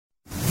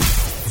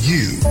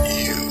You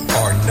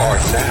are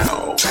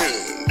now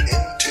tuned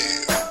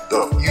into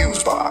the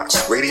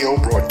FuseBox radio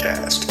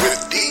broadcast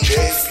with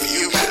DJ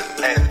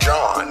Fusion and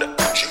John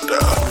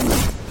Judah.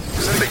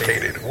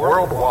 Syndicated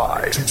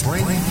worldwide to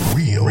bring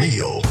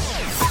real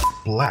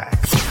black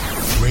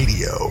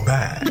radio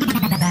back to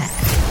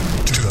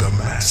the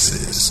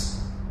masses.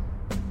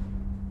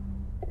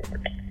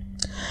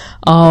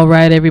 All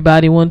right,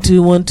 everybody, 1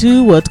 2 1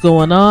 2. What's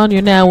going on?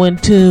 You're now in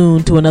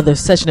tune to another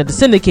session of the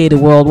syndicated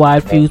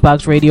worldwide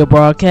FuseBox radio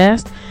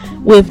broadcast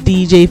with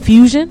DJ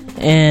Fusion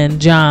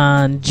and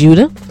John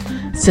Judah.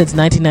 Since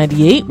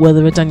 1998,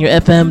 whether it's on your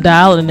FM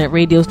dial, internet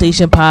radio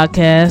station,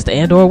 podcast,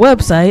 and or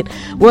website,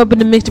 we're up in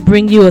the mix to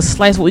bring you a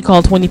slice of what we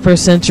call 21st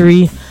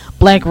century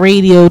black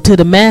radio to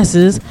the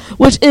masses,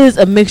 which is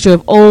a mixture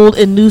of old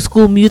and new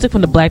school music from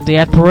the black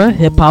diaspora,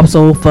 hip-hop,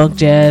 soul, funk,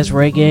 jazz,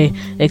 reggae,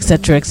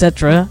 etc.,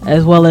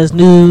 as well as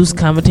news,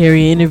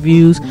 commentary,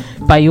 interviews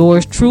by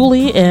yours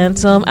truly, and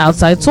some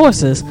outside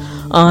sources.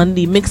 On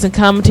the mix and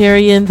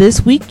commentary in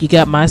this week, you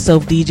got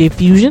myself, DJ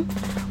Fusion.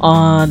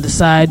 On the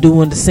side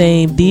doing the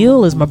same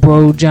deal is my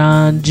bro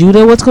John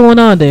Judah. What's going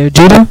on there,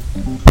 Judah?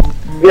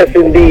 Yes,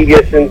 indeed.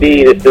 It's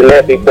the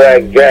Nappy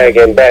Black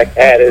Dragon back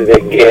at it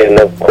again,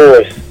 of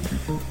course.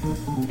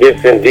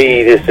 Yes,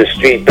 indeed, it's the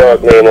street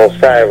dog named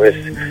Osiris,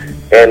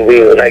 and we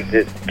would like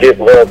to give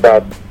love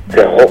out to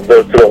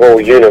the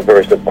whole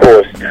universe, of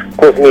course. Of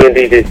course, me and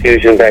DJ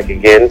Fusion back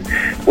again.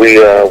 We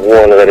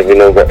want to let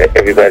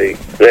everybody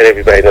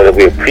know that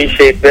we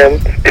appreciate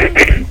them,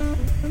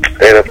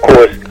 and of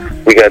course,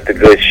 we got the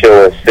good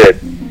show and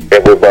set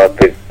that we're about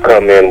to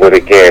come in with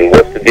again.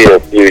 What's the deal,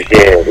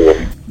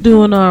 Fusion?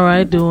 Doing all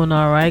right.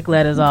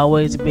 Glad as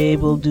always to be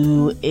able to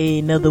do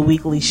another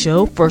weekly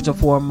show. First and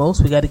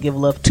foremost, we got to give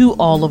love to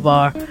all of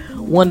our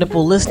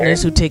wonderful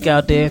listeners who take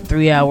out their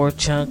 3-hour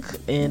chunk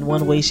in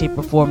one way, shape,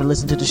 or form to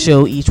listen to the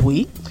show each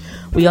week.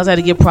 We also had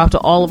to give props to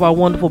all of our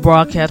wonderful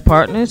broadcast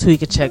partners who you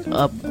can check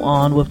up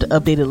on with the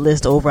updated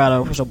list over at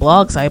our official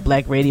blog site,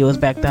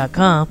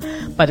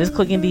 blackradioisback.com. By just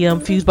clicking the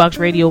FuseBox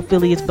Radio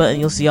affiliates button,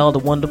 you'll see all the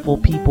wonderful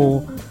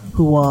people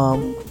who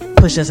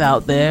push us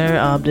out there.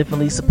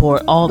 Definitely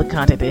support all the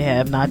content they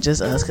have, not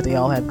just us, because they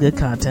all have good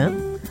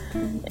content.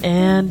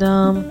 And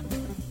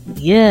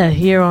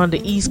here on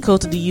the east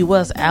coast of the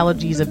U.S.,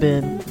 allergies have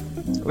been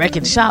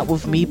wrecking shop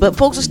with me, but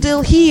folks are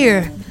still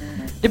here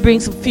to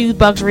bring some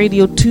FuseBox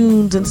radio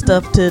tunes and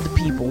stuff to the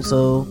people,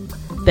 so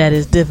that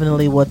is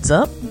definitely what's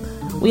up.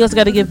 We also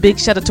got to give big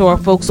shout out to our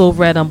folks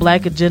over at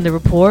Black Agenda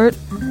Report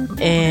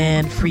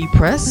and Free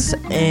Press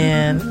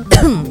and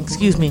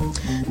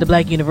the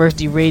Black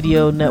University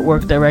Radio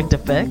Network Direct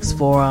Effects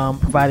for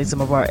providing some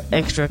of our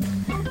extra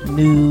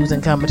news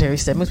and commentary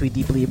segments. We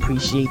deeply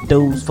appreciate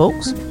those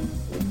folks.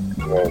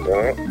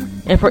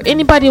 And for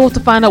anybody who wants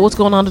to find out what's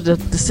going on with the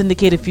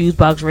syndicated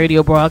FuseBox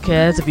radio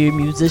broadcast, if you're a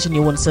musician,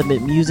 you want to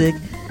submit music,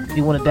 if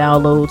you want to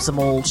download some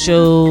old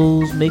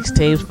shows,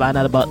 mixtapes, find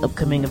out about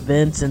upcoming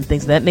events and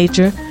things of that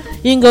nature,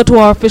 you can go to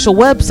our official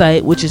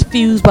website, which is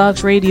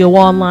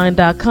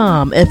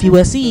FuseboxRadioOnline.com,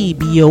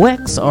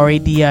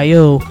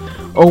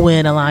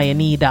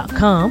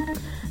 FuseboxRadioOnline.com.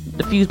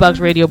 The FuseBox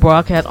radio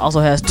broadcast also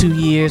has 2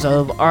 years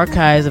of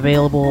archives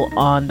available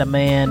on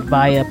demand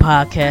via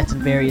podcast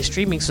and various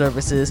streaming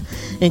services,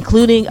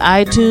 including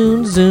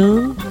iTunes,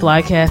 Zune,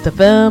 Flycast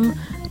FM,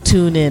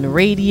 TuneIn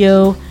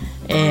Radio,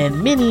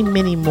 and many,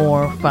 many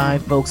more fine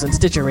folks, and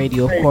Stitcher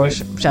Radio, of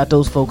course. Shout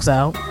those folks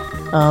out.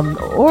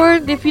 Or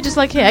if you just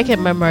like, hey, I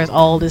can't memorize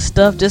all this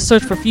stuff, just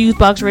search for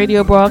FuseBox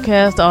radio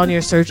broadcast on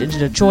your search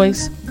engine of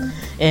choice,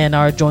 and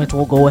our joints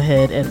will go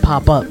ahead and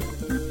pop up.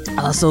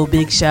 Also,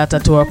 big shout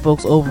out to our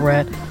folks over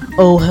at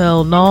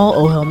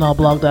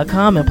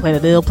ohellnull.blog.com and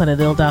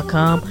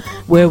planetill.com,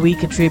 where we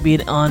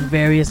contribute on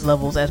various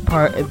levels as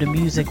part of the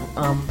music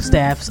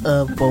staffs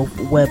of both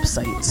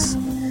websites.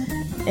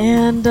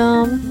 And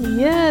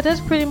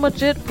that's pretty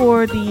much it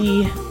for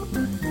the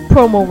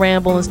promo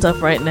ramble and stuff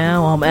right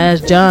now.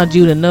 As John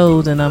Judah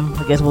knows, and I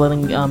guess we're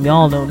letting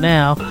y'all know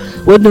now,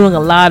 we're doing a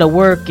lot of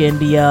work in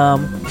the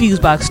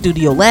FuseBox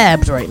Studio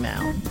Labs right now.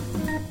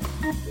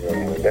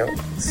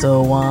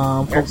 So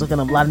folks are looking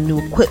at a lot of new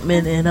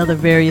equipment and other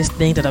various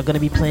things that are going to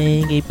be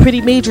playing a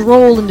pretty major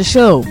role in the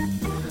show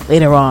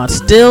later on.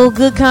 Still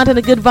good content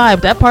and good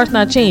vibe. That part's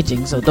not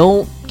changing, so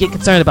don't get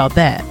concerned about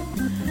that.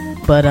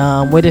 But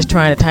we're just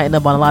trying to tighten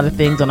up on a lot of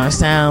things on our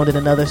sound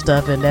and other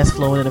stuff, and that's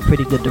flowing in a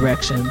pretty good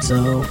direction.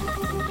 So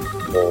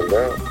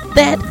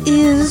that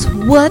is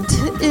what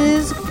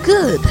is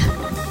good.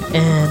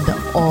 And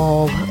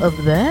all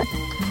of that.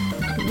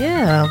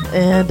 Yeah,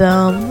 and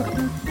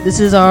this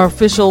is our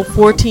official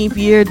 14th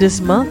year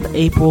this month,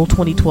 April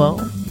 2012,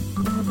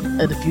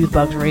 the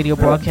FuseBox radio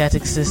broadcast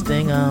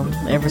existing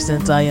ever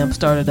since I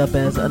started up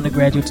as an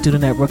undergraduate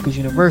student at Rutgers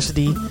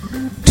University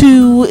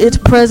to its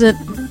present,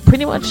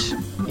 pretty much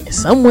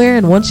somewhere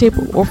in one shape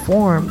or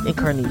form,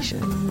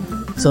 incarnation.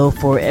 So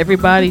for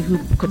everybody who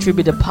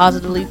contributed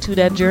positively to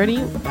that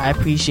journey, I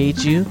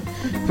appreciate you.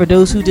 For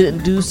those who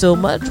didn't do so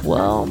much,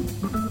 well,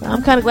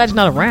 I'm kind of glad you're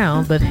not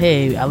around, but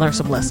hey, I learned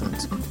some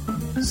lessons.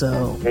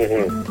 So,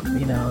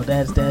 you know,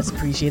 that's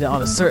appreciated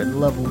on a certain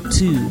level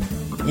too.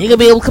 You ain't gonna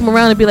be able to come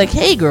around and be like,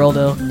 "Hey, girl,"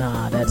 though.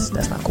 Nah, that's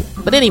not cool.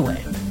 But anyway,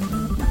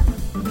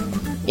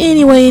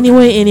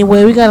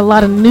 we got a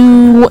lot of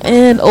new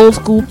and old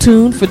school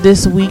tunes for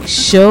this week's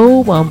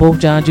show. Both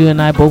John Jr.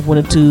 and I both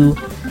went into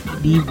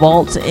the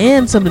vaults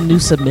and some of the new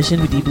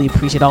submissions. We deeply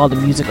appreciate all the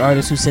music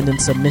artists who send in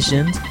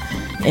submissions.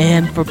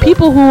 And for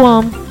people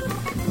who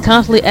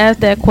constantly ask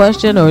that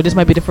question, or this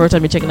might be the first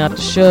time you're checking out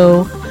the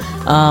show,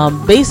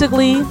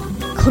 basically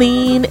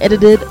clean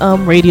edited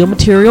radio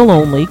material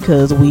only,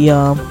 because we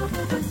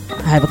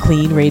have a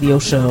clean radio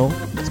show,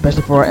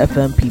 especially for our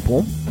FM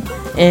people.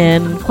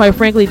 And quite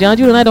frankly, John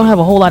Jr. and I don't have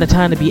a whole lot of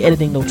time to be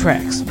editing no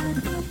tracks.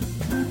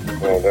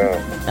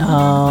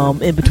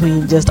 In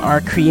between just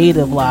our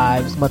creative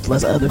lives, much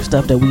less other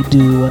stuff that we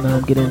do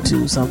and get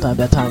into. Sometimes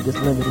that time gets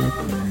limited.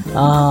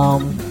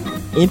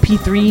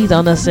 MP3s, I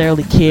don't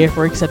necessarily care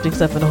for accepting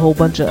stuff in a whole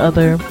bunch of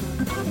other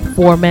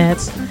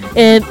formats.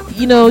 And,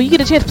 you know, you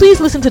get a chance, please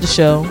listen to the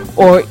show,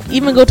 or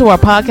even go to our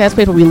podcast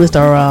page where we list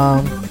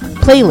our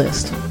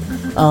playlist.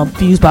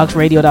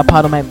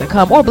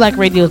 FuseBoxRadio.podomatic.com or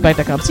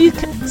BlackRadiosBack.com. See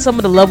some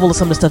of the level of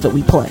some of the stuff that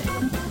we play.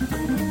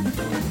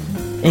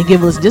 And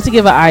just to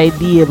give an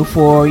idea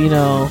before, you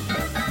know,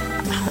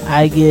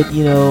 I get,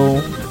 you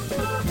know,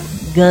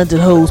 Guns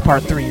and Hose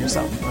Part 3 or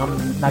something. I'm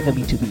not going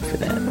to be too deep for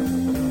that.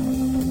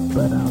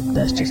 But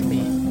that's just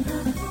me.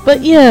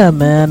 But yeah,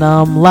 man,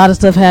 a lot of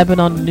stuff happened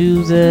on the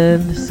news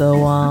end. So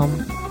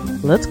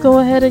let's go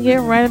ahead and get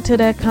right into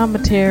that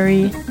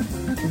commentary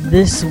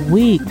this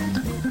week.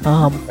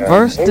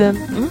 First and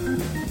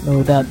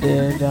no doubt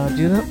there, John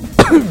Jr.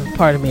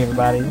 Pardon me,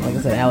 everybody. Like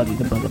I said, allergies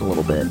are bugging a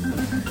little bit,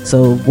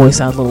 so voice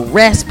sounds a little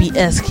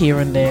raspy-esque here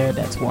and there.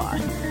 That's why.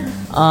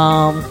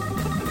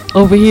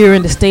 Over here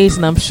in the States,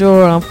 and I'm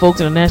sure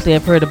folks internationally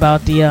have heard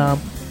about the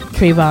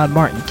Trayvon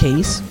Martin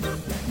case.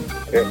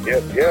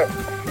 Yep.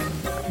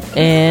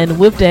 And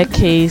with that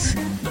case,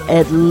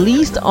 at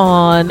least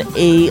on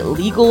a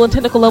legal and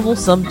technical level,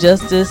 some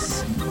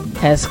justice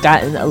has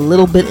gotten a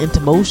little bit into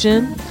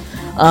motion.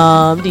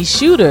 The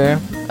shooter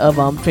of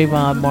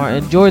Trayvon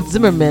Martin, George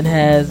Zimmerman,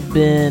 has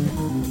been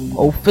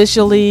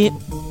officially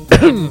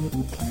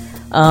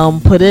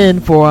put in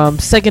for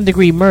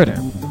second-degree murder.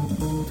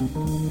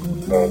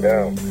 Oh,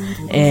 no.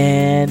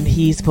 And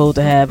he's supposed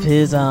to have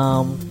his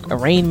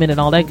arraignment and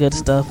all that good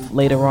stuff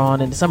later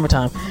on in the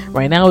summertime.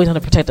 Right now, he's under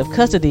protective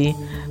custody,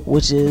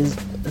 which is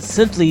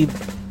essentially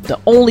the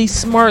only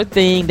smart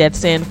thing that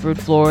Sanford,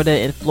 Florida,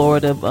 and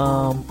Florida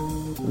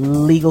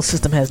legal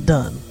system has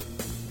done.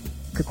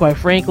 Because quite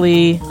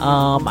frankly,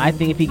 I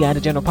think if he got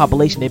into general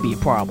population, there'd be a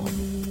problem.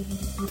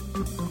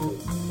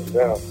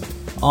 Yeah.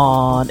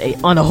 On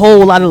a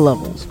whole lot of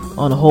levels.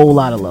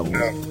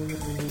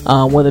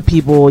 Yeah. Whether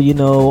people, you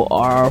know,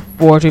 are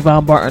for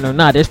Trayvon Martin or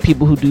not, there's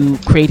people who do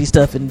crazy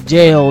stuff in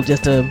jail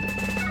just to,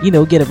 you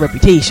know, get a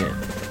reputation.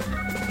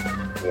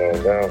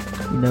 Yeah.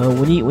 You know,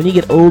 when you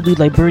get old dudes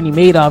like Bernie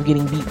Madoff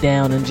getting beat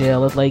down in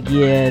jail, it's like,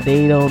 yeah,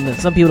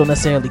 some people don't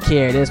necessarily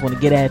care. They just want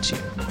to get at you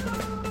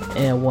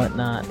and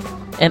whatnot.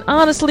 And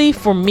honestly,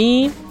 for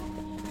me,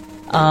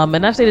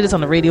 and I've stated this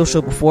on the radio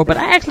show before, but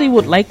I actually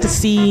would like to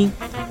see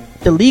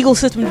the legal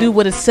system do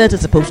what it says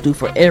it's supposed to do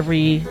for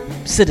every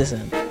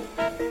citizen,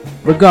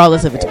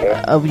 regardless of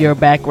your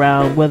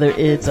background, whether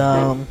it's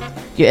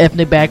your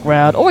ethnic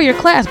background or your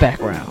class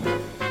background.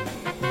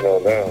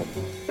 No.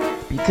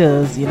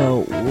 Because, you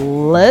know,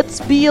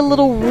 let's be a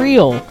little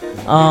real.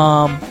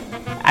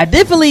 I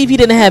did believe he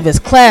didn't have his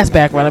class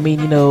background. I mean,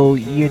 you know,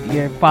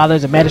 your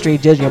father's a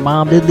magistrate judge, your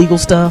mom did legal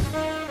stuff.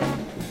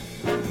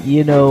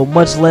 You know,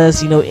 much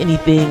less, you know,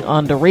 anything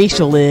on the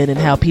racial end and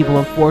how people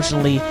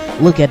unfortunately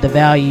look at the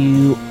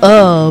value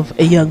of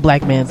a young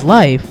black man's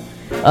life.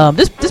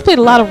 This played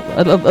a lot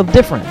of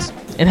difference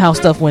in how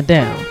stuff went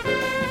down.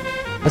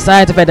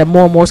 Besides the fact that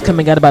more and more is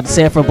coming out about the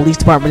Sanford Police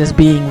Department as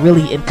being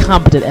really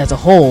incompetent as a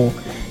whole,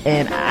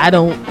 and I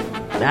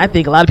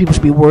think a lot of people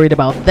should be worried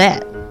about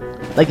that.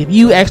 Like, if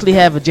you actually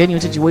have a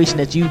genuine situation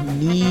that you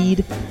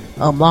need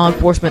law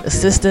enforcement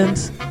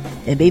assistance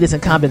and they just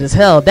incompetent as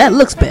hell, that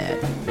looks bad.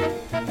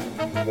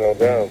 No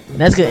doubt. And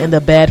that's gonna end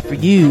up bad for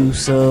you.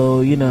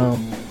 So, you know,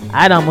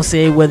 I'd almost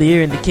say whether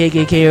you're in the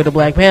KKK or the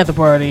Black Panther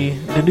Party,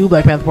 the new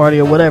Black Panther Party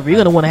or whatever, you're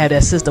gonna want to have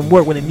that system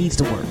work when it needs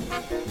to work.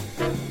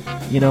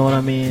 You know what I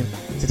mean?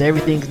 Since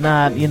everything's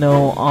not, you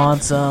know,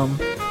 on some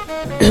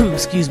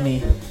excuse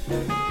me,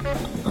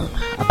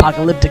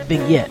 apocalyptic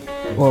thing yet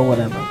or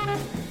whatever.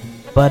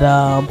 But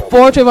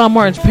for Trayvon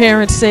Martin's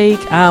parents' sake,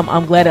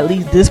 I'm glad at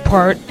least this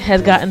part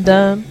has gotten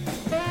done.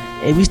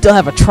 And we still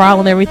have a trial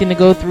and everything to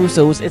go through,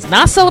 so it's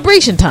not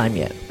celebration time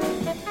yet.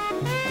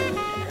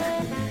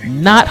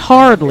 Not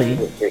hardly.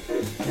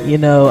 You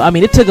know, I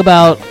mean, it took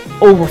about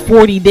over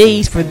 40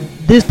 days for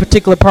this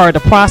particular part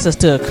of the process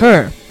to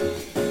occur,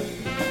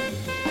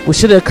 which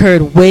should have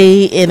occurred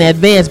way in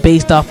advance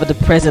based off of the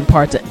present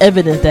parts of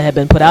evidence that had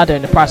been put out there.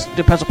 And the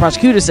special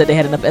prosecutor said they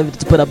had enough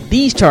evidence to put up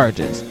these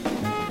charges.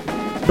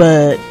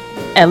 But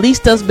at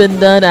least that's been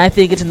done. I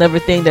think it's another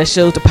thing that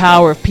shows the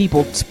power of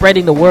people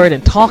spreading the word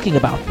and talking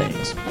about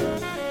things.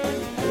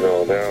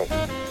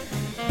 doubt.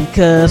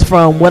 Because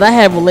from what I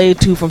have relayed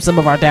to from some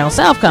of our down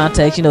south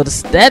contacts,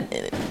 that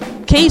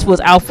case was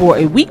out for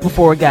a week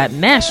before it got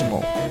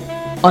national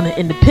on an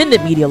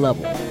independent media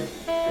level.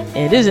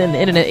 And this is in the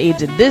internet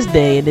age of this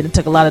day, and then it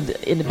took a lot of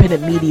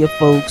independent media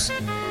folks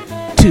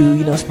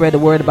to, spread the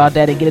word about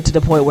that and get it to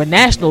the point where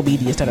national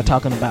media started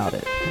talking about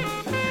it.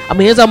 I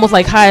mean, it's almost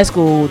like high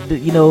school,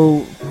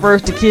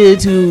 first the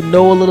kids who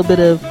know a little bit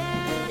of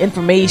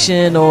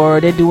information or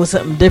they're doing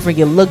something different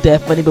get looked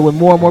at funny, but when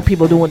more and more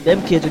people doing what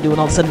them kids are doing,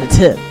 all of a sudden it's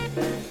hip.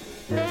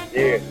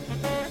 Yeah.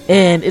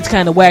 And it's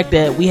kind of whack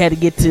that we had to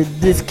get to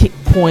this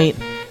point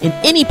in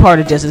any part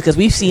of justice, because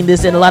we've seen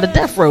this in a lot of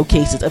death row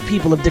cases of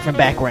people of different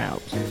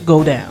backgrounds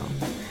go down.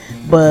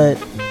 But,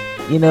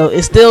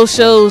 it still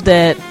shows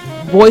that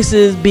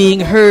voices being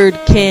heard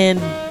can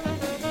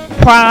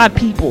prod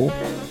people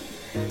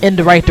in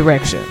the right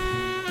direction.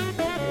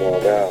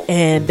 No.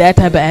 And that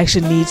type of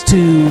action needs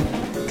to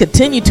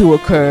continue to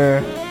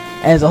occur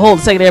as a whole.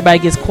 The second everybody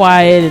gets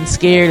quiet and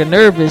scared and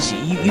nervous,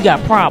 you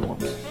got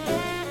problems.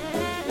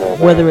 No.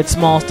 Whether it's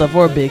small stuff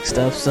or big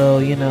stuff. So,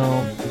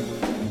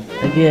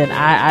 again,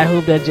 I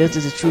hope that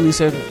justice is truly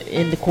served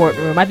in the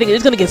courtroom. I think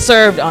it's going to get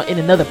served in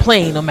another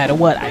plane no matter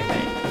what, I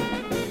think.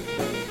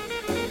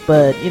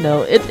 But,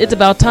 it's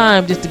about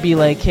time just to be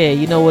like, hey,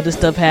 you know what, this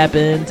stuff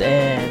happens,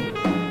 and,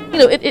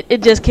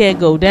 it just can't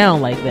go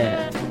down like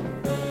that.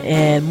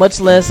 And much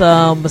less,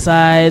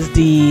 besides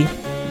the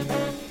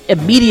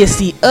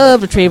immediacy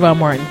of the Trayvon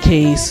Martin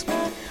case,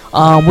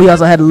 we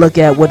also had to look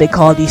at what they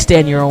call these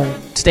stand your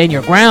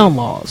ground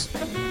laws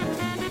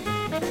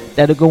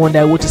that are going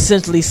down, which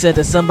essentially said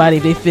that somebody,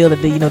 if they feel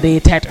that they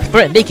attacked or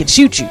threatened, they can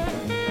shoot you.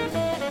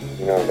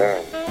 No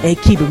doubt. And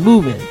keep it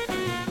moving.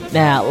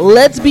 Now,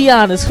 let's be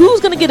honest, who's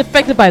going to get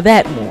affected by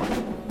that more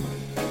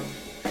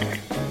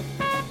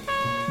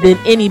than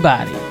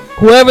anybody?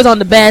 Whoever's on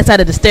the bad side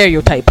of the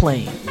stereotype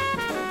plane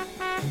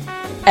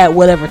at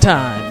whatever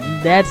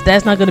time.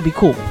 That's not going to be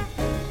cool.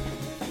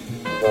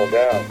 No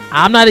doubt.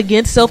 I'm not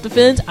against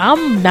self-defense.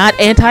 I'm not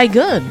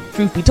anti-gun,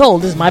 truth be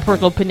told. This is my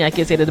personal opinion. I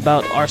can't say that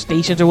about our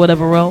stations or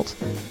whatever else.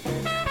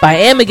 But I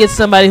am against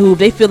somebody who, if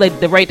they feel like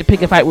the right to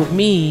pick a fight with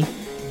me,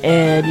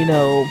 and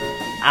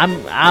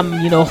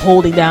I'm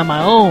holding down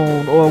my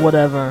own or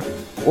whatever,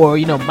 or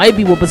might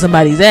be whooping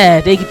somebody's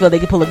ass, they can feel they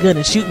can pull a gun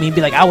and shoot me and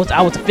be like, I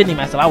was defending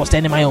myself. I was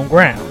standing my own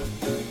ground.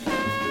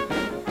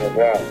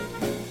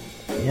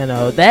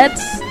 No doubt.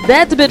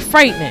 That's a bit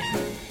frightening.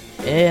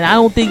 And I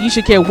don't think you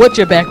should care what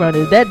your background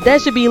is.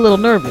 That should be a little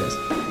nervous.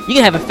 You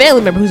can have a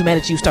family member who's mad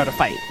at you start a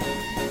fight.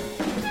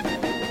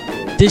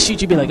 This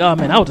shoot you be like, oh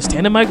man, I was just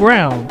standing my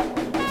ground.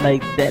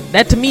 Like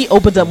that to me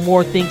opens up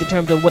more things in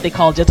terms of what they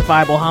call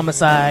justifiable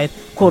homicide,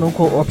 quote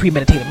unquote, or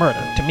premeditated murder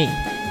to me.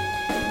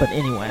 But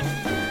anyway.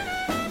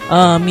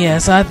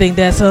 So I think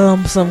that's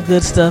some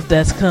good stuff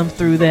that's come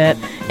through that.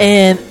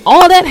 And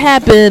all that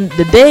happened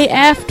the day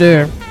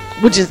after,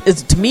 which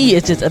is to me,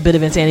 it's just a bit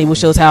of insanity, which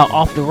shows how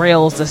off the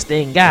rails this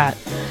thing got.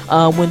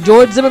 When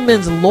George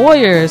Zimmerman's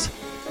lawyers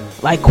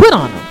quit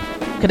on him,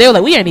 because they were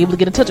like, we ain't able to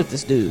get in touch with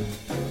this dude.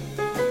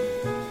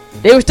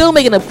 They were still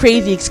making up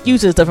crazy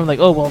excuses and stuff. I'm like,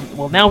 oh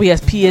well, now he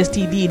has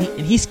PSTD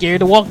and he's scared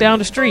to walk down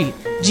the street.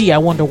 Gee, I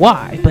wonder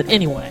why. But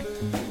anyway,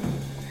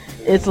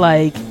 it's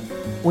like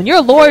when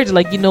your lawyer's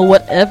like, you know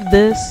what, F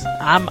this,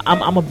 I'm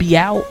gonna be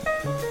out.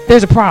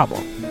 There's a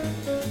problem.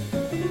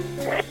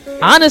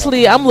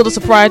 Honestly, I'm a little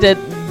surprised that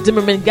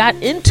Zimmerman got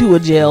into a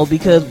jail,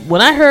 because when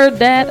I heard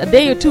that a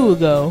day or two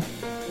ago,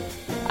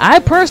 I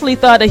personally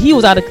thought that he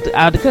was out of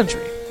the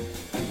country.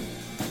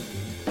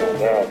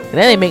 And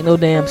that ain't make no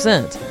damn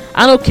sense.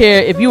 I don't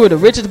care if you were the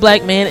richest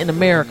black man in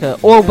America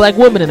or black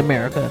woman in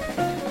America.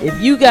 If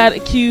you got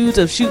accused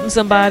of shooting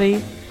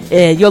somebody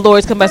and your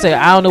lawyers come back and say,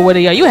 I don't know where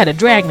they are, you had a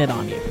dragnet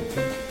on you.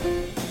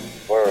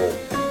 Word.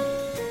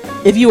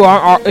 If you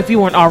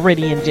weren't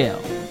already in jail.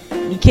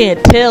 You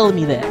can't tell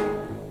me that.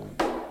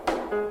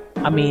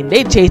 I mean,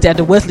 they chased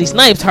after Wesley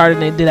Snipes harder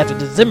than they did after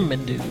the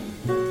Zimmerman dude.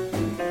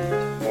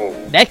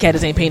 That cat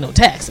just ain't paying no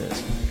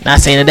taxes.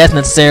 Not saying that that's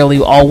necessarily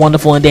all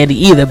wonderful and dandy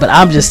either, but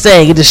I'm just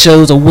saying it just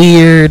shows a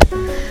weird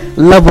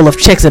level of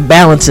checks and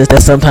balances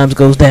that sometimes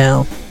goes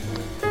down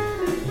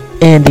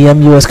in the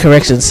U.S.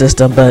 correction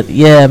system. But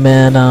yeah,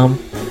 man,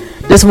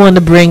 just wanted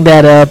to bring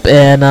that up,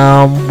 and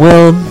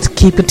we'll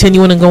keep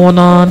continuing and going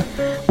on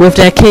with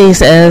that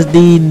case as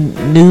the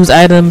news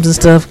items and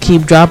stuff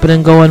keep dropping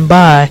and going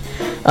by.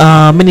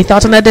 Any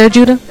thoughts on that there,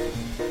 Judah?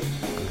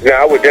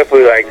 Yeah, I would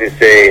definitely like to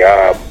say,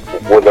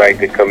 would like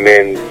to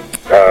commend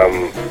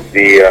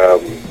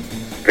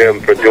them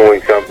for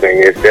doing something.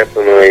 It's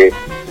definitely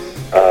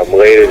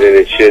later than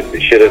it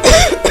should have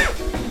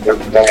been.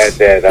 I'm glad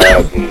that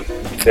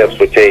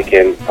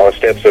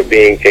steps are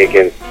being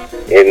taken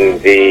in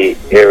the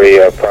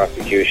area of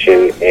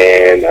prosecution,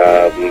 and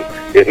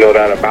there's no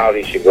doubt about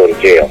he should go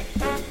to jail.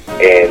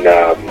 And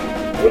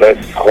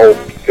let's hope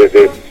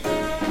that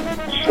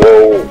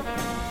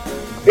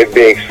it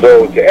being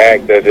slow to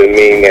act doesn't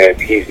mean that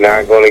he's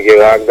not going to get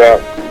locked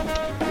up.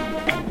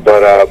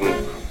 But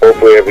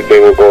hopefully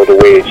everything will go the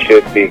way it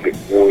should be.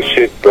 We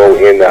should go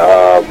in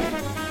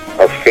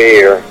a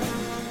fair,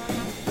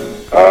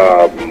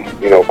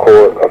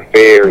 a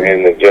fair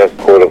and a just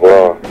court of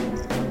law.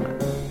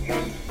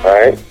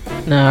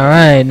 All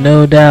right,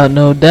 no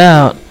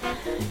doubt.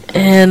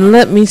 And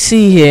let me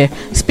see here.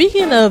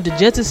 Speaking of the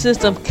justice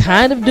system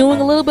kind of doing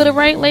a little bit of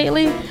right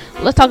lately,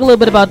 let's talk a little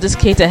bit about this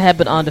case that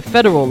happened on the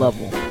federal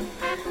level.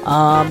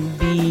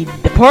 The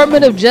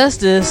Department of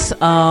Justice,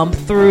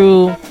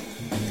 through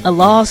a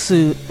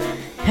lawsuit,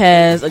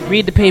 has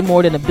agreed to pay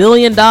more than $1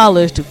 billion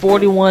to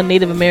 41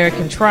 Native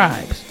American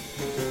tribes.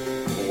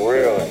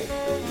 Really?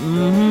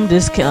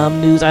 This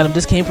news item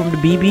just came from the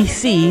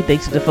BBC,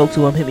 thanks to the folks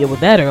who hit me up with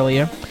that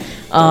earlier.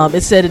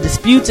 It said the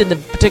disputes in the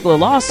particular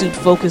lawsuit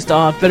focused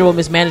on federal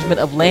mismanagement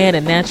of land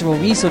and natural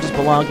resources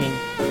belonging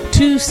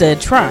to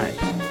said tribes.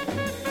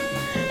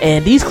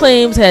 And these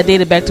claims had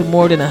dated back to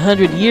more than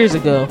 100 years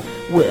ago,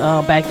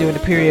 back during the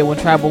period when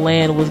tribal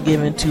land was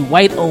given to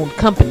white-owned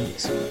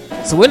companies.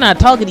 So we're not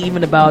talking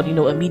even about,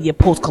 immediate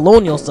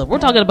post-colonial stuff. We're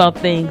talking about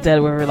things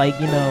that were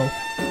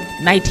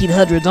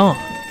 1900s on.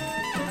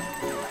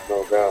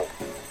 No doubt.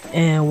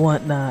 And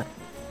whatnot.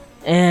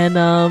 And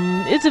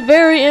it's a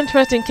very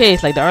interesting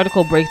case. Like, the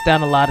article breaks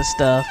down a lot of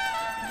stuff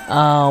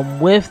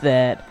with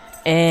that.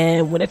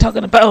 And when they're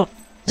talking about,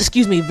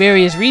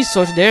 various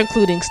resources, they're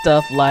including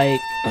stuff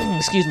like,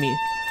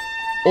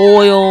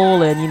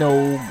 oil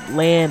and,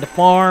 land,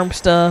 farm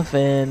stuff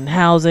and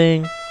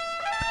housing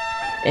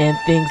and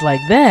things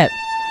like that.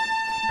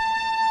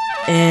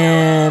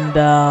 And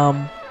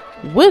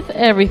with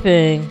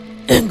everything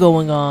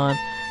going on,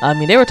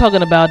 they were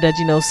talking about that,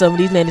 some of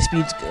these land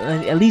disputes,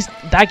 at least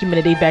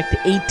documented, date back to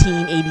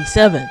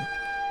 1887.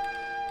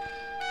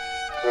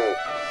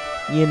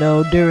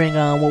 During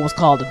what was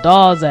called the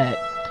Dawes Act.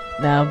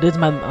 Now, this is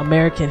my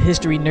American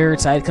history nerd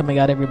side coming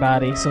out,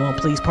 everybody, so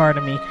please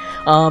pardon me.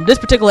 This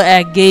particular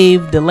act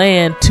gave the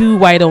land to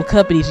white-owned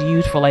companies to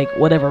use for,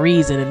 whatever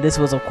reason, and this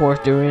was, of course,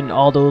 during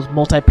all those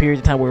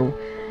multi-periods of time where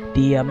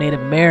the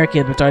Native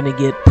Americans were starting to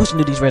get pushed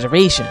into these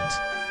reservations.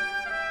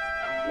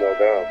 No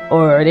doubt.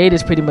 Or they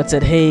just pretty much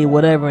said, hey,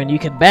 whatever, and you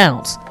can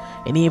bounce.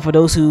 And even for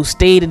those who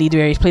stayed in these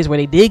various places where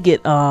they did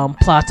get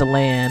plots of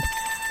land,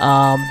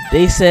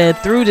 they said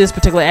through this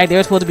particular act they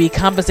were supposed to be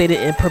compensated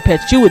in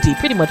perpetuity,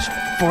 pretty much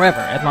forever,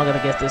 as long as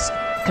I guess this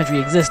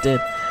country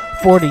existed,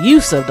 for the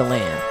use of the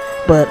land.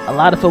 But a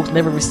lot of folks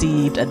never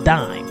received a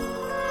dime.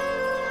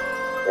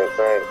 That's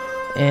right.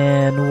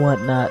 And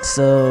whatnot.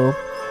 So,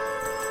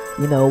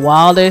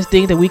 while there's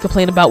things that we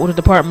complain about with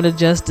the Department of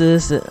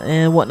Justice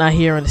and whatnot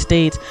here in the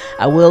States,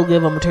 I will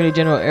give Attorney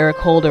General Eric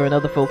Holder and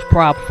other folks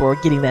props for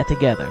getting that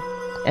together.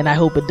 And I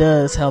hope it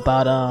does help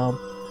out,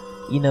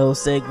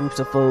 said groups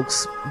of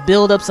folks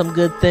build up some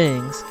good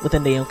things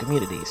within their own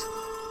communities.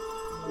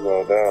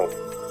 No doubt.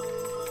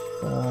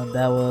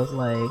 That was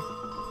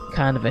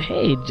kind of a,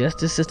 hey,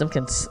 justice system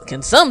can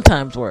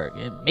sometimes work.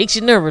 It makes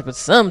you nervous, but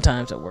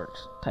sometimes it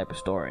works type of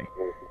story.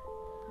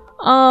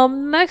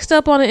 Next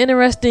up on an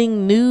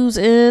interesting news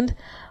end,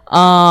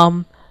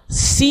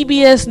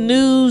 CBS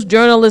News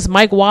journalist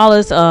Mike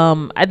Wallace,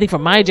 I think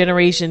from my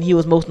generation, he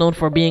was most known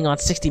for being on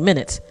 60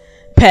 Minutes,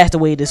 passed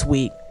away this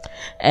week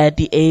at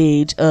the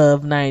age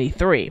of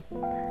 93.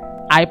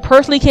 I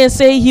personally can't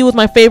say he was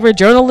my favorite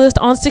journalist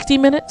on 60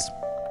 Minutes,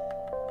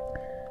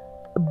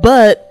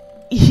 but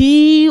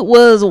he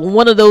was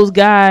one of those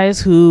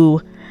guys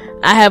who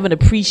I have an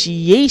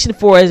appreciation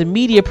for as a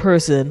media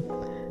person,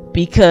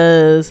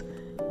 because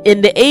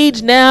in the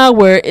age now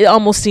where it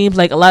almost seems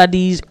like a lot of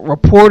these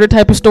reporter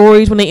type of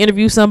stories when they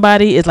interview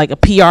somebody is like a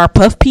PR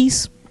puff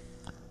piece.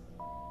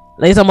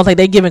 It's almost like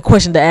they're giving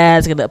questions to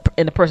ask and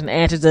the person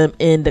answers them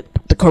in the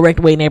correct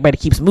way and everybody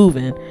keeps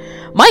moving.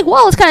 Mike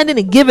Wallace kind of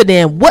didn't give a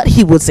damn what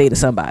he would say to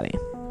somebody,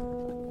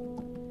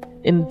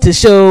 and to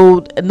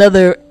show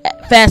another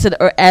facet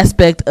or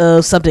aspect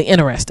of something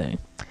interesting.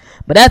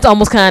 But that's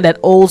almost kind of that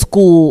old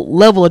school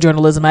level of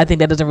journalism. I think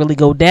that doesn't really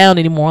go down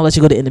anymore unless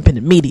you go to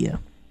independent media,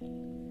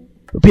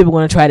 where people are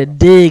going to try to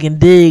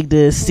dig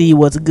to see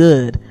what's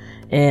good.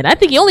 And I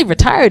think he only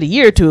retired a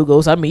year or two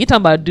ago. So, you're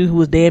talking about a dude who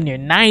was damn near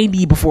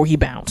 90 before he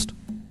bounced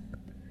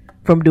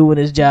from doing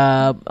his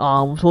job.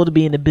 Supposed to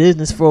be in the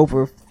business for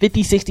over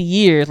 50, 60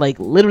 years.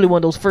 Literally one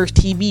of those first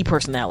TV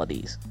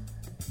personalities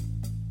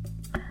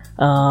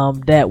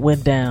that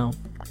went down.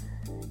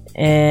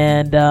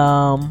 And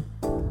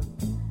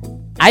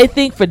I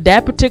think for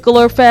that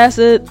particular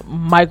facet,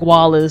 Mike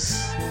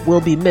Wallace will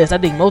be missed. I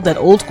think most of that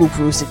old school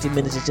crew 60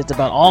 Minutes is just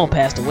about all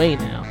passed away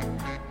now.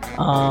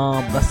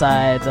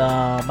 Besides,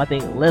 I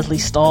think Leslie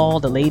Stahl,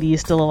 the lady,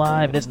 is still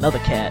alive. And there's another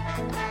cat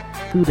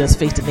who does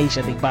Face the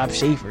Nation. I think Bob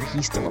Schaefer,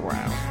 he's still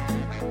around.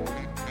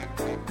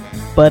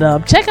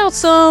 But check out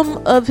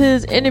some of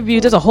his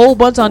interviews. There's a whole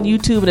bunch on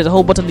YouTube, and there's a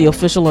whole bunch on the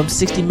official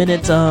 60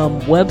 Minutes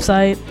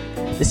website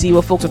to see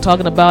what folks are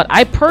talking about.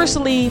 I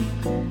personally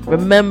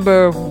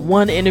remember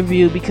one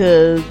interview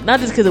because, not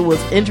just because it was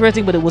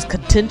interesting, but it was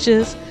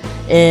contentious.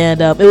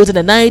 And it was in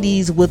the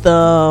 90s with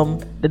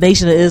the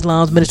Nation of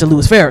Islam's Minister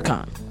Louis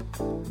Farrakhan.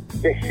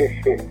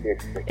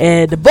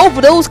 And both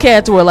of those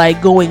cats were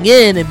going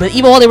in, but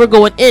even while they were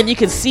going in, you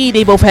could see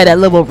they both had that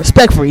level of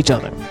respect for each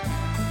other.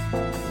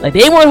 Like,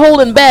 they weren't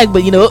holding back,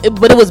 but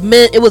but it was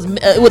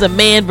a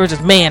man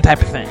versus man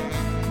type of thing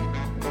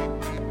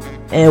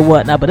and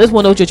whatnot. But this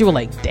one of those you were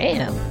like,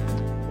 damn,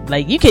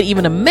 like, you can't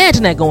even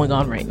imagine that going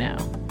on right now.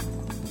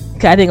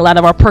 I think a lot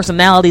of our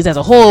personalities as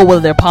a whole,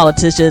 whether they're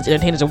politicians,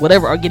 entertainers, or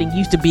whatever, are getting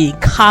used to being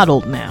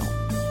coddled now.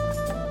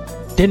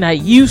 They're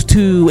not used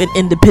to an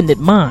independent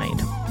mind,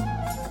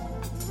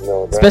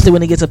 especially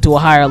when it gets up to a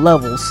higher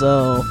level.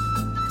 So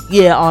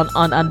yeah,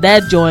 on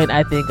that joint,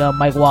 I think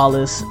Mike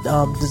Wallace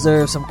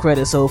deserves some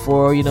credit. So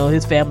for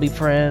his family,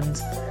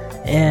 friends,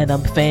 and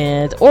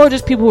fans, or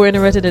just people who are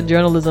interested in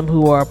journalism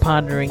who are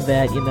pondering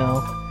that,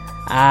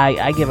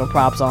 I give him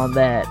props on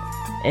that.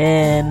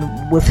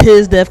 And with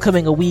his death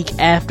coming a week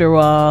after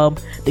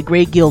the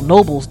great Gil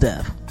Noble's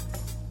death,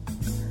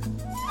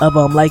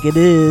 like it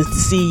is to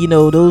see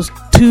those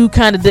two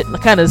kind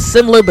of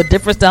similar but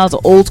different styles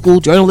of old school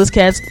journalist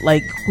cats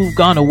like who've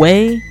gone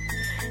away,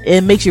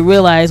 it makes you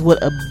realize what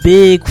a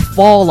big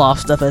fall off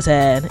stuff has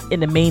had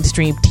in the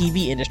mainstream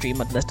TV industry,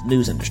 much less the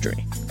news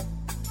industry.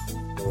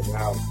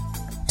 Wow.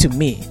 To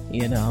me,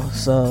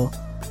 so.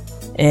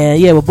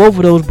 And yeah, with both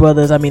of those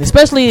brothers, I mean,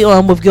 especially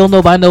with Gil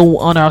Noble, I know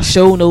on our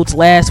show notes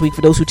last week,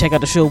 for those who check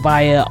out the show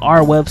via our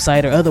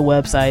website or other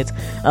websites,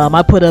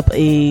 I put up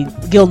a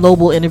Gil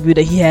Noble interview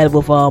that he had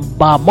with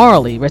Bob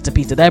Marley, rest in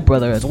peace to that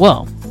brother as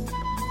well,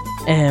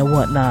 and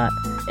whatnot.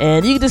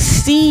 And you can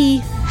just see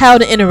how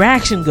the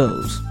interaction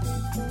goes.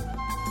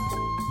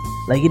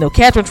 Like,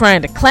 cats were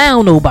trying to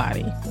clown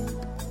nobody,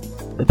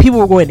 but people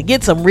were going to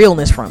get some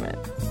realness from it.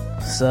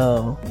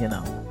 So,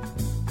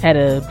 had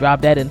to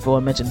drop that info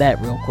and mention that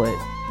real quick.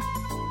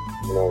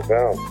 No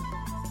doubt.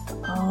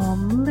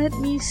 Let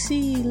me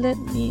see.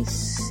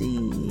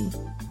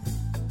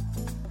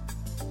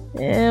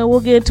 Yeah,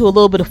 we'll get into a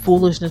little bit of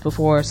foolishness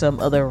before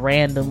some other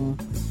random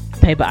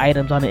type of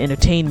items on the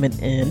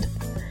entertainment end.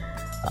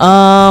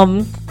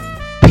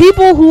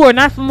 People who are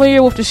not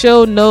familiar with the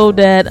show know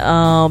that who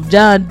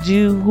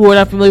are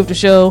not familiar with the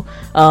show,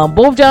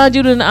 both John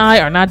Judah and I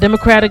are not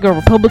Democratic or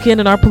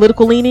Republican in our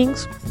political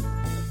leanings.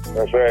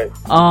 That's right.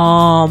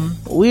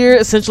 We're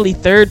essentially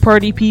third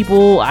party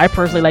people. I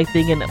personally like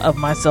thinking of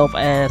myself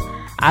as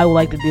I would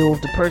like to deal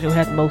with the person who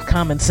has the most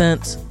common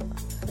sense,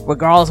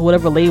 regardless of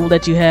whatever label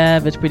that you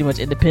have. It's pretty much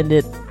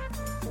independent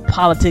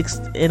politics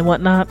and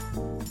whatnot.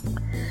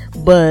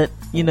 But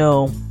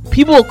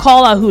people will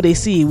call out who they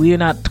see. We are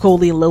not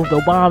totally in love with the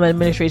Obama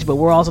administration, but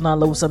we're also not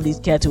in love with some of these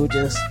cats who are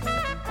just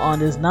on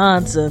this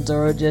nonsense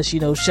or just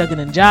shucking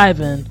and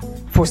jiving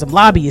for some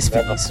lobbyist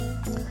fees.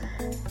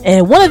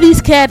 And one of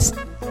these cats,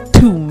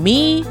 to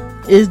me,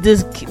 is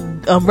this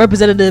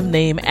representative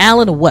named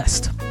Alan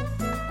West.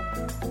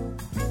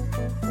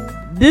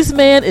 This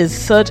man is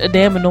such a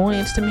damn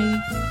annoyance to me,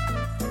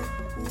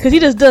 because he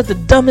just does the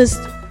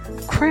dumbest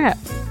crap.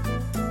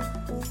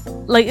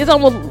 Like, it's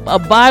almost a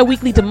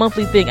bi-weekly to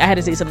monthly thing. I had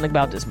to say something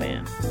about this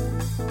man.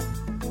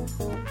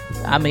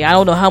 I mean, I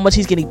don't know how much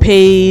he's getting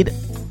paid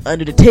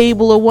under the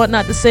table or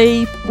whatnot to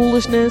say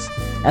foolishness,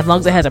 as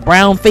long as it has a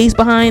brown face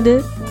behind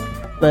it.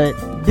 But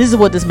this is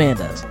what this man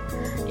does.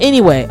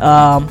 Anyway,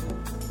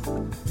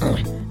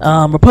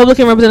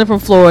 Republican representative from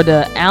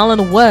Florida,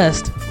 Alan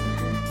West,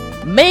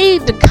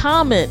 made the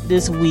comment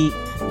this week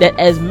that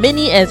as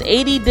many as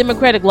 80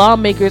 Democratic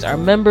lawmakers are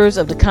members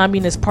of the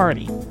Communist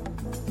Party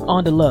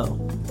on the low.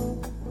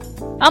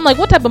 I'm like,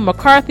 what type of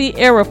McCarthy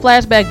era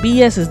flashback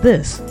BS is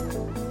this?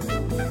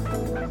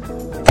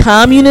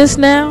 Communists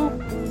now?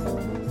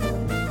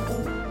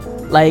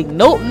 Like,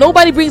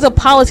 nobody brings up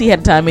policy ahead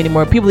of time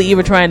anymore. People are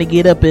either trying to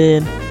get up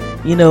in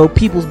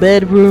people's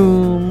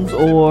bedrooms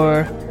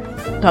or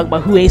talk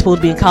about who ain't supposed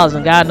to be in college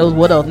and God knows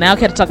what else. Now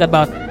cats talking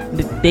about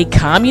they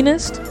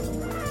communist?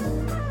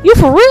 You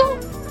for real?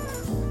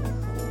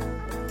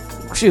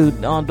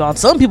 Shoot, on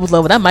some people's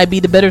level, that might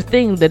be the better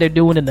thing that they're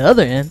doing in the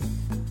other end.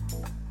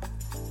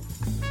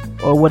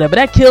 Or whatever.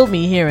 That killed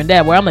me hearing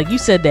that, where I'm like, you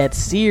said that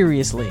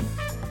seriously?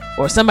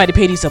 Or somebody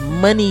paid you some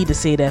money to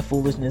say that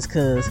foolishness,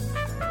 because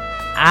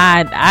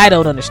I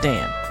don't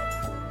understand.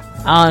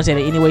 I don't understand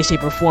in any way,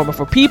 shape, or form. But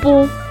for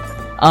people,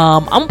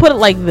 I'm gonna put it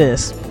like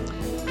this: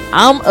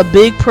 I'm a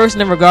big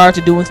person in regard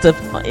to doing stuff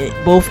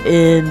both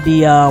in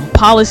the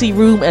policy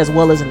room as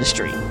well as in the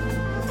street.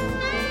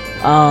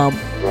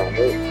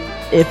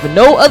 If for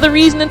no other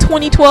reason in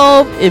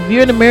 2012, if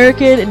you're an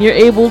American and you're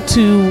able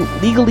to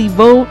legally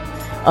vote,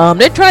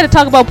 they're trying to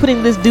talk about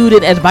putting this dude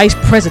in as vice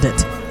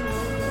president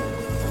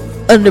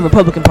under the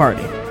Republican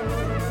Party.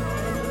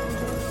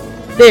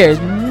 There's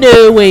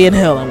no way in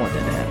hell I want that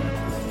to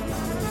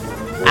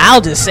happen. I'll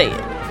just say it.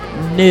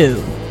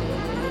 No.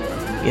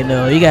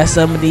 You got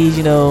some of these,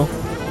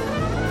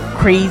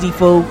 crazy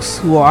folks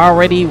who are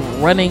already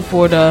running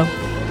for the,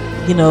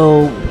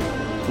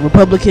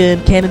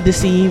 Republican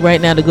candidacy right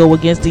now to go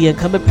against the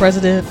incumbent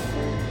president.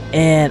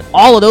 And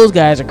all of those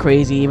guys are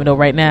crazy, even though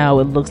right now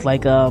it looks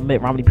like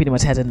Mitt Romney pretty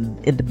much has it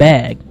in the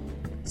bag,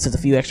 since a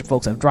few extra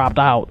folks have dropped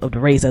out of the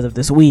race as of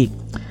this week.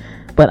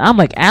 But I'm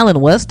like, Alan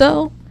West,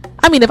 though?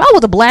 I mean, if I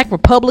was a black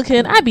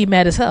Republican, I'd be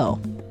mad as hell.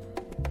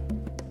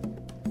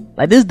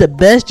 Like, this is the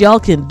best y'all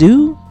can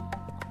do?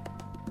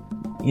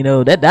 You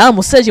know, that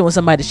almost says you want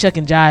somebody to shuck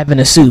and jive in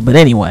a suit. But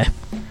anyway,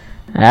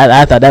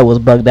 I thought that was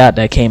bugged out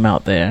that came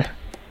out there.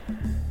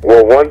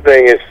 Well, one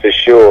thing is for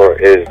sure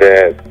is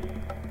that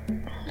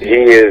he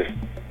is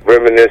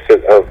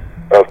reminiscent of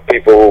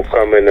people who've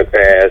come in the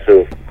past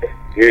who've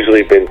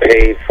usually been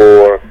paid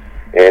for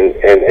and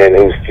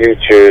whose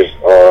futures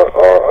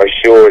are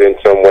assured in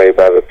some way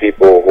by the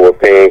people who are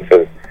paying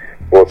for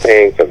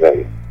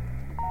them.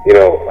 You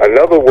know,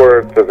 another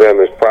word for them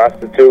is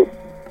prostitute.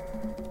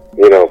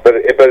 You know, but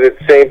at the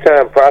same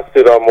time,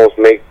 prostitute is almost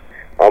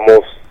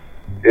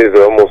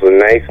a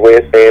nice way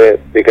of saying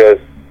it, because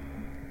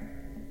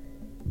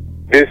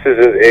this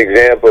is an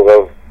example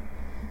of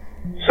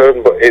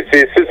certain.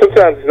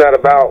 Sometimes it's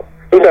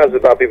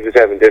about people just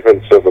having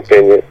difference of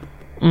opinion.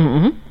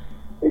 Mm-hmm.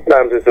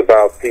 Sometimes it's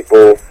about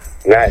people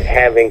not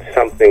having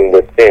something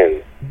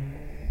within,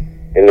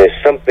 and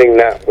there's something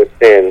not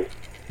within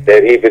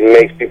that even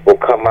makes people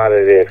come out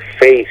of their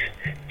face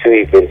to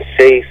even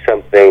say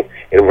something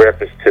in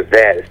reference to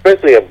that,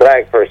 especially a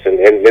black person.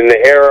 And in the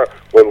era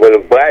when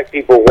black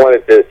people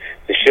wanted to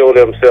show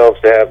themselves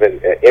to have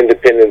an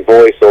independent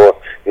voice, or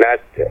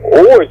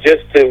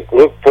just to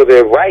look for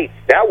their rights,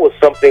 that was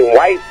something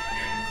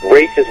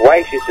racist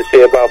whites used to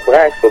say about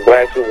blacks, but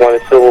blacks who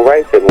wanted civil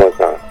rights at one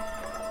time.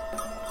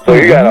 So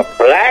you got a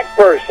black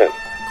person,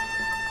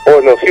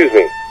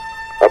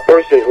 a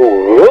person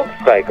who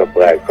looks like a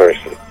black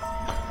person.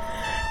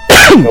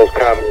 Those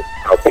comments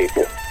about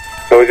people.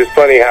 So it's just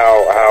funny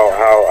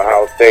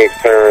how things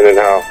turn, and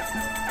how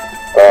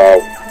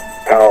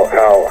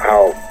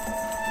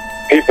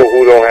people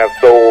who don't have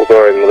souls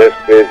are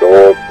enlisted,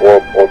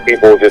 or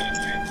people just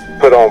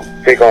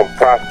take on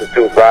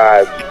prostitute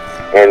vibes,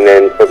 and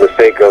then for the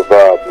sake of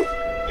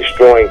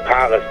destroying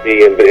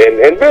policy, and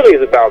really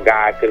it's about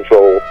God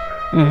control.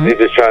 Mm-hmm. They're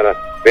just trying to.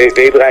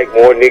 They like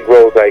more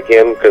Negroes like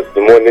him, because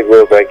the more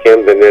Negroes like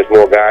him, then there's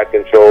more God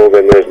control,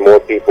 then there's more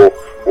people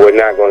who are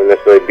not going to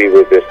necessarily be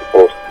what they're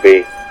supposed to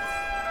be.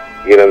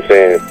 You know what I'm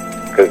saying?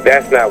 Because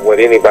that's not what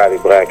anybody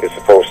black is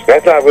supposed to.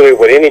 That's not really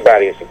what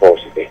anybody is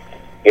supposed to be.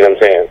 You know what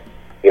I'm saying?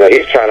 You know,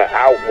 he's trying to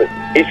out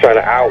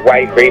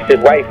white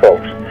racist white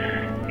folks,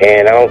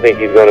 and I don't think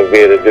he's going to be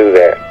able to do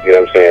that. You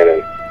know what I'm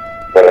saying?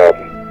 But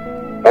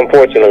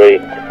unfortunately,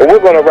 we're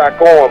going to rock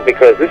on,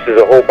 because this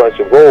is a whole bunch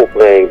of role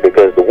playing,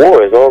 because the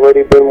war has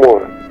already been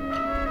won.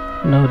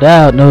 No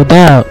doubt, no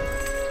doubt.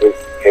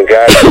 And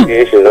God's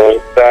creation is on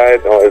his side,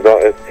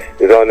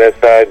 is on that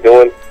side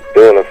doing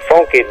a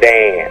funky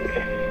dance.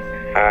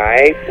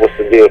 Alright, what's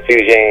the deal,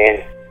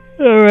 Fusion?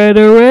 Alright.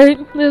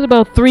 There's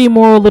about 3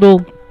 more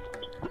little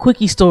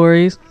quickie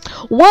stories.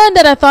 One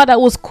that I thought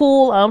that was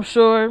cool, I'm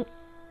sure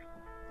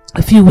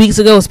a few weeks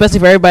ago, especially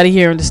for everybody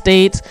here in the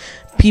States,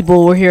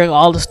 people were hearing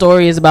all the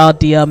stories about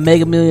the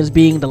Mega Millions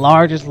being the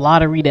largest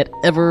lottery that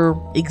ever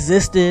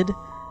existed,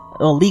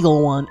 a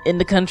legal one in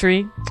the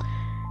country.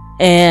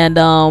 And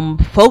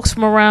folks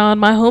from around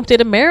my home state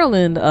of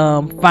Maryland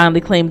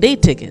finally claimed their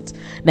tickets.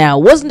 Now,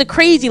 it wasn't the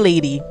crazy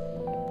lady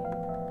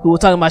who was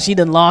talking about she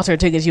done lost her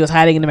ticket. She was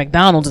hiding in the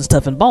McDonald's and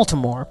stuff in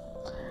Baltimore.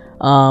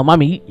 I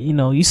mean, you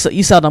know, you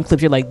saw them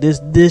clips. You're like,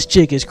 this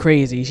chick is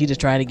crazy. She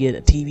just trying to get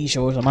a TV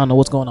show or something. I don't know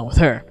what's going on with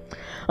her.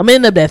 I'm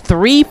ending up that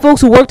 3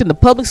 folks who worked in the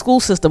public school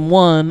system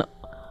won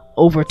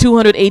over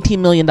 $218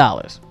 million.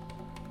 Go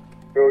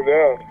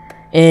down.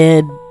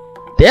 And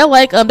they're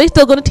like, they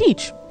still gonna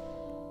teach.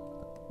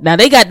 Now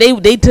they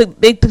took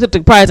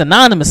the prize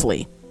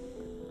anonymously,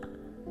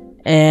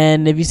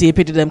 and if you see a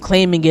picture of them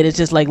claiming it, it's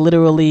just like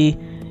literally.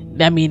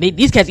 I mean,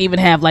 these cats even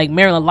have like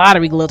Maryland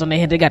lottery gloves on their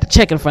head. They got the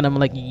check in front of them.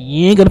 Like,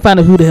 you ain't gonna find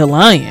out who the hell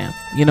I am.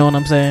 You know what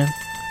I'm saying?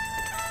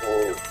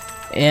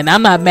 And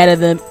I'm not mad at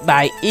them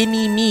by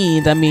any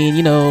means. I mean,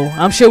 you know,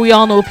 I'm sure we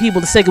all know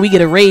people. The second we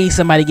get a raise,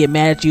 somebody get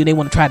mad at you and they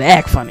want to try to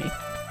act funny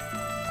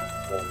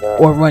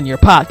or run your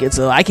pocket.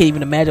 So I can't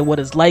even imagine what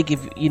it's like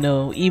if, you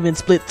know, even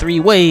split 3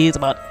 ways,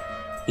 about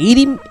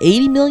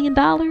 $80 million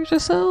or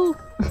so.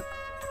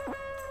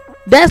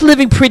 That's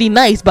living pretty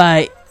nice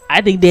by,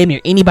 I think, damn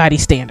near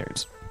anybody's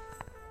standards,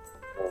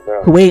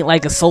 who ain't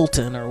like a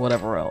sultan or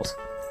whatever else.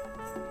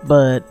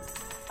 But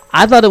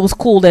I thought it was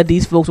cool that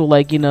these folks were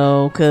like, you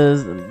know,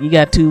 because you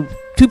got two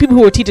people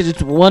who are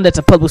teachers, one that's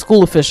a public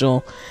school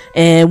official.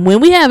 And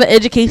when we have an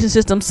education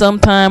system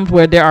sometimes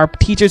where there are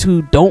teachers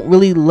who don't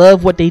really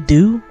love what they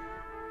do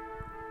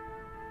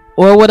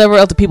or whatever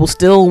else, the people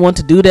still want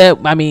to do that.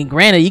 I mean,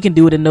 granted, you can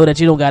do it and know that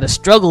you don't got to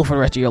struggle for the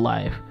rest of your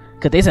life,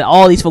 because they said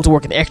all these folks are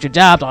working extra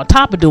jobs on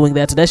top of doing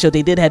that. So that showed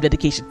they did have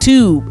dedication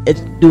to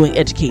doing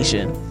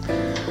education.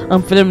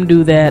 For them to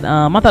do that,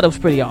 I thought it was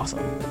pretty awesome.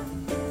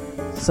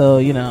 So,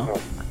 you know,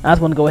 I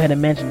just want to go ahead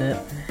and mention it.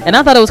 And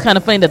I thought it was kind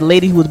of funny that the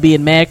lady who was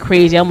being mad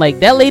crazy, I'm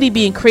like, that lady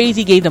being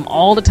crazy gave them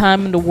all the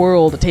time in the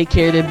world to take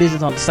care of their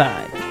business on the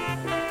side.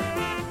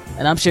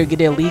 And I'm sure get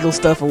their legal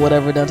stuff or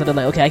whatever done. So they're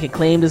like, okay, I can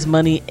claim this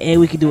money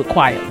and we can do it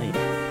quietly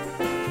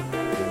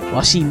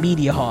while she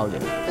media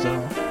hogging.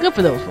 So good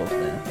for those folks,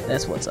 man.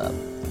 That's what's up.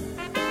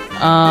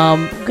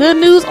 Good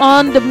news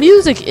on the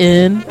music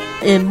end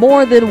in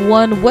more than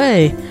one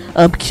way.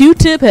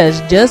 Q-Tip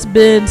has just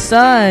been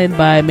signed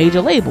by a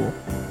major label.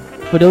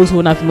 for those who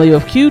are not familiar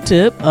with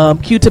Q-Tip,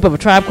 Q-Tip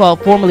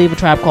formerly of a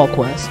Tribe Called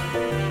Quest,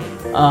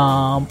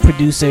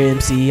 producer,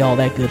 MC, all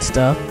that good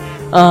stuff.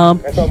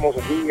 That's almost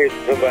weird.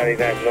 Somebody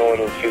not knowing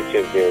who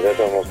Q-Tip is. That's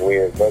almost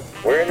weird. But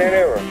we're in that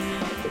era.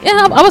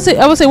 Yeah, I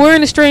would say we're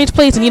in a strange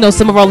place, and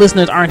some of our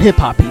listeners aren't hip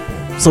hop people,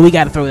 so we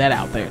got to throw that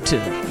out there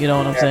too. You know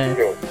what I'm saying?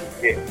 True.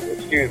 Yeah,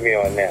 excuse me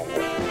on that.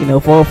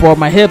 For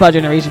my hip hop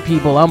generation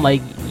people, I'm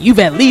like, you've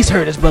at least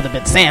heard this brother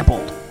been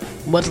sampled,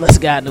 much less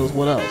God knows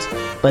what else.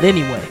 But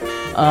anyway,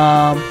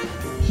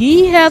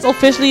 he has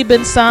officially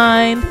been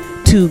signed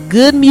to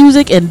Good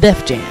Music and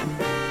Def Jam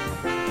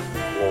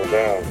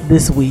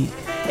this week,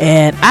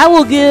 and I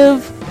will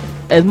give.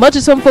 As much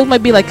as some folks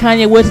might be like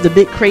Kanye West is a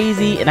bit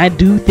crazy, and I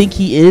do think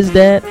he is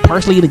that,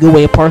 partially in a good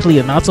way, partially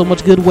in a not so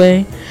much good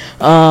way.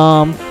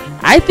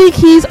 I think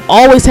he's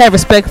always had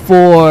respect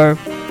for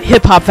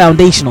hip hop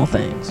foundational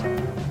things,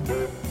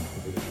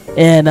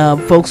 and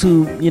folks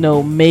who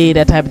made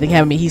that type of thing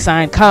happen. I mean, he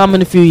signed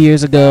Common a few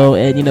years ago,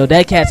 and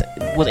that cat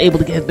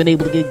has been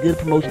able to get good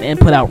promotion and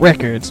put out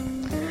records,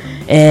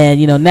 and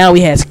now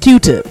he has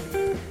Q-Tip,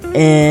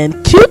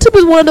 and Q-Tip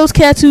is one of those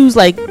cats who's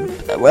like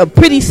a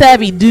pretty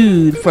savvy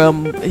dude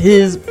from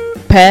his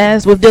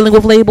past with dealing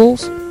with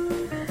labels.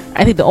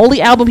 I think the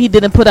only album he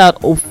didn't put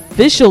out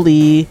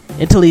officially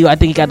until I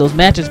think he got those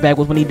matches back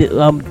was when he did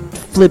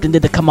flipped and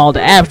did the Kamal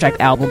the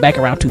Abstract album back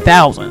around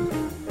 2000.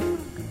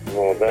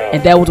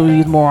 And that was when he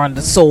was more on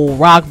the soul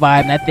rock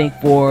vibe, and I think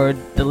for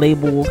the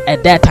labels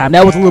at that time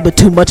that was a little bit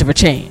too much of a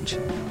change.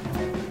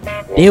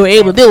 They were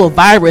able to deal with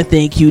Vibrant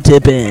Thing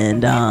Q-Tip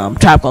and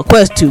Tribe Called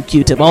Quest 2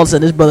 Q-Tip. All of a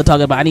sudden, this brother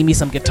talking about, I need me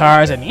some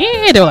guitars, and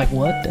they were like,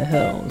 what the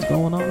hell is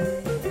going on?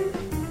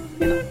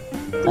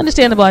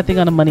 Understandable, I think,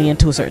 on the money end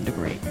to a certain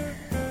degree.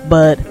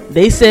 But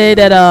they say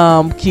that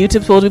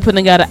Q-Tip's supposed to be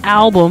putting out an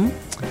album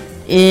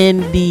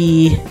in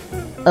the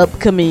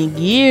upcoming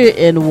year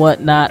and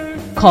whatnot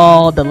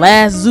called The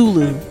Last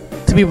Zulu,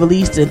 to be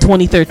released in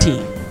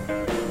 2013.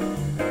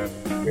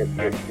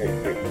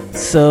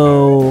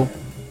 So,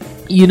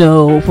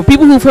 for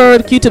people who've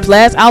heard Q-Tip's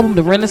last album,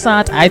 The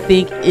Renaissance, I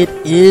think it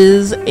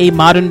is a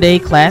modern day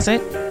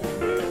classic.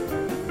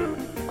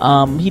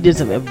 He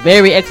did a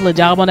very excellent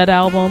job on that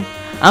album.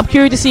 I'm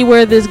curious to see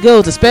where this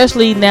goes,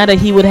 especially now that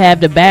he would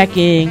have the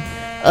backing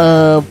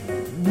of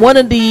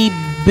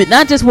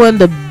not just one of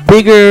the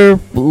bigger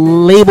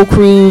label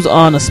crews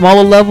on a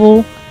smaller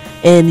level,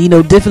 and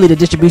definitely the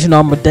distribution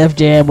arm of Def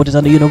Jam, which is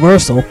under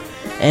Universal,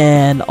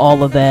 and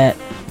all of that.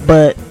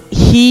 But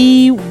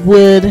he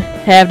would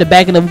have the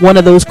backing of one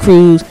of those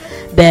crews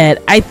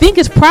that I think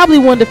is probably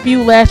one of the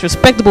few last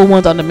respectable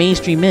ones on the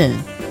mainstream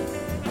end,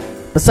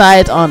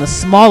 besides on a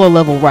smaller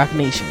level Rock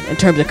Nation, in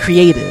terms of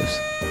creatives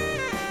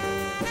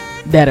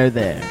that are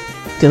there.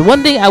 Because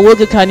one thing I will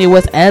give Kanye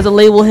West as a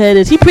label head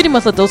is he pretty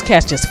much let those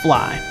cats just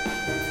fly.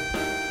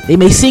 They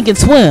may sink and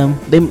swim,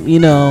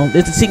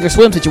 it's a sink or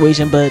swim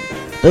situation, but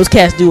those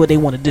cats do what they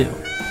want to do.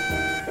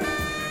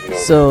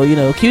 So,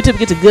 Q-Tip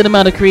gets a good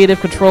amount of creative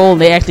control, and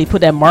they actually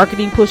put that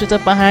marketing push and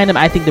stuff behind him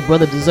I think the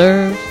brother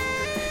deserves.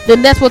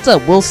 Then that's what's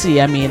up. We'll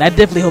see. I mean, I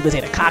definitely hope this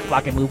ain't a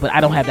cock-blocking move, but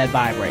I don't have that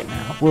vibe right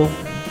now.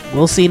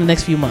 We'll see in the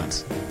next few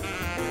months.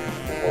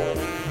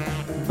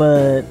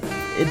 But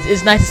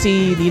it's nice to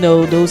see,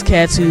 those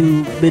cats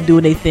who've been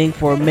doing their thing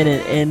for a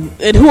minute and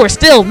who are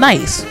still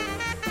nice.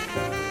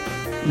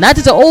 Not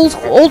just an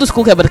older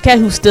school cat, but a cat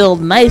who's still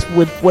nice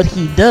with what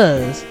he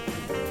does.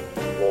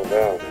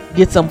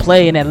 Get some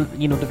play and at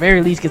the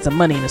very least get some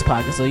money in his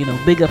pocket. So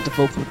big up to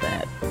folks with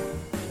that.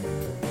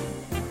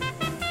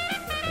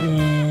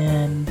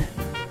 And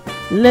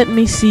let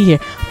me see here.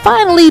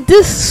 Finally,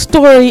 this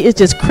story is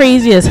just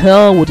crazy as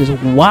hell, which is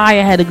why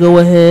I had to go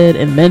ahead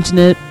and mention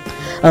it.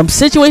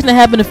 Situation that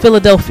happened in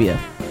Philadelphia.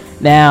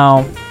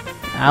 Now,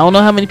 I don't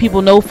know how many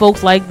people know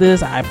folks like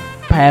this. I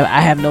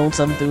have known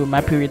some through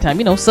my period of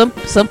time.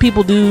 Some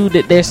people do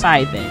their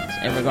side things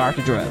in regard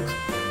to drugs,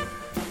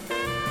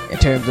 in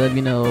terms of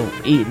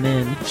eating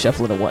and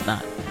shuffling and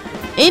whatnot.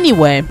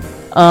 Anyway,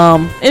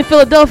 in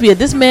Philadelphia,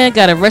 this man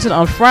got arrested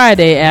on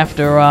Friday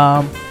after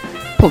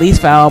police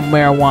found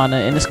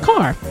marijuana in his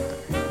car.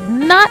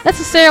 Not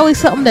necessarily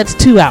something that's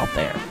too out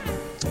there,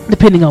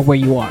 depending on where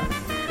you are.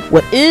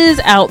 What is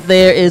out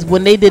there is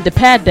when they did the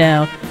pat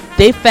down,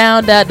 they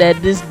found out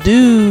that this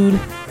dude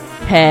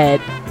had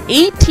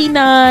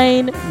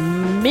 89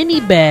 mini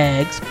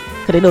bags,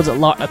 because they know it's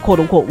quote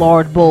unquote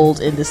large bowls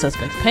in the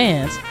suspect's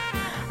pants.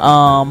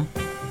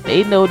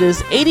 They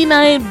noticed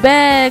 89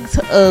 bags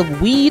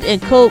of weed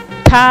and coke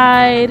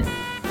tied,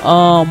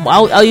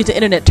 I'll use the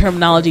internet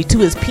terminology, to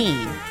his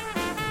peen.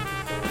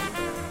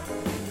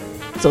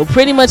 So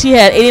pretty much he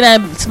had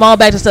 89 small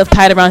bags of stuff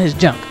tied around his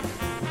junk.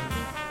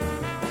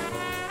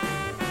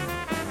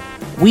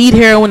 Weed,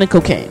 heroin, and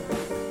cocaine.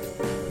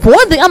 For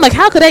one thing, I'm like,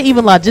 how could that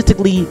even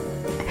logistically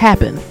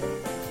happen?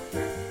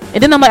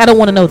 And then I'm like, I don't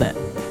want to know that.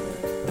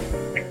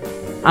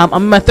 I'm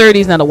in my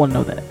 30s and I don't want to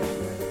know that.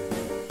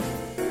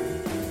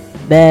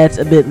 That's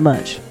a bit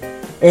much.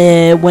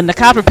 And when the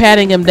cops were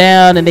patting him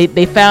down and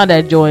they found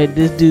that joint,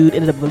 this dude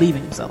ended up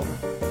relieving himself.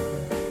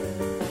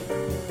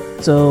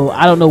 So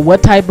I don't know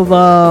what type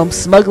of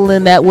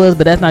smuggling that was,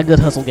 but that's not a good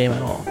hustle game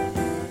at all.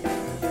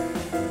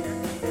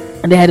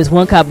 And they had this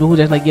one cop who was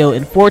just like, yo,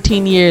 in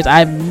 14 years,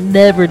 I've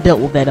never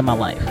dealt with that in my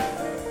life.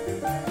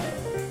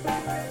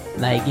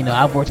 Like, you know,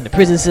 I've worked in the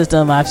prison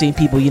system. I've seen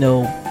people, you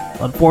know,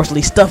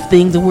 unfortunately stuff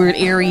things in weird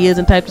areas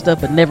and types of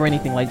stuff, but never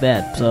anything like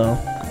that. So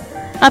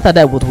I thought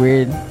that was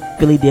weird.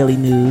 Philly Daily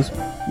News.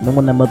 One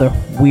of them other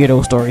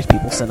weirdo stories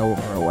people sent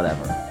over or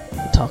whatever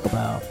to talk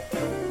about.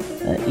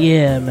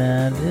 Yeah,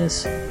 man.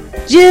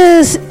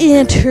 Just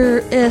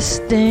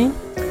interesting.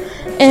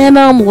 And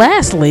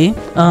lastly,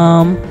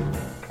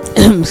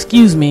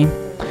 excuse me,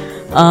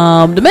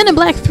 the Men in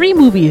Black 3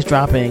 movie is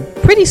dropping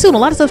pretty soon. A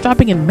lot of stuff's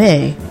dropping in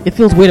May. It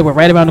feels weird that we're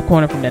right around the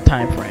corner from that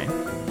time frame.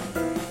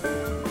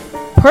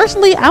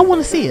 Personally, I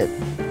want to see it.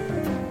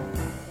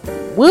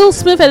 Will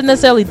Smith hasn't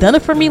necessarily done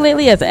it for me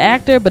lately as an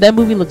actor, but that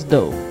movie looks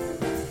dope.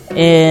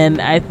 And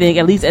I think,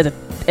 at least as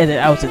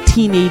I was a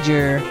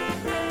teenager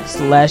 /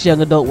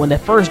 young adult when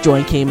that first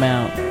joint came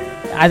out,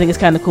 I think it's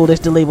kind of cool they're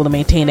still able to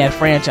maintain that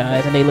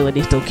franchise and they look like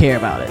they still care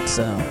about it.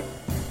 So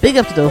big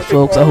up to those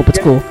folks. I hope it's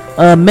cool.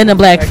 Men in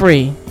Black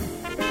 3.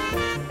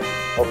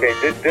 Okay,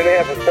 do they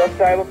have a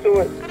subtitle to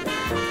it?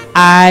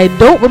 I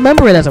don't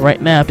remember it as of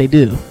right now if they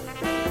do.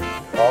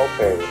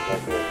 Okay.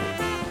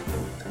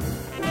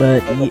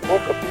 But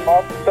what's the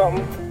cost or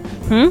something?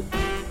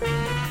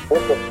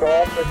 What's the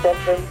cost or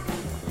something?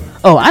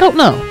 Oh, I don't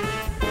know.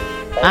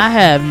 I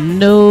have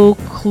no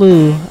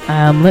clue.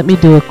 Let me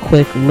do a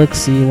quick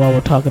look-see while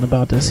we're talking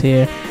about this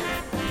here.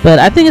 But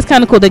I think it's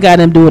kind of cool they got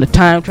them doing a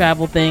time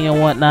travel thing and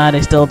whatnot.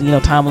 They still, you know,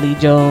 Tommy Lee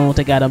Jones.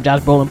 They got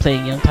Josh Brolin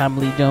playing young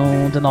Tommy Lee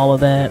Jones and all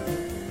of that.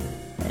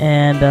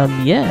 And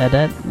yeah,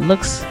 that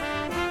looks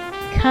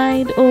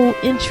kind of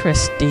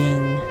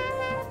interesting.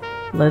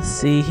 Let's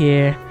see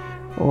here.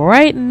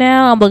 Right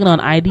now, I'm looking on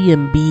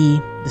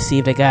IMDb to see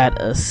if they got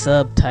a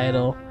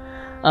subtitle.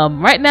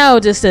 Right now,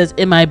 it just says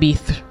MIB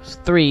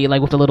 3,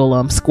 like with the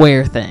little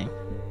square thing.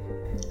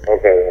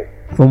 Okay.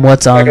 From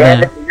what's on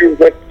there.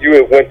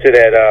 You went to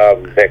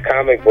that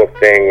comic book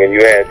thing, and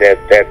you had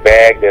that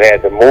bag that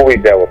had the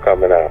movies that were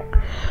coming out.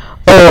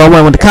 Oh, I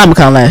went with the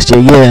Comic-Con last year,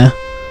 yeah.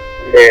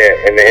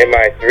 Yeah, and the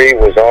MI3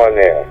 was on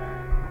there.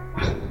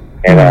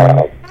 And,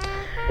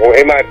 well,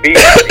 MIB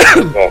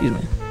was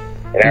on.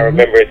 And I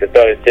remember at the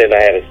 30th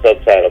I had a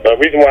subtitle. But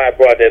the reason why I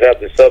brought that up,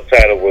 the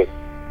subtitle was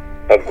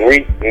a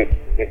Greek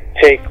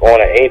take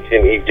on an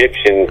ancient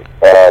Egyptian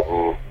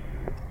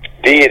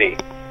deity.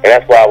 And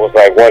that's why I was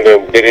like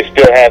wondering, did it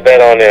still have that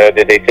on there or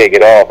did they take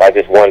it off? I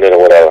just wondered or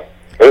whatever.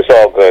 But it's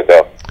all good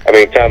though. I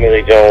mean, Tommy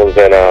Lee Jones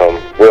and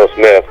Will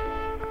Smith.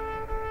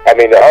 I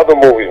mean, the other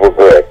movies were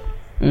good.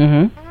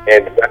 And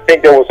I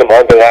think there were some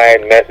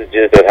underlying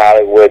messages that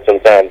Hollywood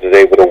sometimes is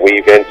able to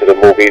weave into the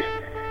movies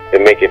to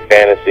make it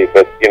fantasy.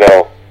 But, you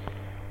know,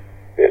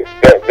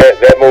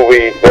 that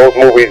movie, those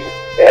movies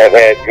have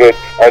had good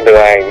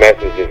underlying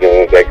messages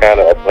in it that kind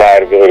of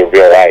apply to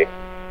real life.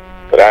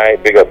 But I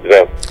ain't big up to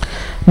them.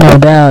 No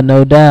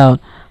doubt.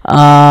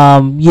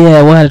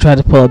 Yeah, we'll have to try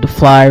to pull up the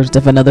flyers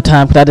stuff another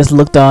time, because I just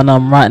looked on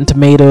Rotten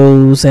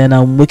Tomatoes and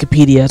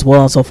Wikipedia as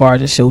well, and so far I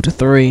just showed to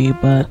 3,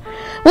 but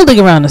we'll dig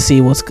around to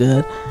see what's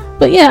good.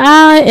 But yeah,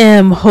 I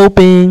am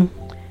hoping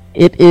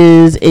it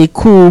is a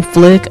cool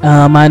flick.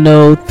 I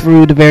know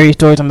through the various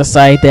stories on the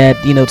site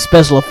that, you know, the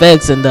special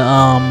effects and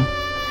the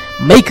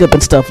makeup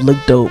and stuff look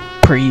dope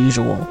per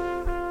usual.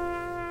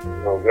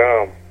 No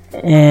doubt.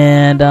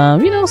 And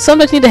you know,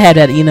 sometimes you need to have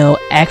that, you know,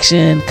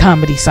 action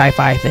comedy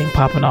sci-fi thing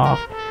popping off.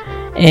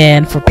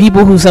 And for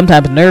people who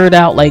sometimes nerd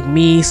out like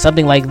me,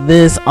 something like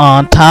this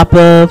on top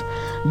of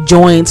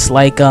joints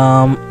like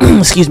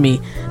excuse me,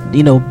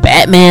 you know,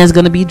 Batman's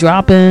gonna be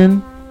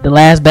dropping, the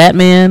last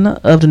Batman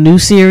of the new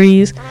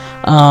series.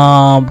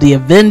 The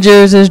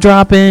Avengers is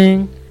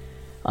dropping.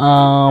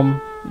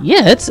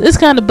 Yeah, it's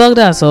kind of bugged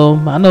out. So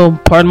I know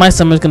part of my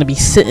summer is gonna be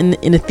sitting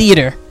in the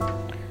theater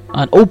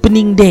on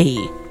opening day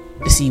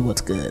to see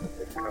what's good.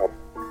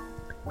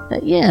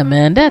 Yeah,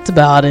 man, that's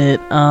about it.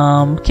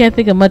 Can't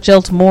think of much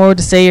else more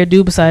to say or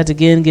do besides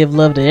again give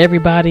love to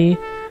everybody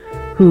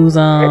who's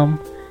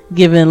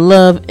giving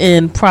love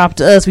and prop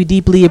to us. We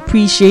deeply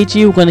appreciate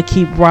you. We're gonna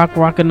keep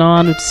rocking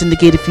on with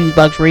syndicated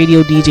FuseBox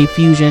Radio, DJ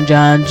Fusion,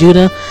 John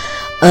Judah,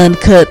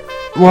 uncut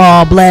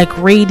raw black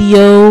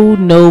radio,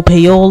 no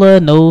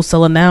payola, no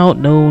selling out,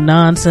 no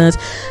nonsense,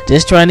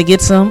 just trying to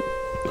get some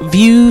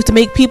views to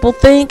make people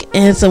think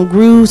and some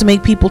grooves to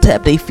make people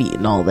tap their feet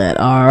and all that.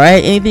 All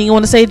right, anything you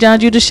want to say, John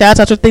Judah? Shout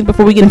out your thing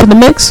before we get into the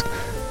mix.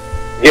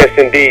 Yes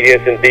indeed.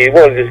 I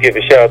want to just give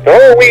a shout out to the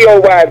whole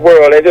whole wide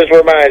world and just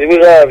remind you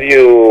we love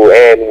you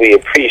and we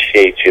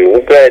appreciate you.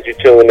 We're glad you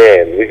tune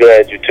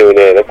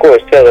in. Of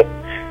course, tell a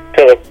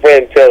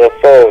friend, tell a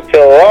foe,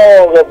 tell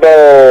all of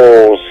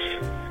those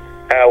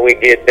how we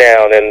get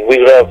down, and we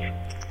love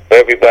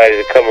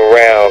everybody to come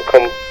around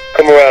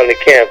the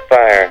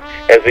campfire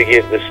as we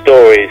get the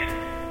stories.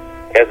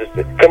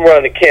 Come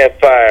around the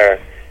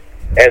campfire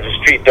as the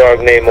street dog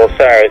named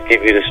Osiris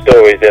give you the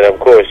stories that, of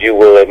course, you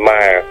will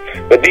admire.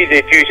 But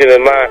DJ Fusion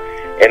and I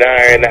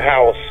are in the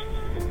house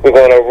We're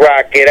gonna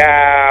rock it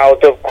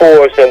out, of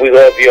course, and we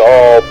love you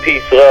all.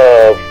 Peace,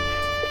 love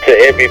to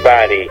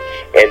everybody,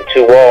 and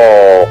to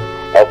all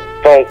a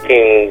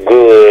funking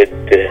good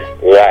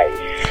life.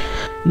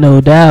 No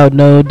doubt,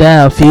 no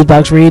doubt.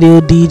 FuseBox Radio,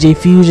 DJ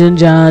Fusion,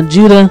 John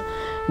Judah.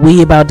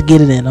 We about to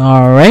get it in.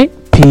 All right,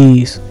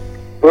 peace.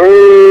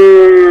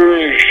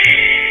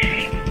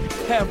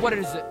 Hey, what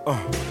is it?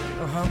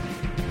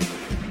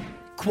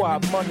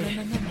 Quad money.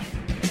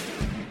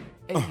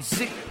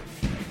 AZ.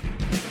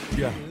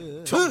 Yeah.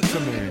 Talk to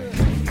me.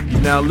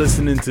 You're now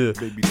listening to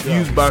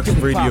FuseBox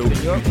Radio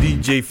with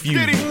DJ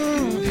Fusion.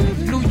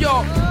 New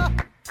York.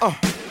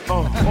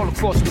 All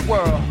across the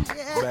world.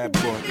 Bad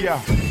boy.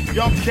 Yeah.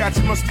 Y'all cats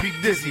must be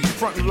dizzy.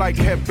 Frontin' like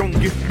Hep, don't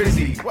get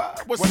busy.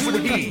 What's the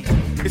E?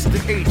 It's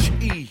the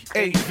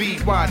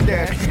H-E-A-V-Y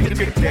dash. You can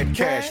get that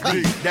cash.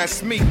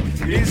 That's me.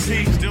 Is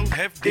he still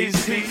hefty?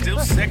 Is he still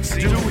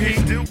sexy? Do he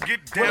still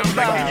get down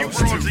like he used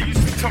to?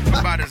 Used to talk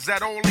about, is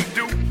that all he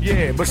do?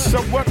 Yeah, but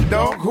so what,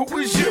 dog? Who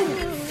is you?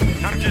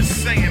 I'm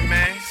just saying,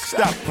 man.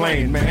 Stop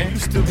playing, man. You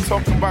still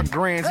talking about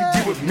grands. You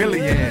deal with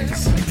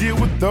millions. You deal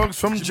with thugs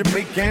from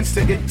Jamaicans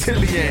to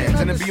Italians.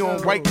 And it be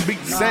on white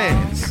beat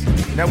sands.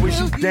 Now is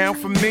you down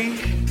for me?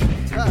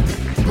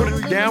 Put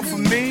it down for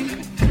me?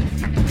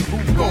 Who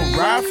gon'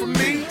 ride for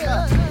me?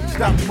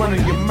 Stop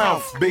running your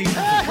mouth, baby.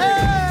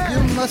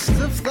 You must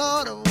have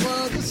thought I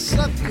was a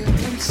sucker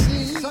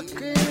MC.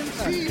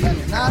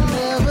 And I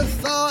never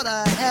thought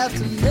I had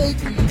to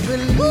make you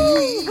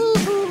believe.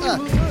 But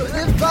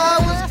if I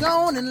was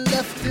gone and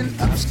left in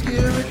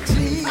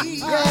obscurity,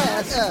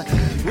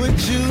 yes, would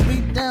you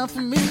be down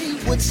for me?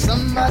 Would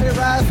somebody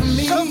ride for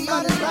me?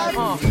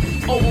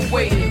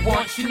 Overweighted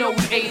once, you know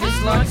he ate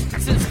his lunch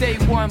since day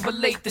one, but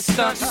late the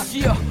stunts.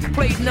 Yeah,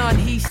 played none,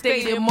 he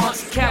stayed in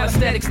months.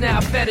 Calisthenics now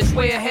fetish,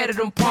 way ahead of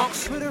them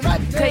punks.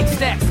 Take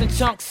stacks and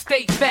chunks,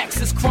 state facts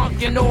is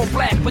crunk and all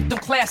black with them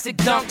classic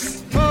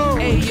dunks.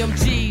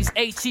 AMGs,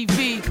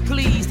 HEV,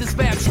 please, this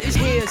rap shit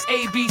here's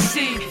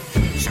ABC.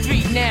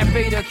 Street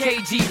narrator,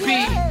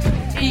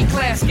 KGB.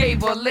 E-class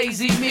gave a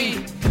lazy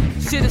me.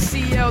 Shoulda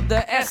CL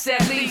the S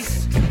at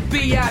least.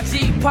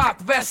 B.I.G.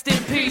 Pop, rest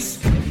in peace.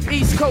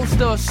 East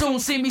Coaster, soon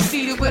see me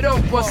seated with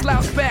Oprah.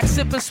 Slouch back,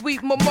 sipping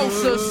sweet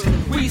mimosas.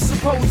 We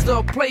supposed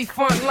to play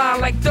front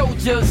line like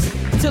Dodgers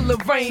till the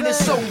rain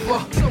is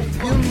over.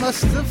 You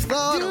must have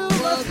thought I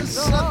was a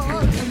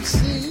sucker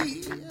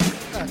MC.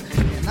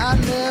 And I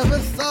never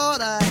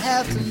thought I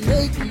had to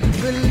make you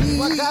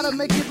believe. I gotta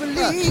make you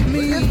believe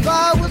me. If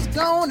I was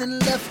gone and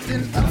left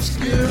in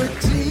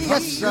obscurity,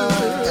 yes, sir,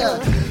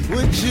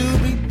 would you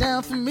be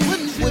down for me?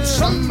 Would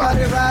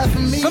somebody ride for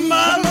me?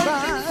 Somebody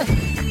ride.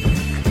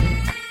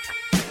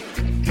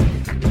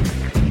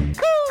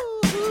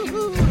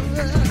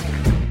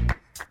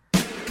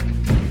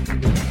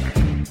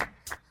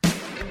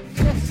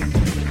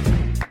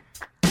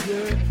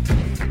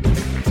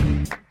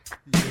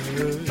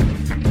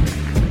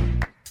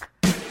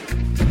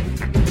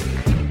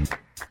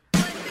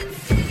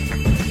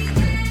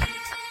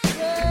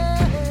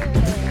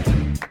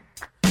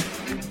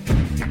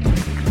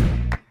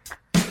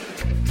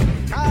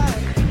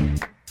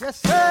 Yes,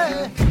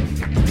 sir.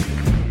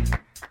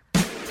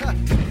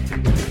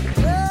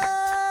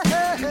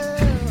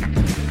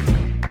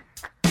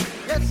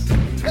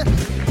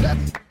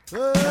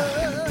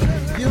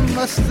 You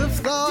must have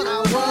thought I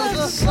was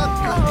a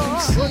sucker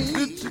MC. What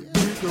did you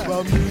think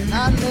about me?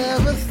 I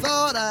never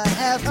thought I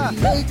had to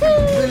make you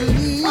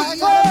believe.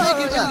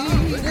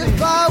 But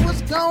if I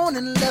was gone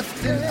and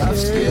left in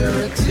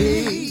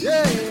obscurity,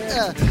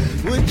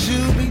 would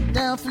you be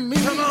down for me?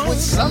 Would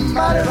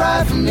somebody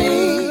ride for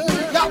me?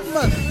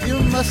 You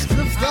must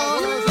have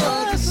thought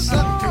I was a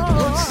sucker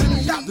MC.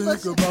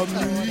 Think about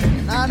me.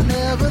 I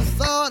never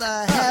thought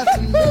I had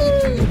to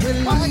make you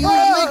believe.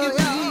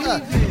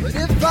 But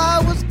if I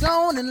was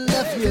gone and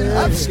left in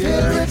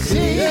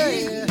obscurity,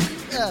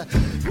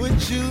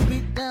 would you be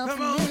down for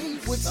me?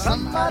 Would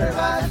somebody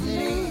ride for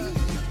me?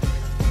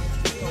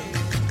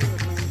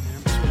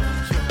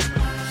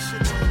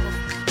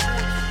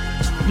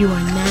 You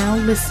are now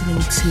listening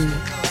to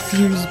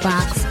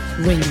FuseBox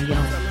Radio.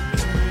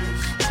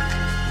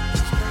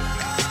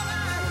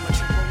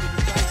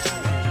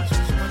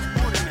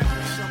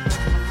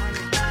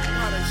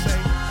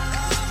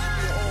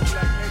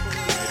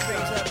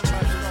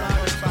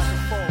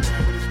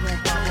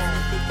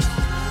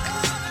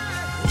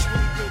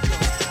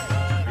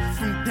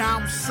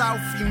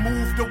 South, he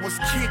moved or was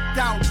kicked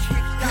out.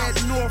 Head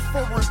north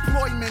for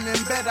employment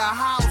and better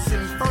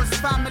housing. First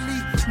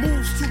family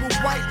moves to a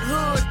white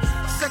hood.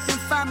 Second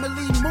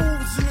family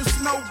moves and it's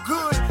no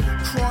good.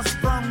 Cross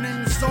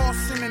burning,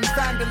 arson and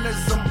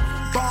vandalism.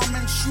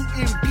 Bombing,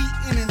 shooting,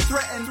 beating and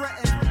threatening.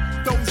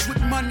 Those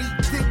with money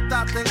dipped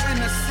out the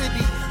inner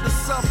city. The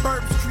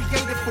suburbs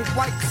created for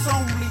whites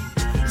only.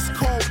 It's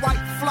called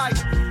white flight.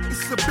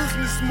 It's a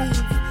business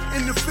move.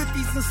 In the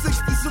 50s and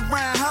 60s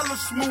around hella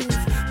smooth.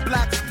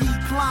 Blacks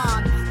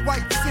decline,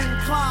 whites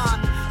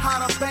incline.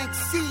 How the banks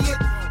see it,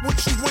 what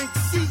you ain't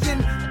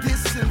seeing.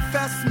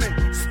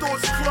 Disinvestment,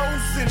 stores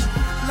closing.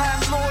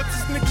 Landlords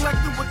is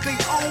neglecting what they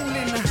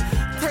owning.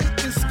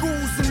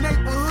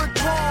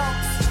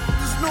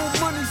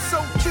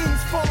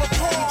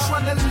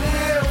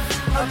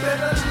 a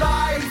better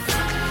life.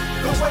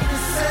 The way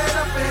it's set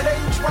up, it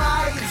ain't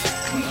right.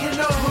 We in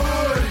the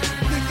hood,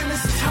 thinking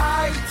it's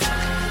tight,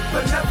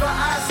 but never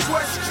ask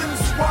questions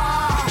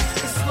why.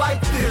 It's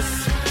like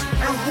this,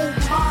 and who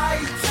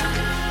might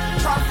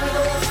profit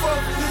off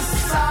of this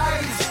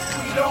side?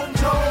 We don't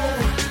know,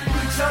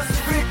 we just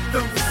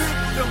victims.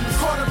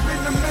 Caught up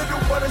in the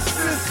middle of the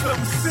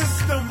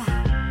system.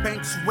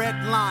 Banks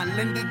redline,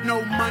 lended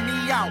no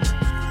money out.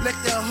 Let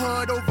the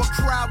hood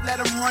overcrowd,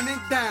 let them run it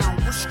down.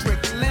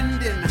 Restrict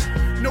lending,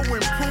 no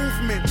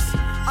improvements.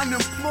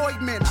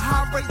 Unemployment,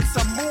 high rates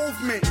of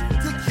movement.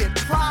 To get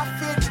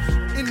profit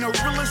in the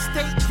real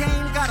estate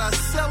game, gotta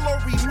sell or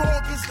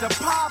remortgage to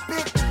pop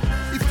it.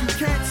 If you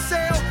can't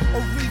sell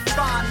or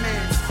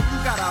refinance, you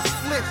gotta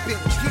flip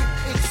it, get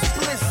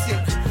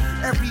explicit.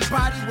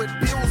 Everybody with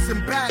bills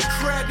and bad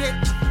credit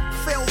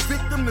fell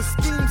victim to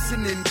schemes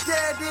and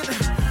indebted.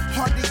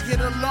 Hard to get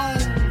a loan,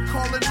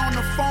 calling on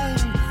the phone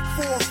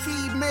for a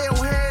female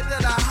head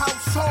of the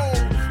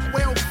household.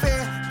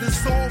 Welfare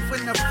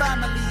dissolving, the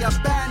family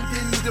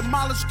abandoned,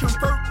 demolished,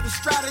 convert the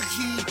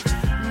strategy.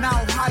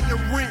 Now higher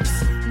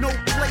rents, no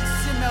place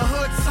in the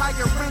hood,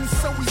 higher rents,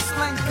 so we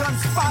slang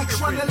guns, fire.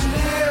 Trying to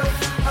live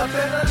a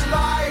better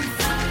life.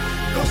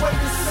 The way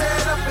it's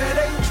set up, it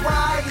ain't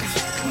right.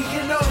 We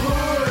in the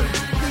hood,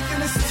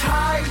 thinking it's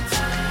tight,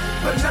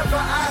 but never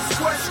ask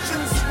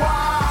questions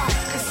why.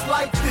 It's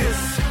like this,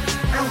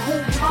 and who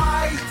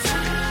might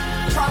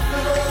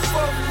profit off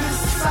of this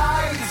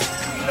side?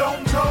 We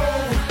don't know,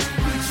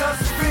 we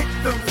just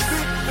victims.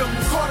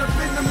 Caught up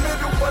in the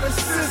middle of the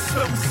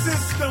system.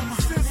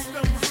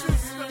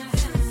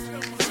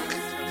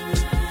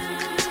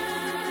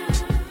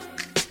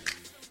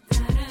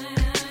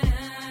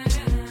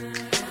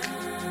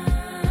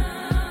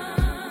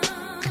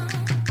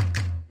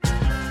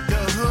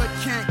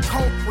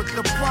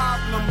 The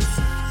problems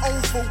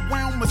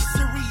overwhelm with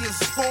serious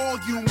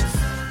volumes.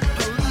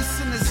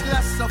 Policing is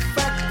less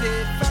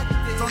effective.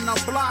 On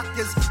the block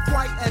is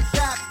quite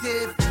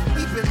adaptive.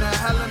 Even to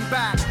hell and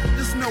back,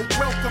 there's no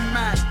welcome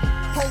mat.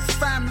 Whole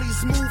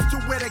families move to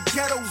where the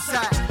ghetto's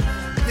at.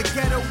 The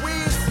ghetto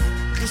is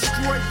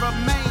destroyed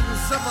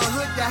remains of a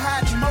hood that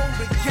had more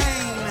to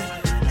gain.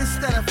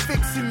 Instead of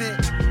fixing it,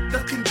 the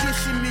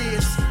condition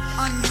is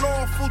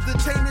unlawful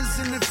detainers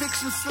and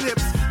eviction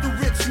slips. The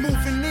rich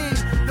moving in,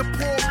 the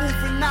poor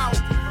moving out.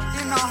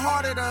 In the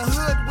heart of the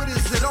hood, what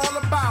is it all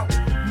about?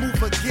 Move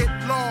or get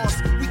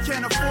lost, we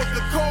can't afford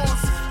the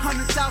cost.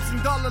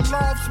 $100,000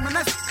 loss, man,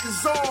 that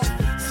is off.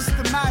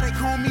 Systematic,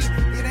 homie,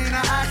 it ain't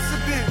an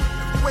accident.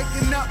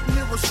 Waking up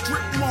near a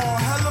strip mall,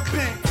 hella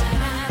pink.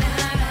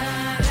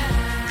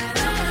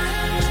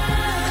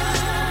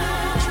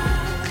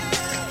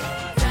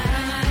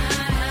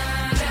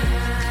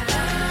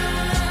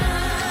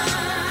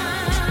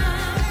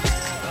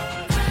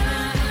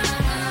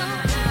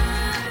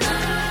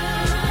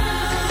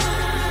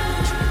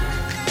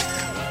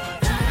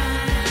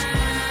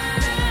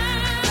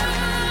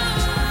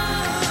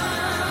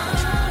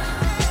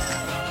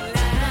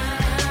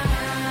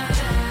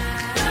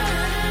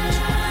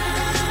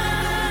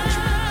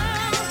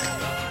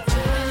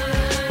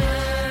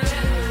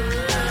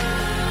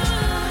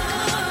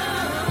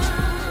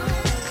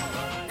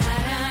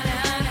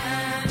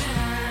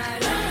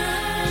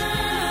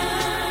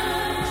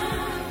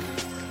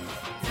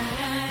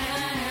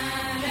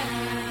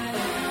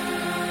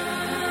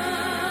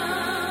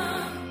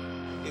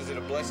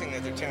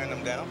 That they're tearing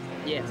them down?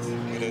 Yes.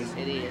 It is?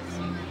 It is.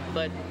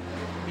 But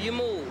you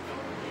move,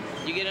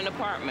 you get an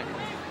apartment,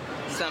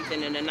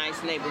 something in a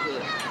nice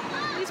neighborhood.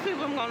 These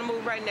people are going to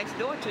move right next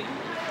door to you.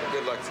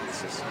 Good luck to you,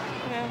 sister.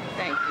 Yeah,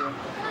 thank you.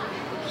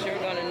 Sure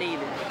going to need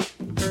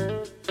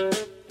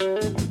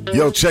it.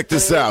 Yo, check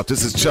this out.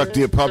 This is Chuck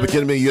the Public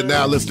Enemy. You're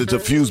now listening to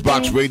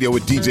FuseBox Radio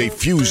with DJ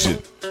Fusion.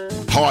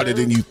 Harder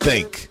than you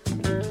think.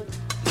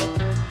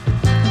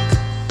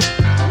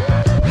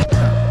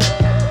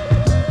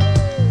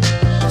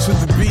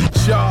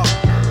 Y'all,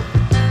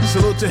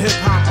 salute to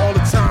hip-hop all the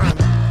time.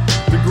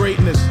 The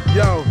greatness,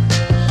 yo.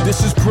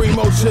 This is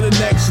primo to the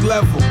next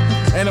level.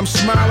 And I'm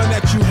smiling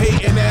at you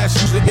hating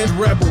asses against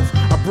rebels.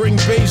 I bring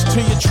bass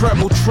to your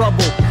treble,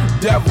 trouble,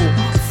 devil.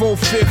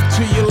 4/5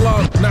 to your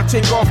lung, now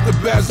take off the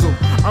bezel.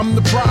 I'm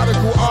the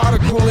prodigal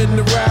article in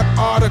the rap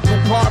article.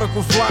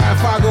 Particles fly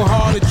if I go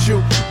hard at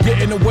you.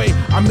 Getting away,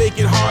 I make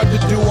it hard to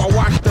do. I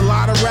watched a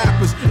lot of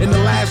rappers in the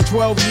last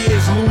 12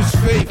 years lose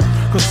faith.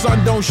 Cause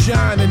sun don't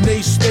shine in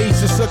they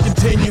space, it's a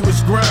continuous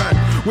grind.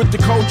 With the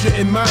culture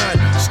in mind,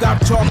 stop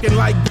talking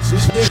like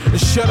this and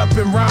shut up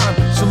and rhyme.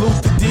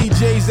 Salute the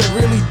DJs that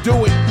really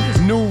do it.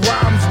 New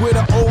rhymes with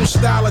an old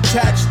style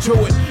attached to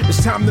it.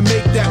 It's time to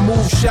make that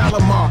move,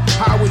 Shalimar,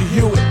 Howard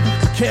Hewitt.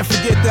 I can't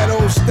forget that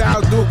old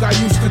style, Duke, I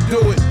used to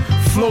do it.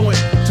 Fluent,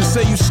 to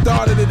say you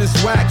started it is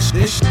wax.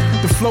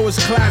 The flow is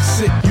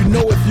classic, you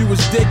know if you was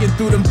digging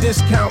through them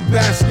discount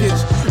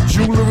baskets.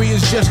 Jewelry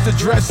is just a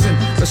dressing.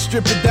 Let's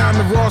strip it down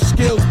to raw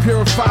skills,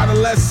 purify the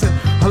lesson.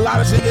 A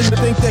lot of niggas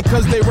think that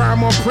cause they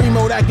rhyme on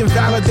primo that can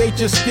validate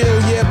your skill,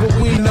 yeah, but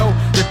we know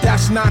that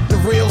that's not the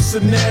real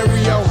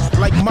scenario.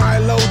 Like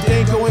Milo,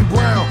 Danko, and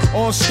Brown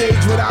on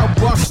stage without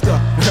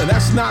Buster.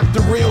 That's not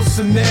the real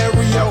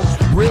scenario.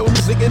 Real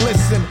music, and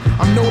listen,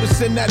 I'm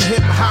noticing that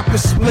hip hop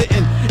is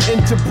splitting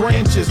into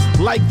branches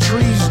like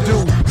trees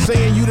do.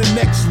 Saying you the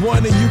next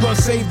one and you gonna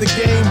save the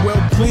game,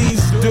 well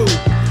please do.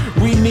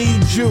 We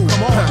need you.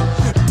 Come on.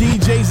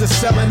 DJs are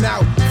selling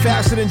out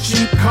faster than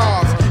cheap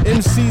cars.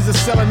 MCs are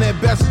selling their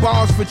best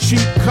bars for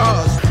cheap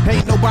cars.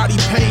 Ain't nobody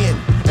paying,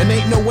 and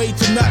ain't no way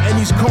to nothing.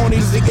 These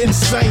cornies are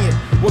insane.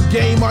 What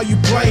game are you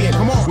playing?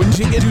 Come on. When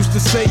Jigga used to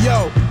say,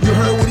 yo, you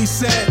heard what he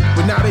said,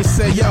 but now they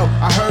say, yo,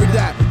 I heard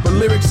that, but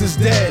lyrics is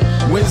dead.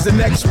 When's the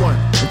next one?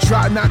 And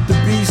try not to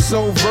be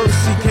so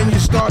versy. Can you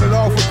start it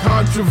off with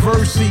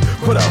controversy?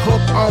 Put a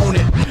hook on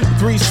it.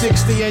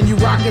 360 and you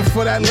rockin'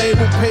 for that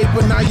label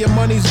paper. Now your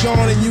money's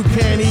gone and you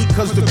can't eat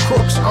cause the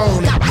crooks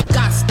own it.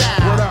 Got style.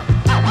 What up?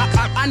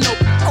 I know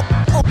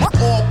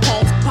all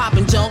punks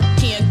poppin' junk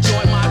can't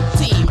join my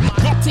team.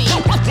 Got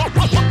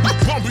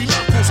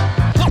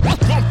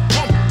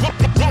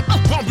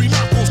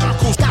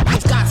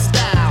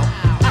style.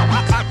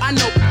 I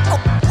know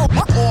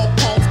all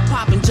punks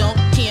poppin' junk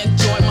can't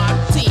join my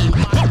team.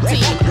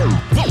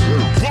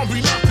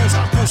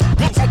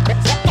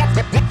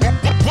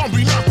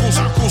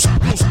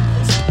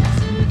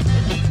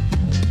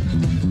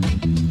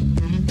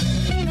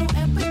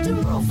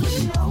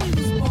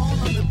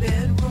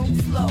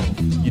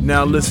 You're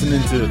now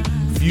listening to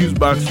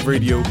FuseBox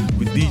Radio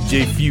with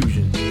DJ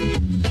Fusion.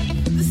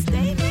 The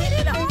state made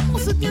it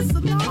almost against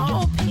the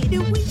law.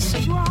 Peter, we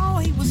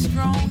strong, he was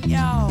strong,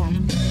 y'all.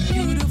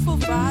 Beautiful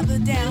father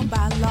down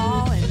by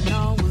law, and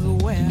all was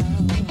well.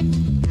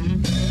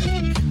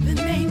 The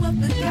name of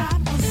the God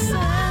was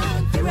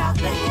sung throughout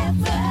the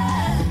heaven,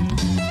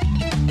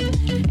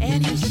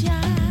 and he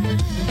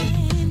shined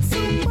so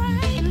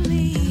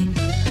brightly,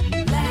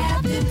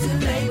 laughed into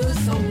labor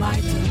so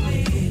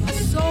mightily. A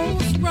soul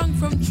sprung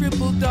from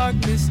triple dark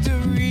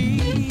mystery.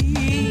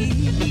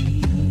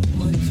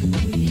 What do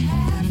we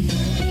have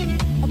here?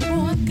 A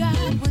born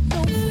God with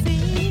no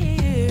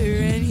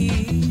fear, and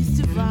he's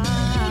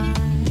divine.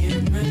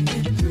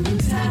 Running through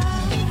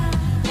time.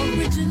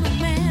 Original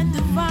man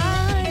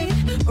divine.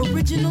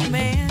 Original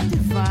man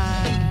divine.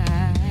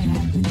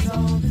 Happens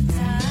all the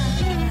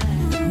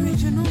time.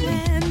 Original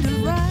man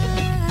divine.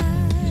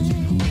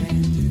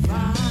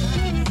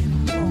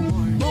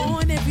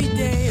 Born every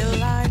day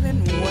alive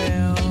and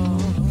well.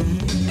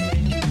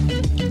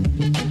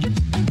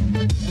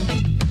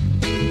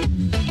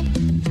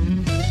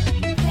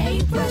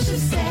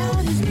 Precious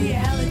sound, his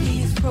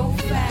reality is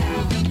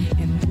profound,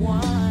 and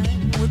one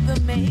with the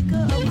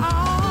maker of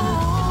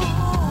all.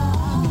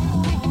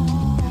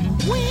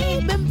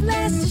 We've been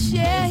blessed to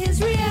share his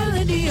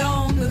reality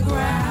on the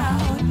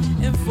ground,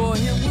 and for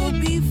him we'll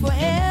be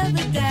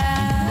forever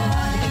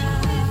down.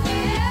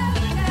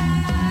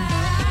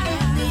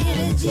 And the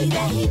energy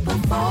that he put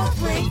forth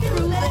break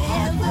through the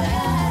heaven,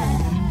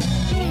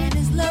 and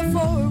his love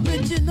for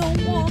original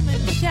woman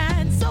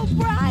shines so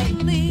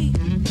brightly.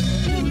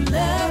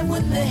 Love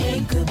when the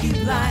hate could be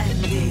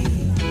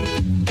blinding.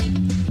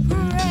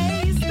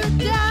 Praise the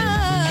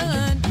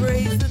God,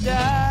 praise the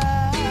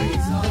God.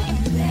 Praise all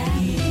you that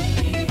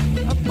hear.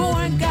 A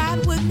born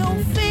God with no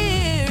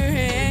fear,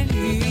 and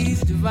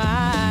he's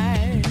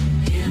divine.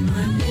 Him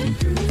running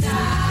through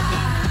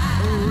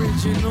time.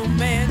 Original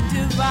man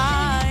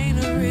divine,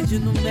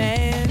 original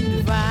man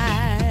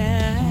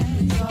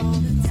divine. All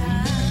the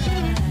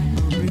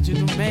time.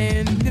 Original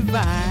man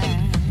divine.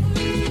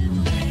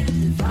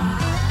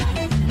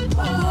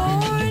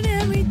 Born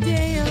every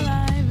day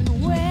alive and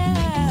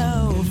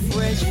well,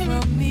 fresh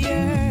from the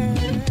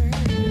earth,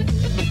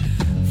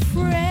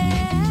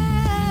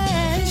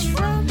 fresh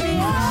from the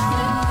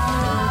earth,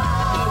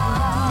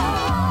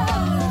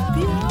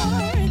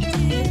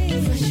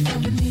 purity, fresh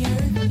from the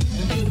earth,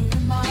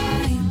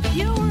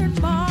 pure in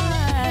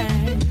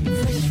mind,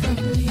 fresh from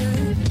the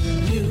earth,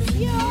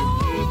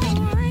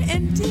 pure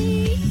and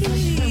deep,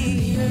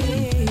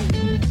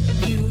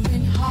 pure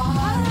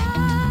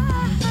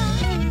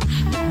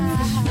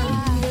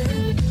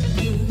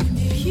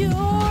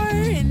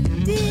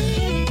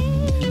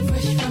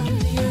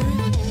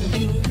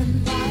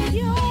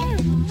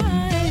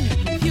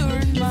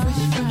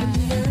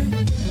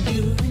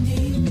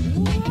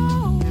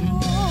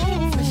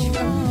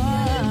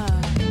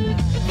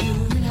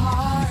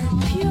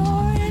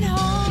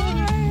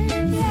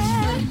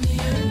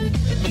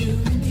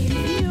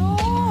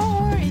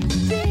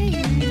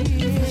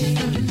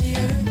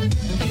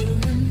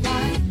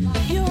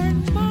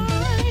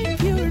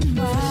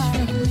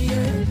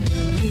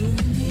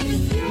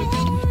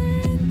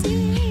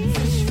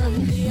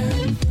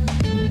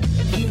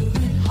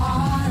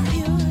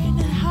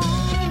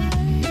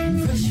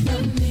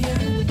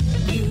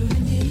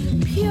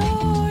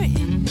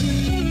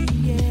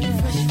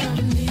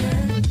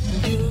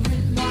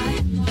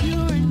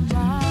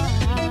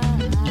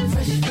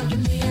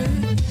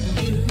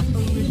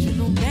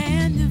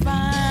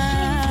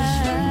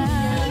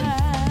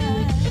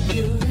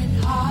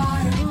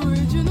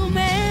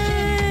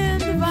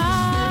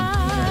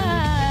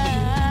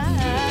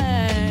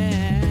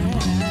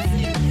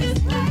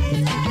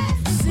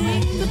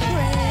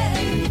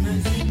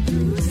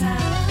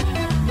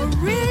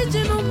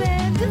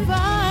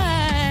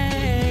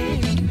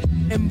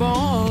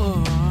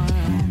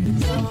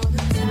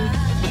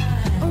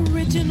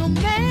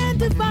man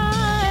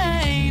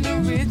divine,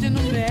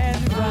 original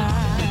man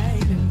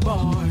divine and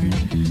born.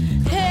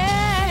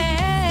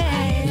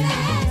 Hey,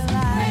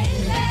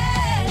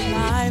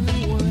 alive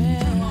and well.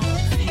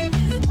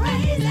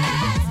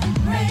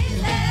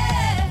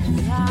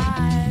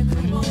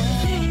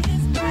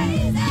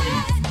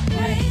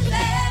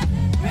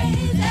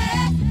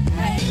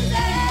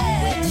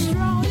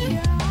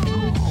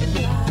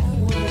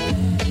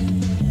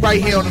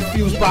 Right here on the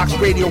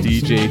FuseBox Radio.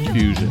 DJ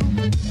Fusion.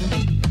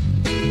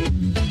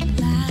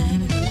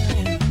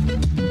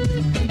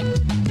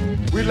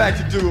 We'd like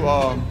to do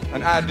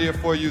an idea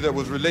for you that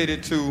was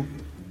related to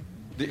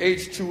the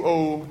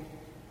H2O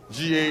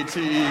GATE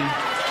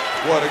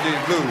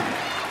Watergate Blues.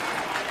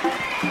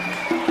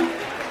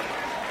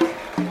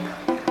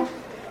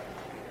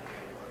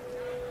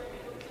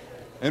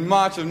 In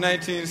March of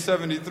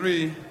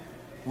 1973,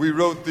 we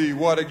wrote the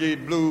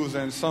Watergate Blues,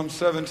 and some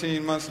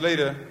 17 months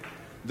later,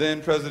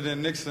 then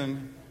President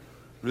Nixon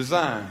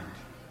resigned.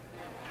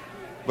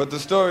 But the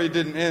story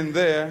didn't end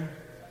there,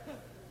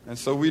 and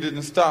so we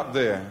didn't stop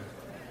there.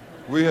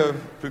 We have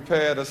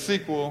prepared a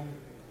sequel,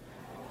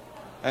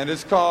 and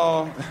it's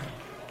called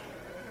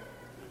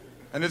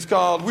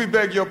We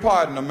Beg Your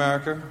Pardon,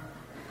 America.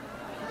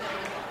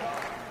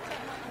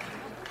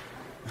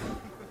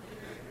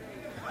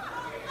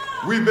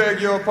 We beg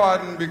your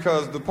pardon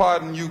because the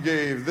pardon you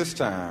gave this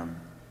time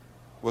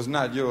was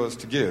not yours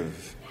to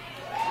give.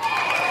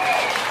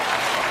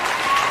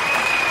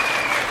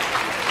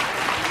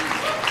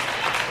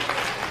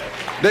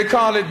 They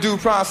call it due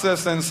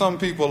process, and some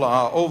people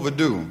are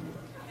overdue.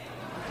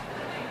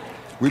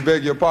 We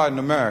beg your pardon,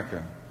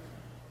 America.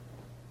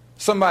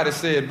 Somebody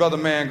said, brother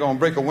man gonna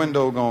break a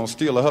window, gonna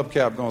steal a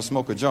hubcap, gonna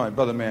smoke a joint,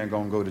 brother man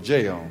gonna go to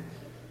jail.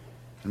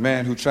 The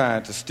man who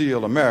tried to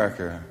steal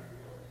America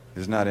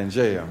is not in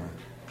jail.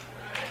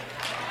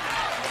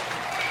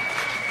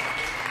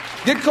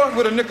 Get caught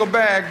with a nickel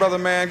bag, brother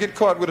man. Get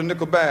caught with a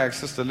nickel bag,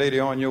 sister lady,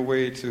 on your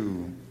way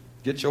to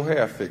get your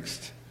hair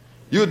fixed.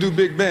 You'll do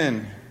Big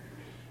Ben,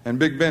 and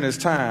Big Ben is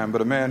time,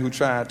 but a man who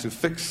tried to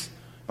fix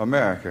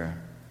America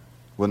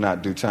will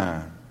not do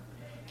time.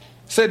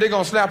 Said they're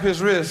going to slap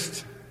his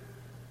wrist,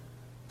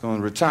 going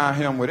to retire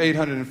him with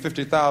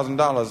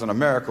 $850,000, and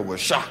America was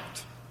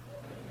shocked.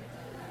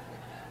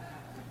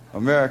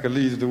 America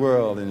leads the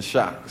world in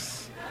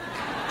shocks.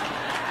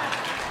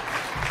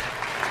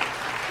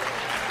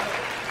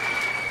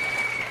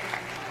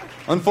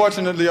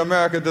 Unfortunately,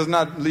 America does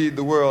not lead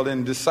the world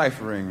in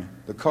deciphering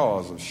the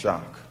cause of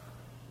shock.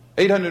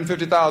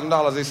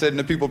 $850,000, they said, and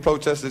the people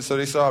protested, so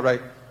they said, all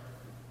right,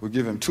 we'll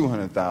give him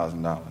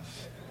 $200,000.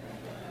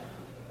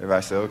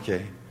 Everybody said,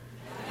 okay.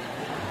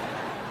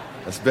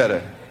 That's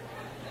better.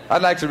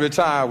 I'd like to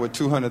retire with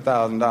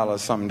 $200,000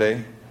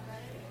 someday.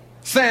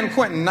 San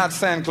Quentin, not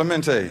San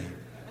Clemente.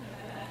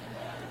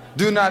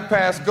 Do not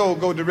pass go,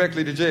 go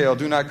directly to jail.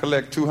 Do not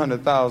collect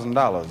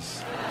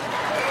 $200,000.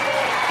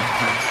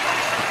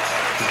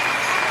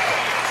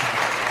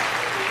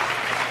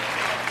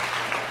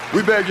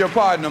 We beg your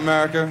pardon,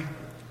 America.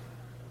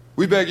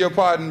 We beg your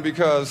pardon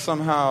because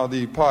somehow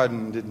the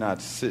pardon did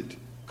not sit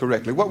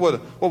correctly. What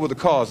were the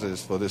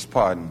causes for this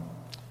pardon?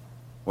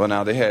 Well,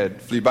 now they had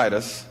flea bite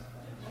us.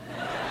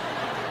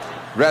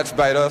 Rats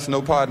bite us,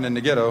 no pardon in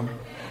the ghetto.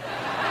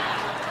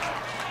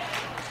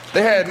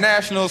 They had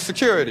national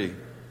security.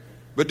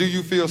 But do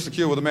you feel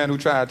secure with a man who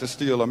tried to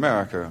steal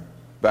America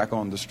back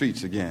on the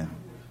streets again?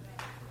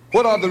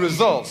 What are the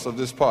results of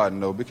this pardon,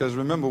 though? Because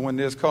remember, when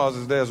there's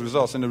causes, there's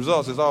results. And the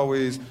results is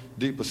always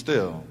deeper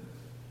still.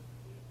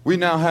 We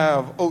now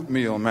have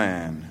Oatmeal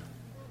Man.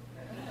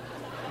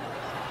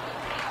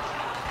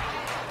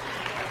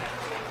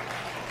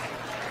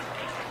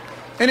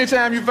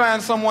 Anytime you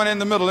find someone in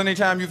the middle,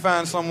 anytime you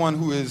find someone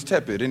who is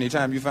tepid,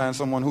 anytime you find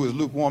someone who is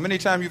lukewarm,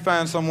 anytime you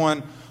find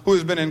someone who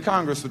has been in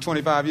Congress for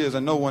 25 years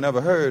and no one ever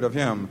heard of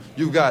him,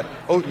 you've got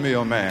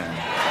Oatmeal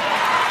Man.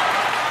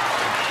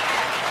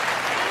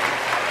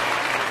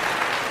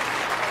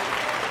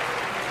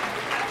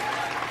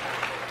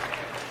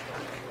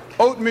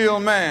 Oatmeal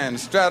Man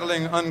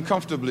straddling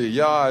uncomfortably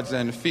yards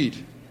and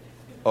feet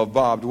of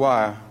barbed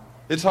wire.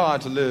 It's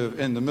hard to live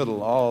in the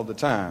middle all the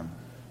time.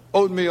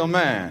 Oatmeal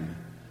Man,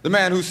 the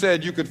man who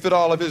said you could fit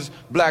all of his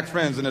black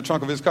friends in the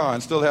trunk of his car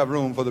and still have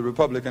room for the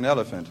Republican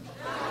elephant.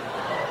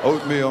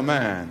 Oatmeal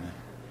Man.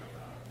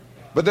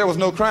 But there was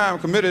no crime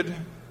committed.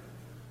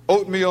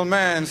 Oatmeal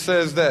Man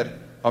says that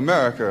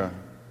America,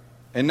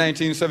 in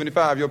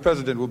 1975, your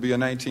president will be a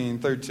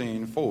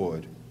 1913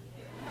 Ford.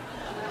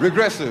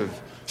 Regressive.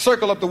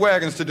 Circle up the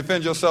wagons to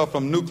defend yourself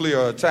from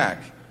nuclear attack.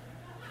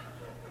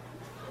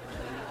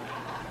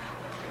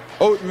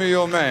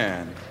 Oatmeal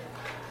Man.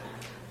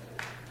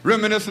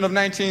 Reminiscent of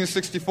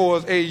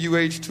 1964's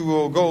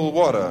AUH2O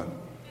Goldwater.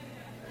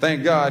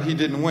 Thank God he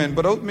didn't win,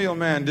 but Oatmeal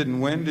Man didn't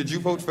win. Did you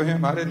vote for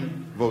him? I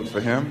didn't vote for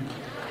him.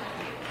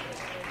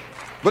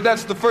 But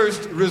that's the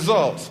first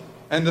result.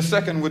 And the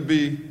second would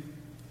be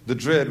the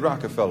Dread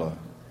Rockefeller.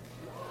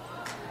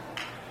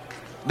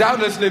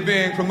 Doubtlessly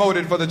being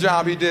promoted for the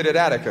job he did at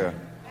Attica.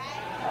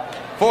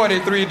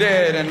 43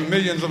 dead and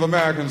millions of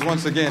Americans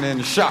once again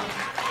in shock.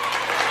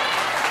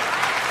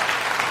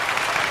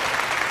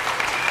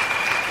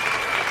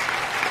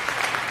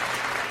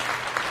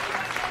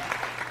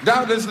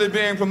 Doubtlessly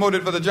being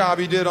promoted for the job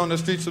he did on the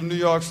streets of New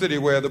York City,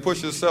 where the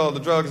pushers sell the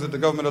drugs that the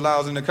government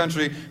allows in the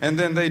country, and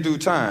then they do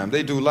time.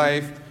 They do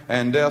life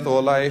and death,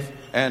 or life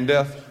and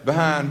death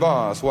behind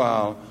bars,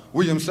 while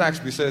William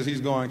Saxby says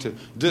he's going to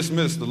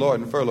dismiss the Lord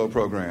and Furlough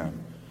program.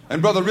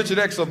 And Brother Richard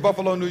X of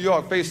Buffalo, New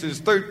York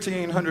faces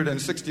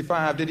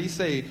 1,365, did he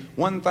say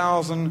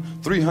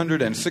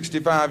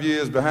 1,365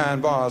 years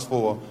behind bars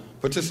for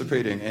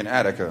participating in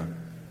Attica.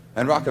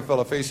 And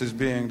Rockefeller faces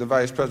being the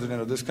vice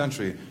president of this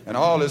country, and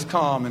all is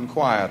calm and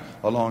quiet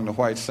along the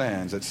white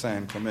sands at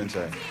San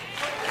Clemente.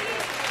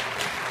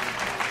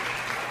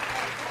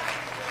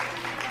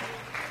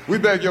 We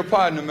beg your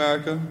pardon,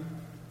 America.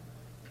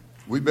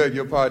 We beg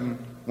your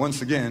pardon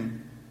once again,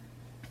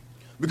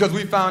 because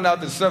we found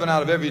out that 7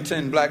 out of every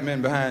 10 black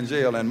men behind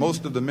jail, and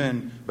most of the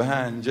men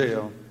behind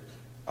jail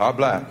are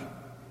black.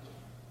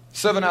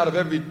 7 out of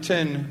every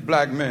 10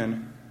 black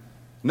men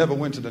never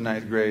went to the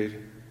 9th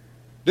grade.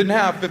 Didn't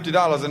have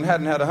 $50 and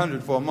hadn't had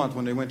 $100 for a month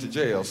when they went to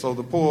jail. So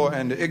the poor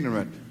and the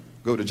ignorant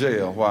go to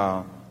jail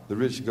while the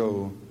rich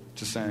go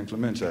to San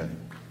Clemente.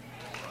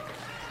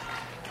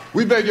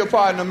 We beg your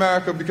pardon,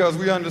 America, because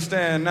we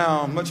understand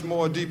now much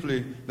more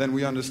deeply than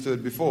we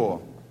understood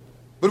before.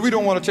 But we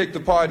don't want to take the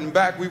pardon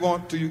back. We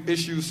want to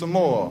issue some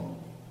more.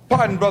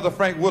 Pardon Brother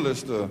Frank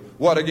Willis, the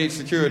Watergate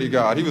security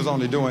guard. He was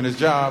only doing his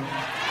job.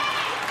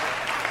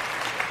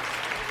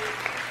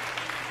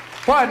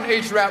 Pardon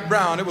H. Rap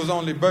Brown. It was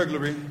only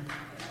burglary.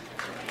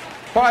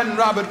 Pardon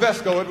Robert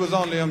Vesco, it was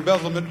only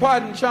embezzlement.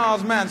 Pardon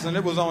Charles Manson,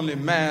 it was only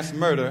mass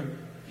murder.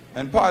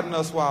 And pardon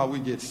us while we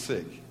get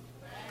sick.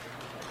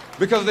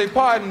 Because they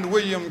pardoned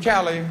William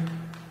Calley,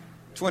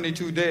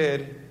 22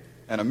 dead,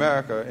 and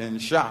America in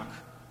shock.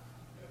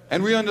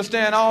 And we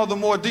understand all the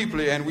more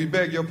deeply, and we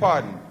beg your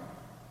pardon,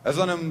 as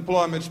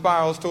unemployment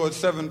spirals towards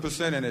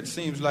 7%, and it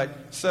seems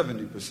like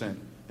 70%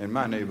 in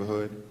my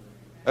neighborhood.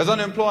 As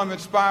unemployment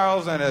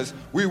spirals, and as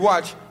we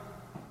watch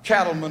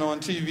cattlemen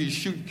on TV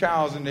shoot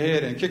cows in the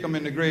head and kick them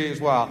in the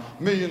graves while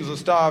millions are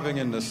starving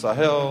in the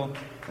Sahel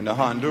and the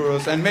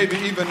Honduras and maybe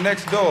even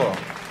next door.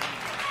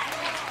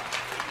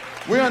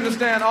 We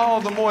understand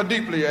all the more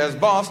deeply as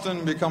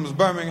Boston becomes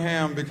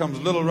Birmingham, becomes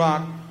Little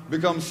Rock,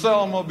 becomes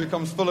Selma,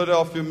 becomes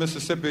Philadelphia,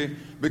 Mississippi,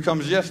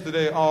 becomes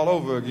yesterday all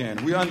over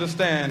again. We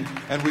understand,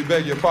 and we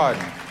beg your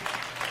pardon.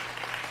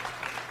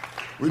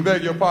 We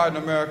beg your pardon,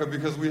 America,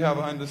 because we have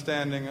an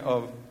understanding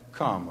of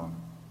karma.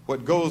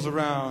 What goes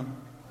around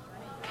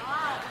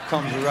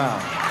comes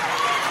around.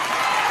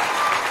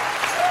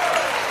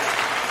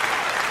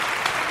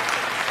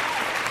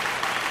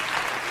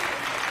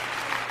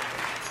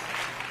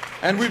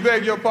 And we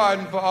beg your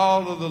pardon for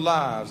all of the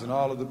lives and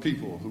all of the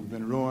people who've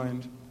been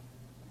ruined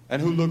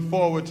and who look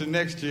forward to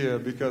next year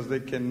because they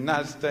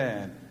cannot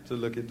stand to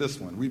look at this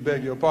one. We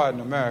beg your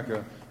pardon,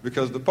 America,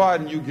 because the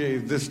pardon you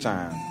gave this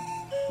time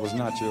was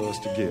not yours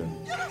to give.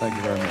 Thank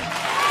you very much.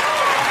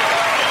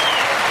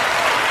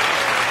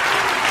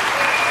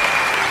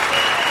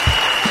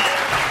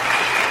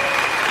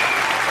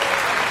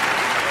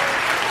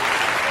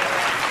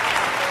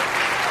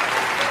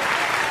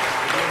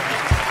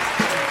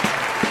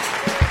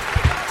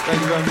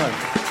 Thank you very much.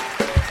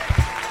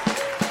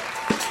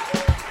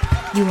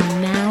 You are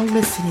now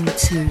listening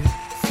to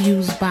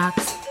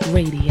FuseBox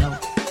Radio.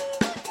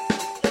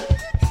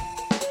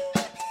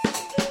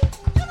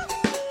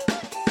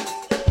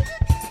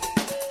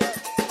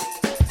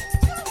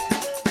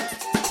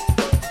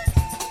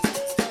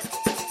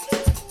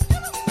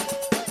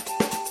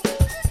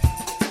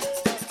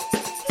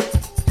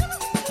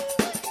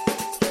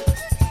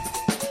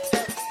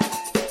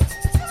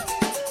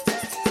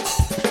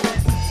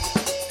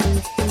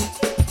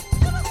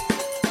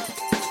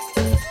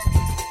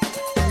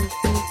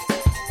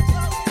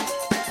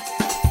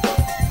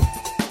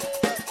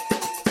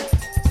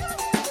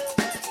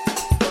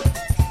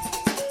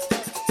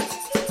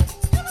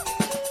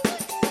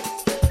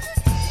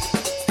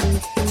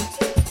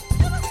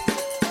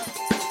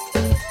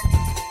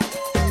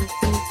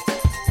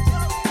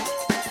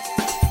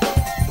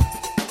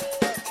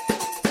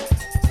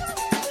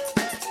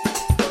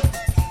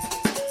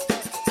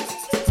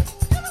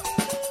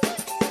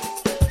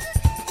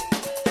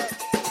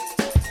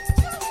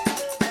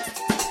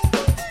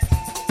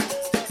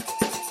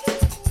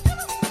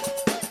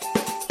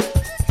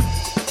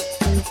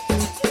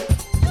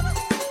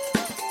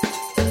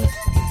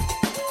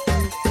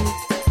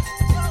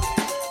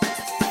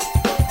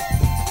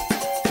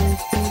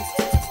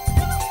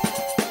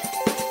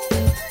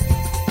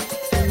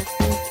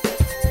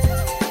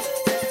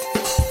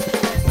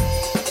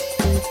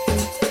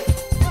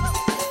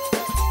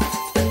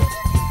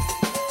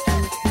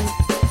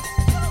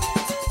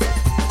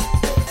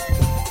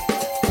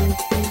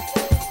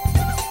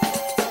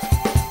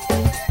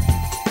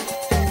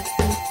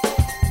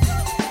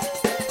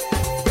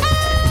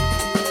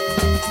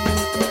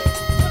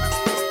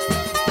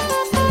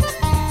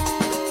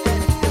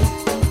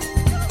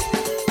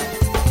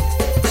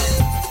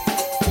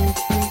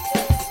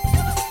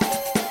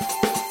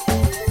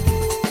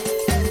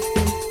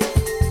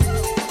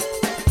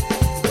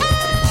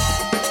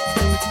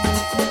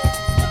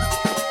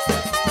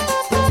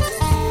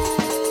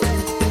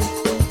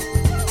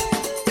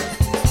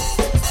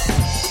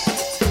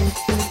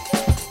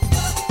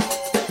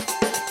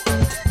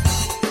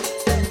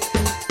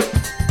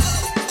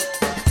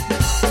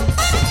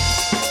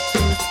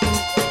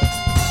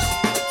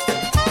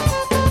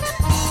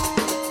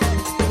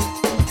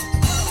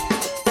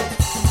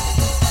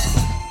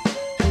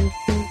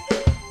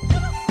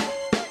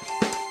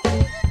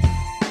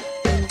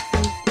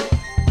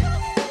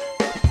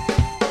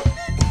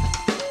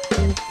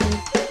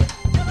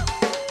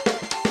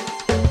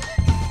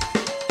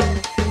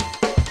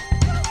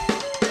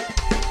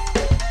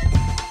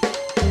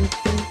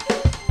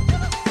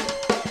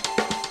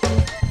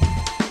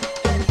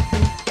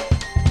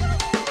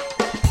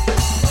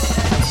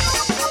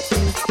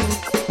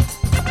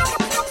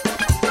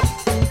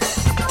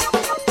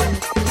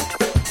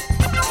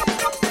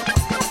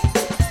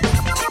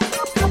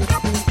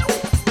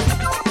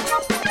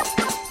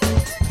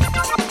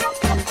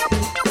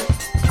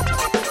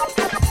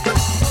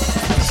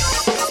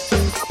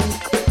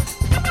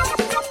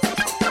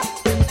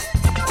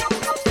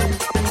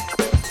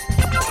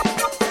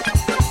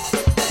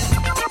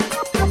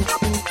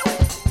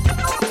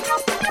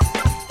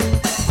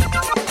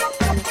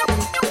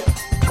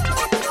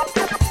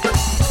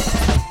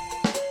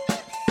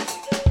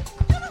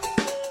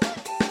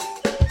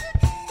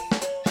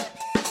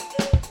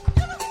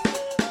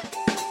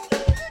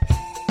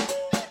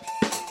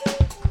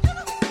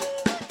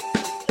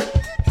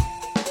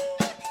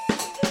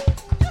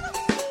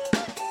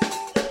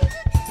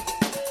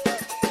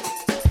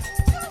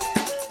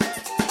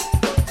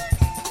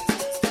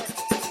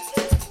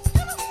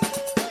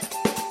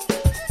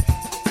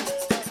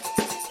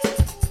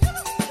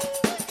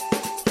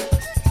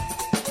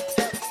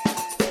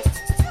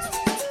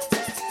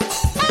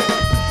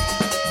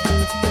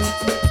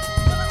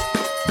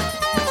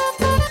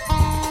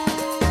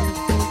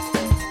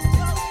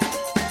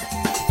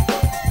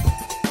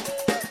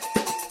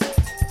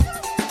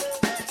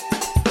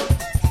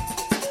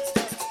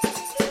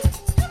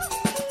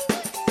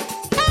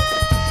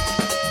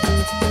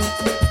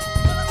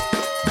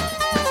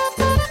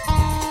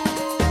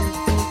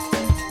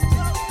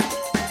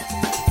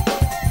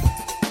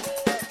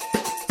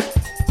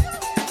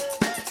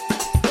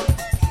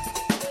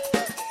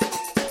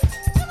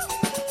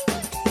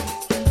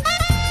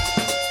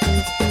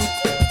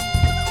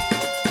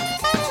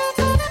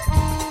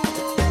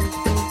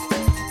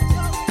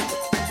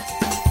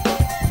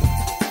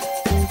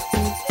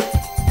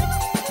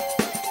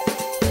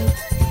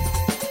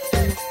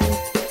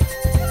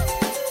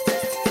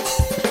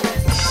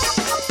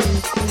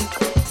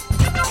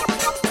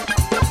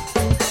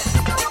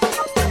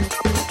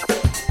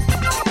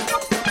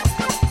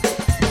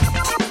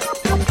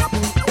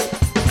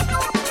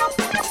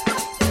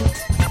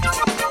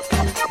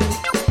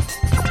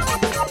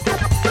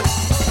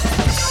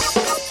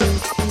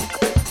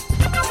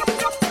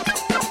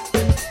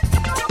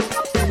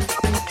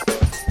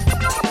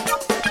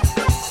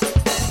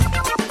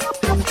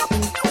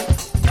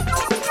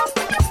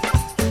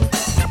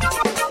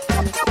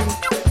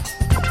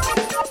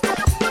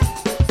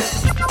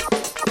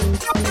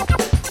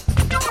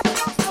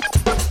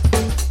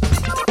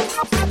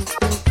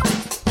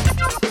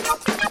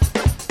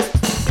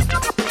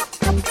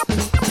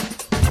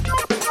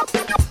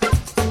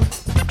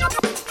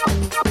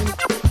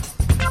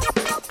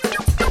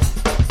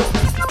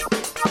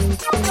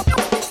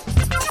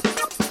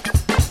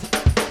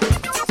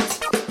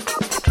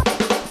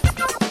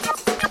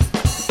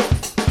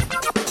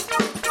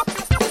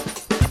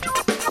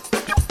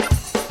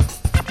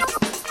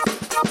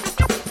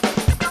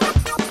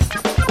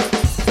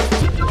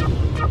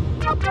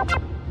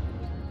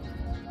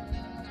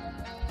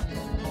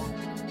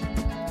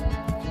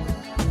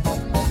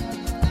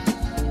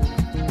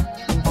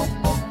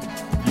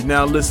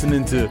 now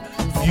listening to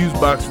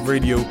FuseBox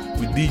Radio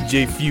with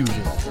DJ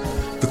Fusion.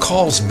 The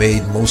calls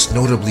made most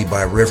notably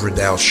by Reverend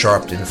Al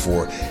Sharpton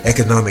for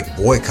economic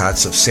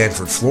boycotts of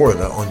Sanford,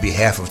 Florida on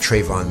behalf of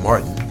Trayvon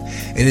Martin,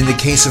 and in the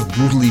case of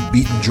brutally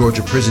beaten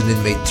Georgia prison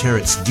inmate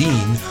Terrence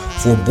Dean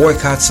for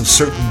boycotts of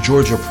certain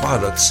Georgia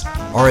products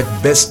are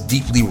at best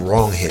deeply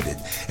wrong-headed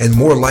and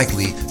more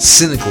likely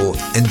cynical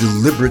and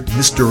deliberate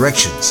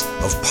misdirections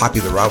of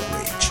popular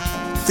outrage.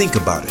 Think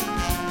about it.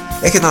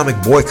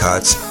 Economic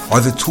boycotts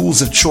are the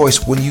tools of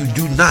choice when you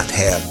do not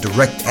have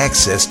direct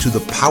access to the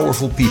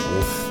powerful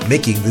people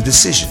making the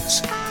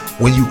decisions.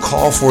 When you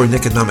call for an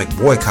economic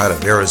boycott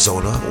of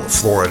Arizona or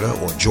Florida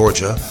or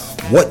Georgia,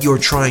 what you're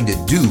trying to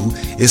do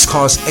is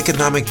cause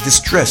economic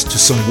distress to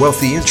some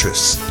wealthy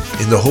interests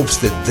in the hopes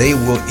that they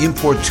will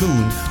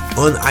importune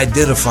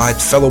unidentified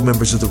fellow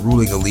members of the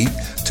ruling elite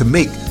to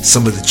make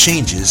some of the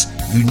changes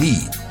you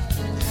need.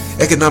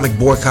 Economic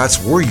boycotts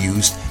were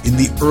used in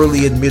the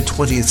early and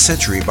mid-20th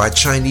century by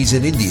Chinese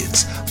and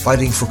Indians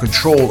fighting for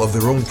control of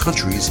their own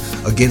countries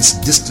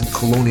against distant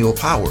colonial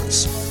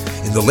powers.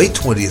 In the late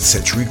 20th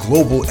century,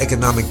 global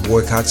economic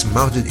boycotts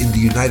mounted in the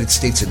United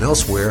States and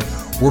elsewhere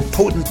were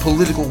potent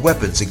political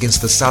weapons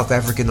against the South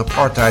African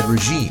apartheid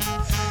regime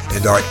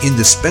and are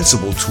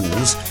indispensable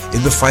tools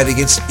in the fight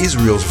against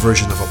Israel's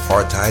version of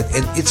apartheid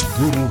and its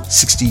brutal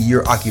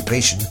 60-year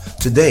occupation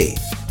today.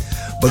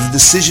 But the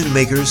decision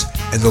makers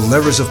and the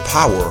levers of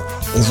power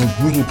over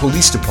brutal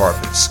police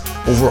departments,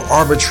 over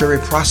arbitrary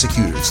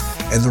prosecutors,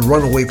 and the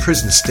runaway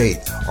prison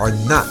state are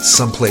not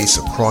someplace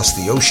across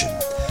the ocean.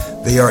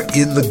 They are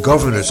in the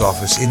governor's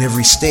office in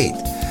every state.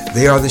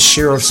 They are the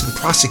sheriffs and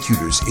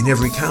prosecutors in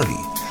every county.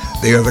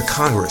 They are the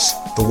Congress,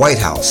 the White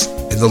House,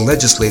 and the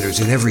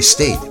legislators in every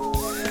state.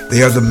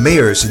 They are the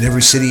mayors in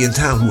every city and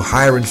town who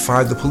hire and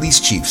fire the police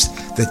chiefs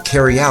that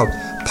carry out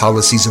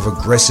policies of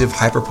aggressive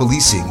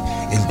hyper-policing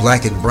in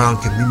black and brown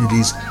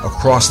communities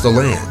across the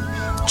land.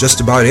 Just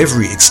about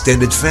every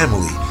extended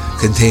family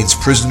contains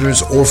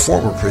prisoners or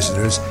former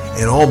prisoners,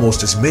 and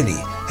almost as many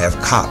have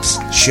cops,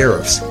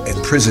 sheriffs,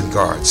 and prison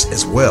guards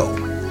as well.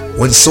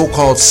 When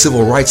so-called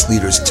civil rights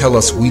leaders tell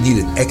us we need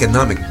an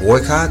economic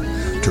boycott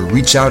to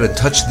reach out and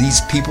touch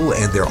these people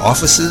and their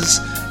offices,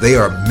 they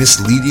are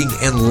misleading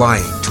and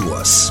lying to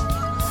us.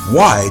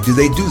 Why do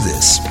they do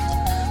this?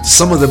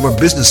 Some of them are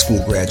business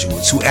school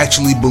graduates who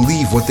actually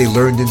believe what they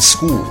learned in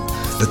school,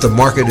 that the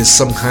market is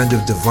some kind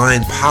of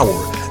divine power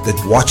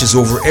that watches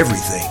over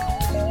everything.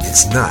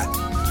 It's not.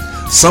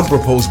 Some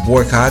propose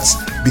boycotts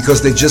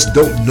because they just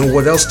don't know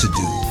what else to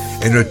do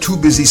and are too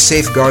busy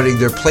safeguarding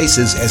their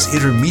places as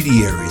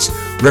intermediaries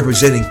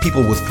representing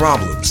people with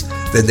problems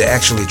than to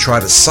actually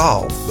try to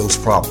solve those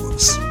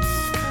problems.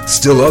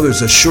 Still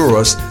others assure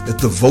us that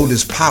the vote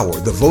is power,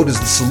 the vote is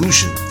the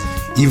solution,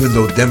 even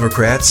though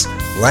Democrats,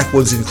 black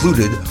ones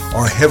included,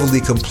 are heavily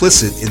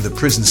complicit in the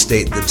prison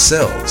state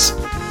themselves.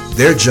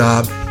 Their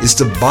job is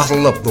to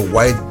bottle up the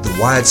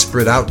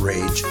widespread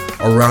outrage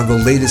around the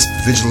latest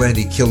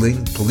vigilante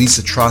killing, police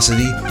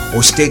atrocity,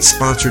 or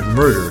state-sponsored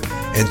murder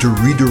and to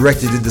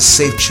redirect it into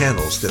safe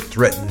channels that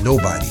threaten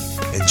nobody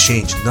and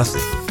change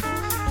nothing.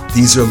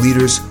 These are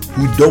leaders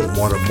who don't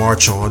want to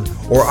march on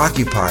or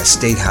occupy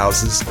state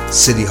houses,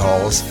 city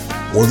halls,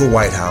 or the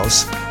White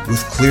House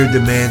with clear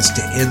demands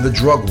to end the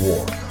drug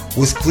war,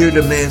 with clear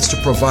demands to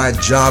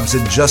provide jobs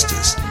and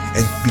justice,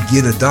 and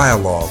begin a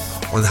dialogue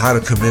on how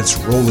to commence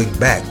rolling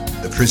back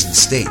the prison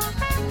state.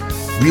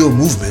 Real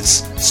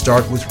movements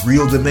start with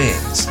real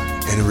demands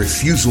and a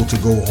refusal to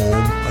go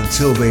home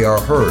until they are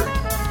heard.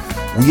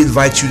 We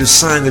invite you to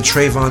sign the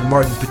Trayvon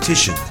Martin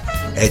petition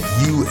at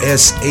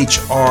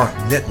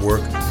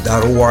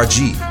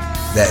ushrnetwork.org.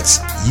 That's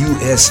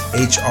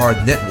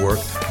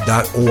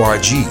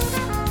ushrnetwork.org.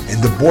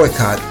 And to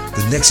boycott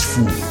the next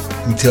fool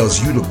who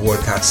tells you to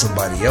boycott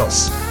somebody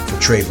else for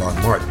Trayvon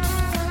Martin.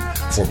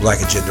 For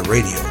Black Agenda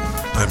Radio,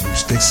 I'm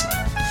Bruce Dixon.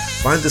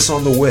 Find us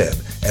on the web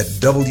at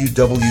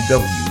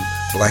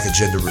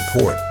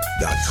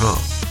www.blackagendareport.com.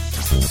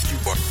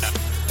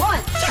 1,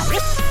 2,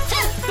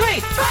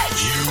 3.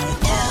 You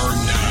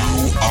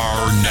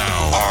are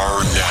now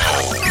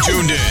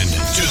tuned in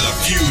to the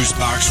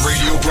FuseBox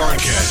radio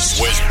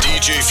broadcast with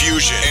DJ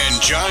Fusion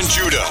and John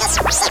Judah.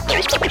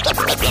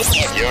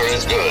 You're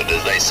as good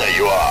as they say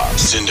you are.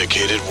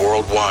 Syndicated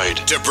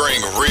worldwide to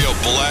bring real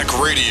black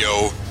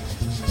radio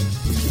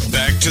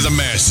back to the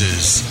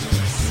masses.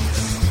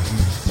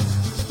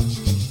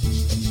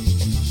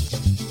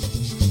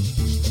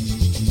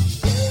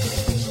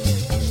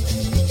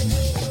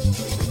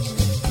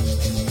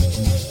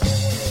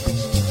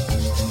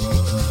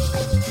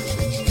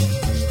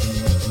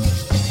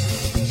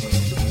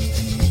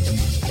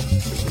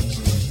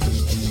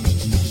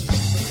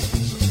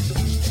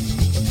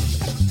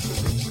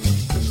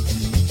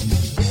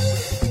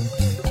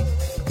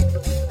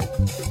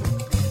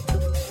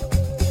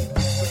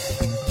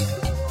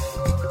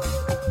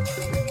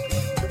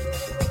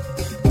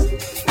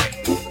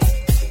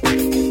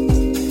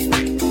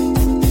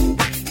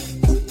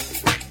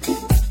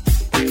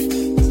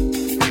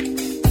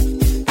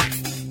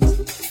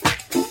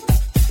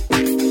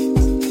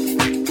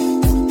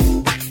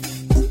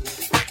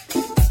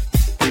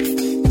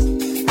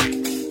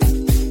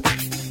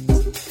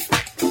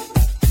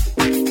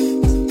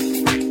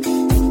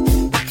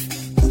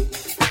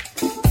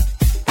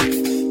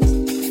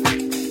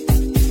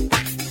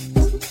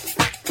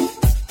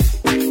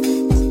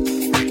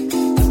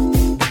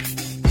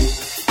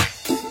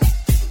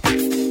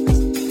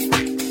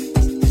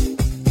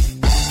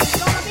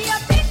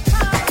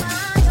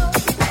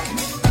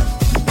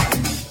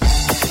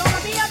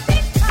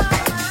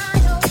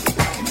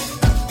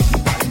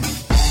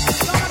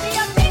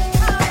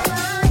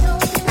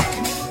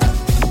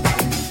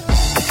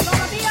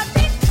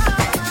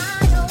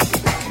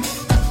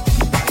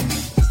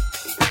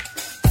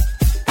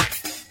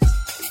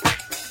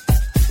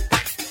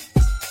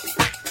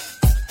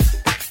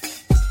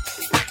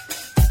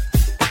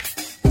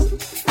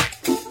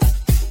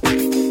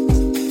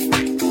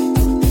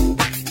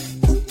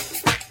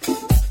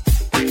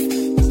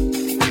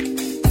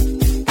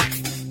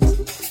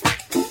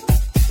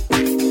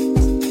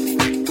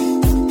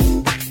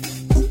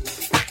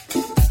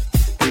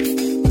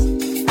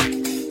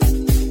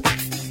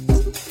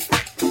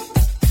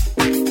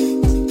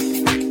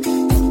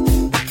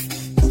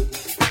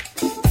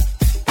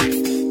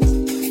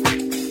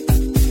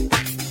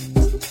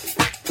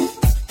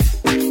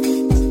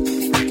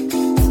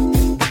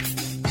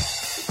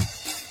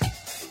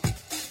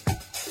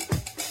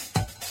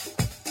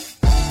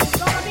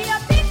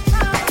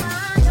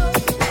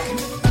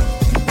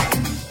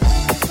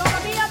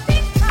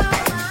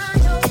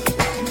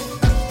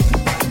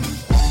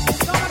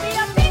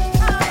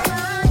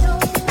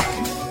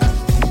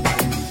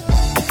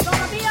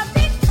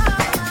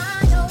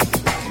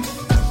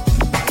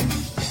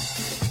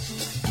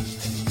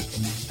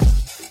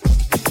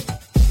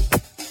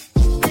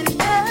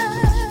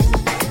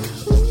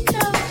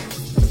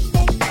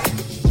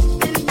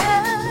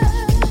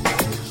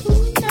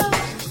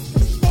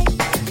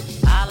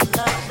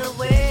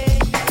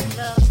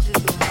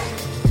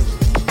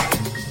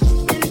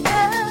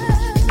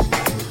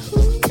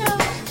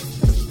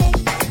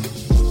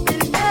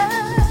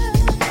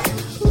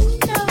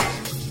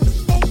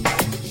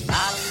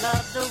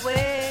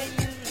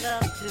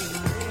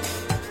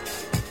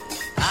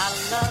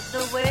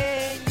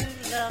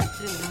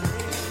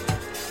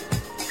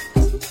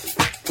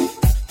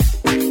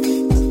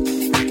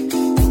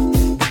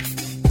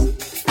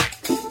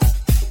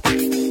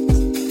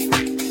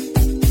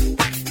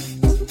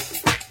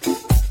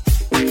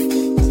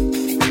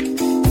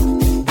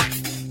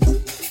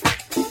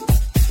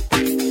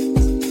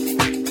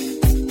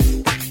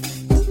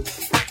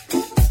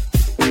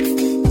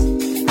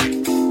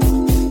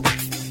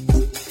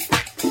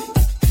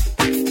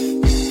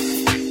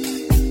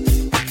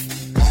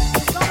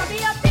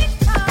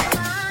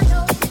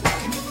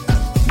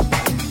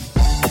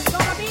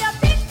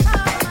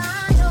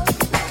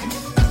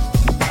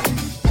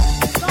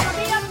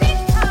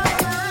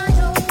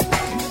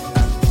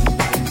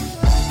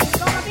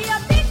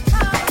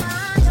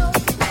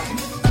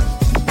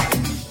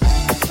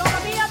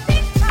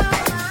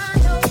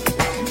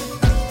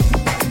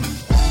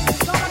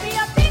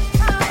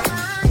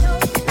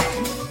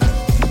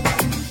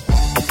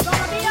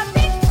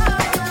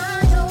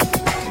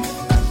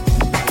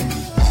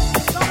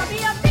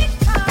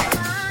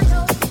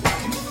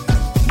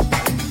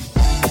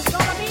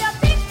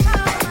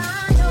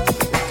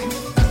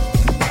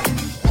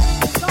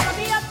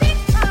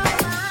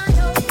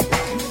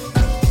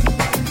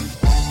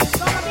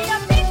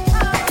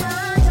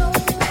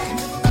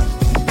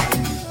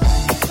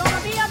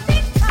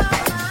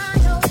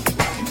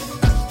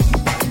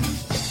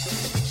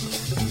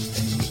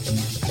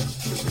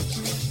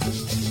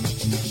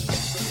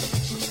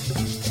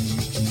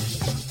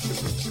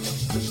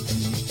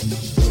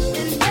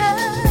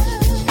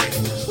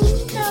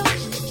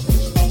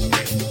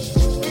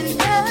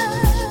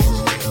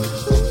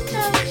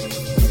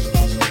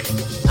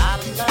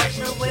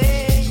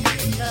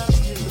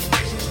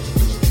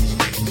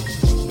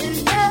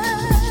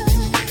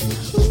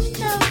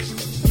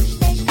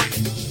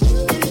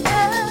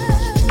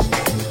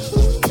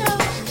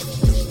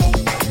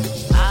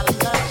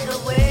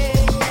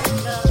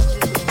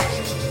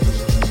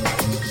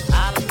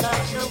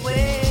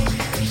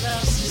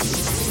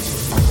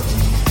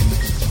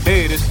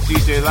 Hey, this is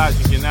DJ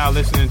Logic. You're now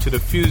listening to the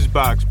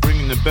FuseBox,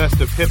 bringing the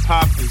best of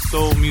hip-hop and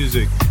soul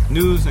music,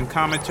 news and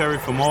commentary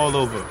from all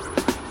over.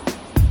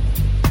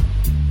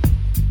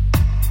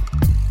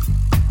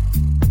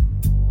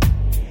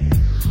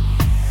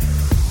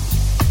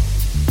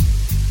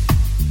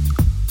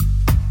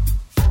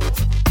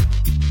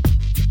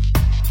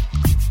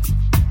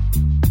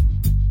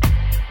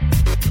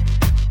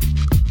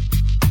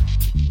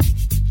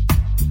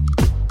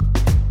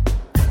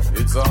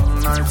 It's all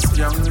night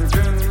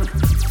skanking,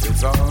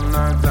 it's all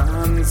night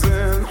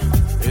dancing,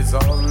 it's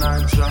all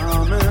night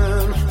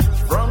jamming,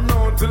 from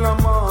now till the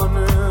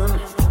morning.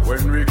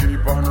 When we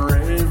keep on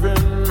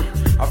raving,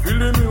 I feel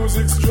the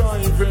music's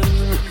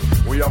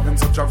driving. We having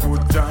such a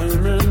good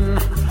timing.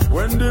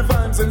 When the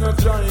vibes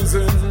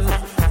energizing,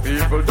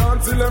 people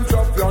dance till them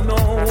drop, you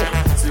know.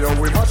 See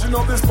how we mashing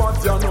up the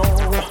spot, you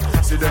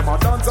know. See them a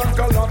dance and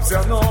collapse,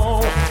 you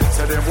know.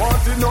 Say them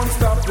want it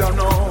non-stop, you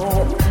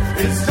know.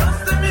 It's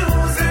just the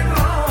music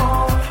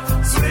now,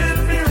 sweet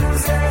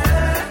music.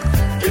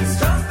 It's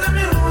just the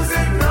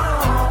music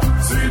now,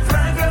 sweet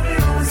reggae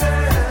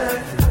music.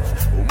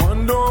 Woman,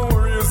 don't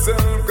worry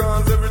yourself,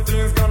 cause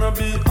everything's gonna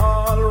be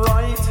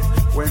alright.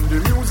 When the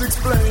music's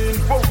playing,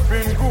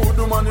 bumping good,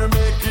 woman, you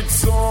make it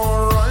so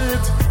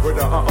right.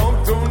 Whether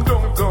uptown,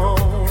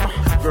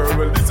 downtown, girl,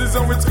 well, this is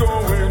how it's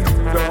going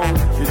down.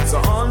 It's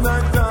all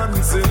night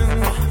dancing,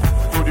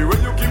 to the way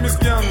you keep me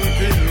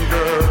skanking,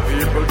 girl.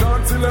 People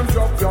dance till them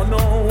drop, you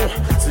know.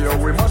 See how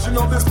we mashing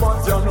up the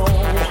spot, you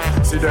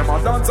know. See them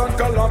a dance and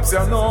collapse,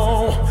 you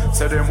know.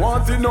 Say them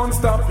want it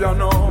non-stop, you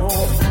know.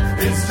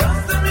 It's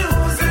just the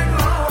music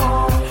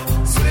now,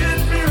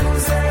 sweet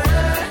music.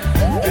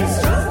 It's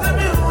just the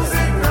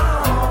music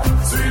now,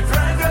 sweet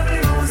reggae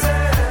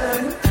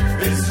music.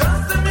 It's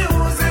just the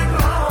music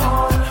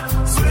now,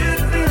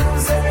 sweet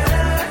music.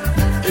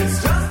 It's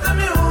just the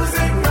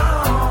music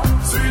now,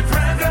 sweet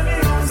reggae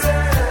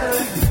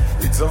music.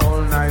 It's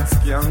all night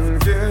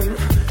skanking,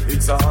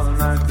 it's all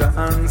night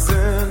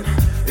dancing,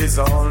 it's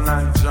all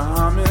night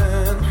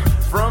jamming,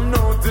 from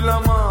now till the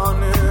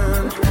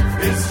morning.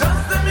 It's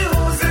just the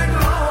music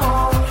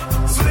now,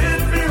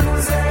 sweet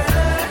music.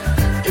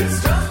 It's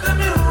just the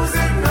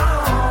music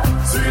now,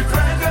 sweet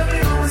reggae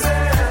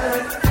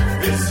music.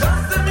 It's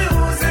just the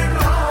music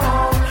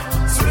now,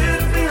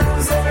 sweet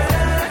music.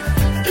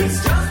 It's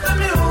just the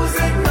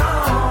music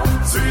now,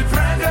 sweet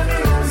reggae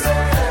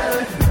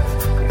music.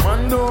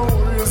 Man, don't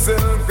worry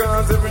yourself,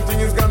 cause everything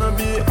is gonna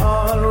be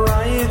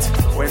alright.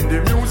 When the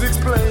music's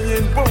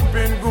playing,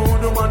 bumping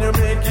good, man, you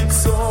make it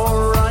so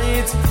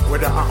right.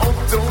 Whether I'm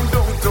uptown,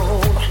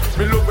 downtown,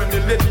 me love when the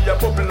lady a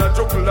bubble, a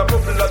juggle, a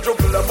bubble, a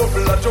juggle, a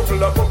bubble, a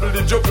juggle, a bubble,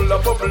 the juggle, a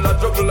bubble, a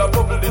juggle, a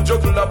bubble, the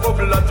juggle, a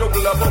bubble, a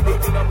juggle, a bubble,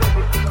 a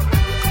bubble.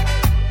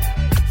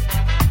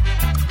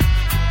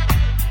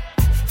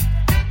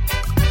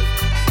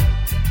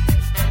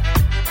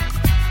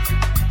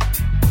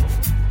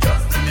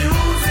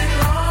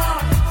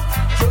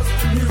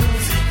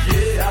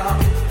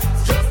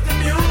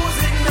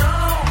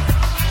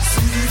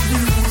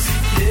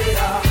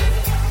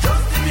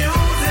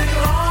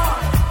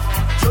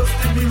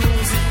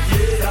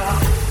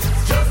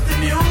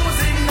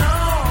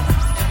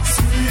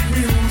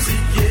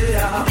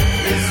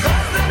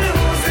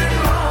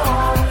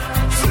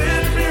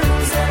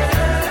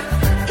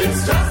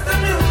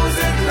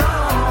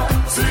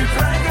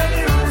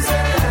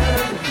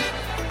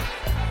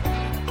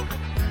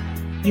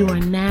 You are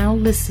now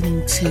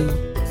listening to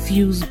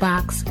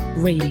FuseBox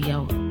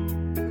Radio.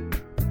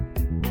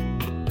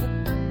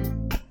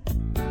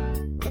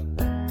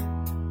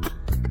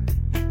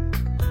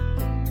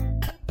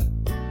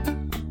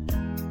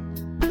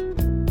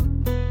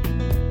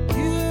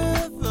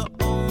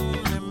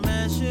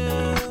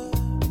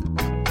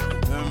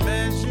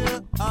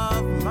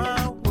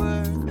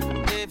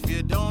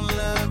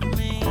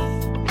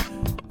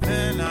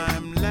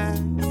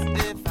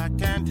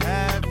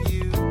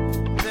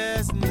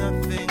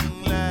 Nothing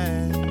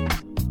left.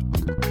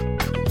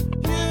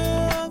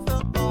 You're the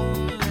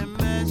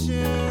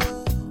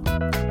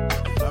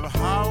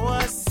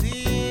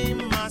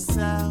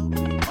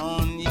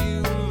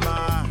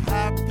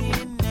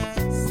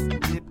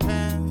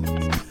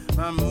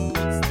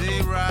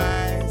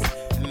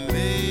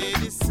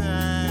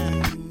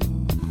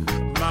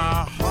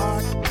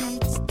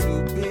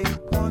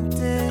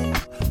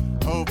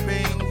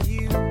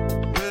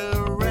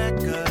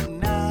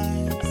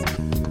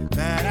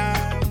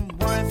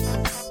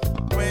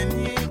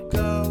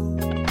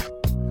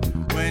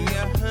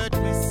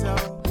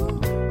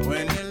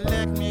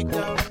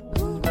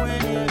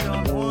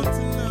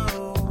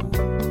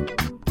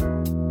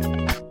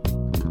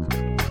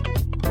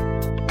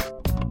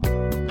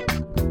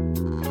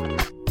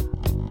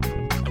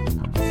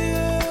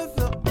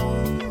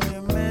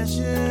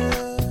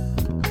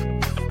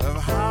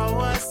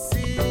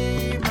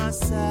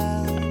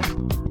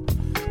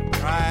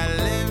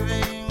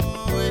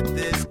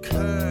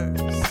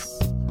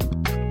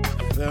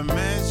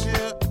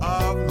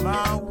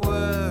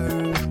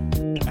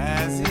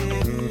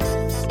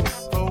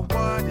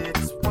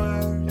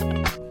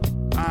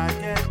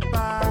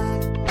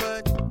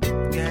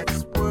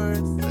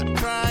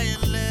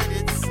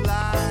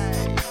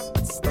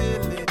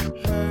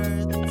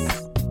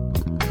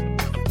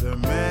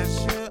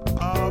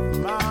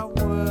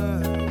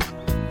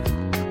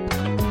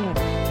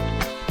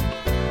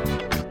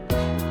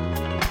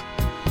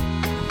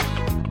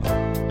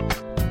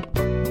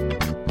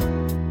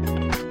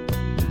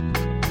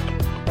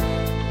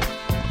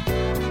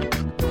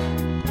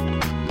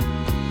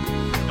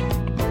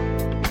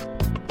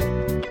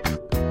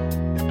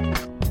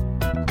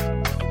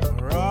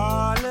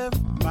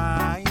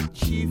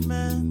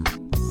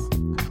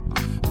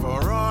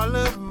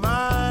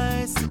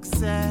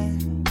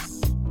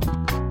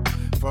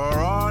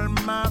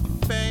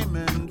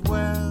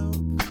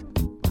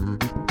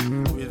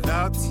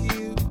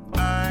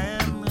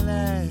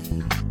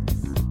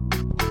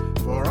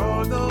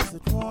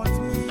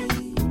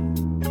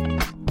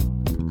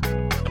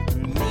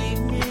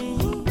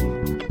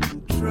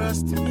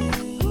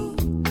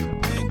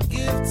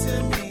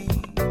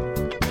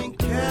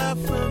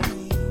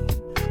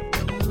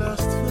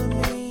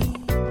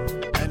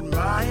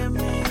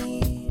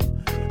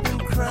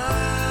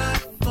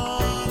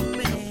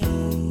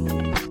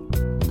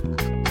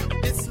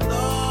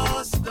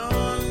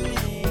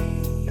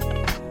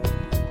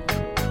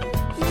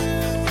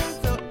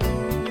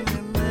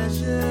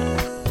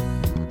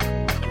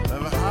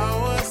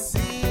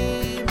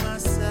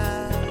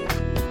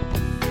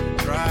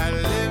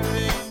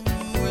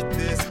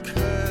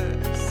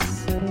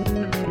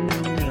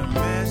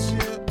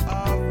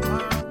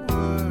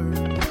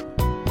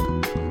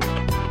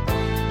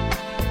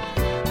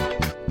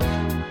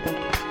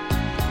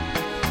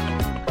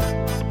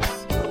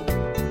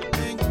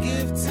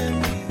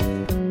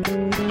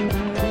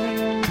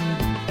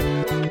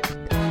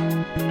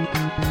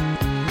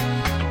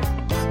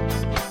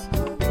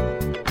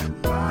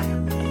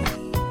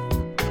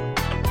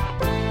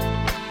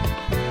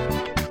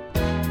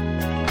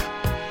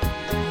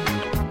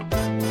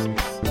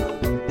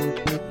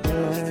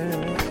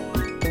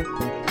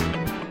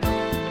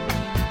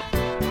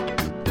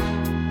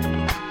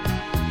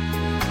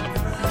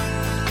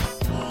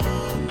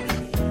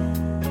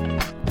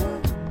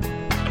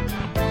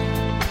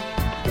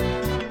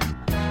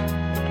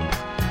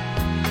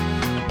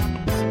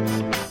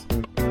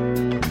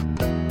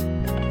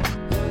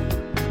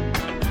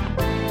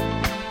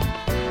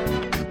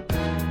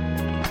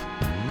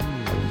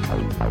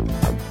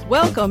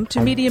Welcome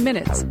to Media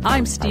Minutes.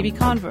 I'm Stevie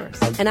Converse.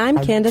 And I'm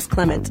Candace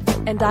Clement.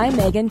 And I'm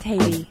Megan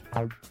Tatey.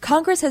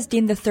 Congress has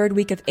deemed the third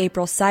week of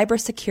April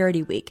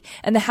Cybersecurity Week,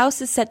 and the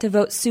House is set to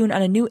vote soon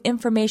on a new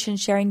information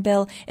sharing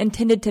bill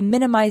intended to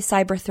minimize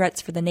cyber threats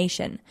for the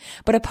nation.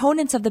 But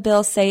opponents of the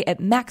bill say it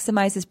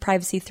maximizes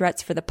privacy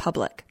threats for the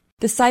public.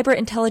 The Cyber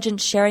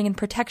Intelligence Sharing and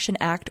Protection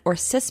Act, or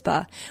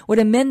CISPA, would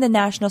amend the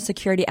National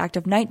Security Act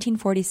of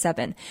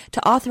 1947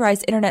 to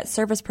authorize Internet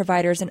service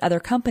providers and other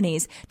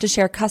companies to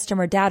share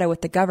customer data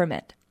with the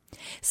government.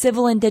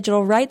 Civil and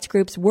digital rights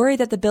groups worry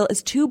that the bill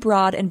is too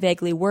broad and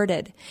vaguely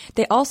worded.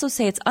 They also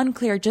say it's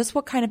unclear just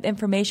what kind of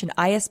information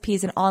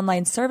ISPs and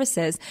online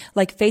services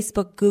like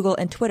Facebook, Google,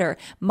 and Twitter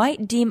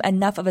might deem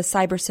enough of a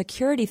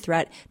cybersecurity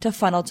threat to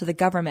funnel to the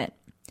government.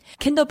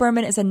 Kendall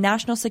Berman is a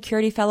National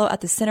Security Fellow at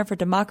the Center for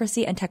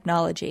Democracy and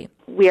Technology.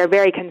 We are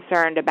very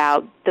concerned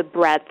about the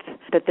breadth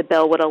that the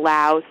bill would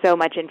allow so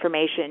much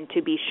information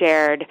to be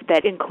shared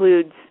that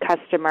includes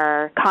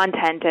customer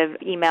content of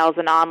emails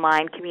and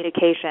online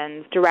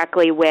communications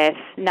directly with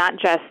not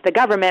just the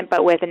government,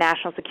 but with the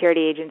National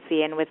Security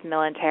Agency and with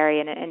military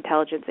and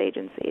intelligence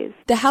agencies.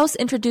 The House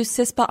introduced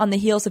CISPA on the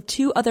heels of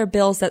two other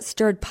bills that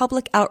stirred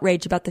public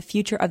outrage about the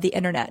future of the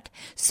Internet,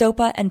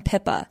 SOPA and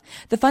PIPA.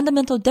 The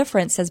fundamental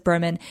difference, says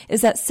Berman,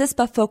 is that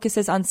CISPA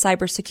focuses on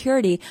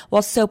cybersecurity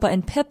while SOPA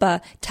and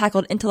PIPA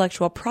tackled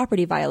intellectual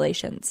property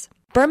violations.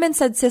 Berman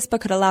said CISPA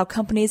could allow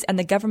companies and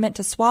the government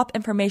to swap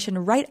information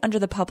right under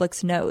the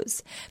public's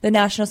nose. The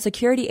National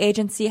Security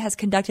Agency has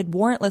conducted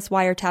warrantless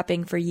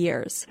wiretapping for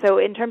years. So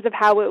in terms of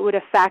how it would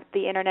affect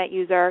the Internet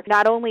user,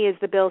 not only is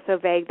the bill so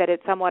vague that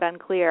it's somewhat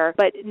unclear,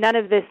 but none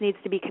of this needs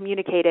to be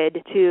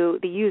communicated to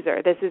the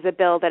user. This is a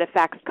bill that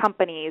affects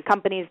companies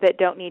that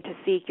don't need to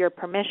seek your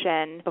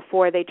permission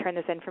before they turn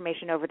this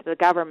information over to the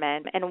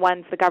government. And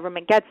once the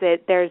government gets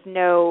it, there's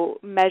no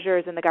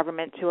measures in the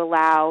government to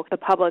allow the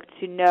public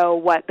to know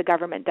what the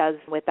government does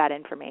with that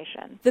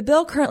information. The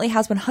bill currently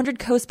has 100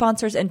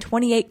 co-sponsors and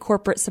 28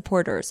 corporate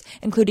supporters,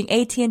 including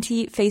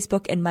AT&T,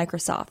 Facebook, and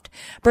Microsoft.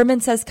 Berman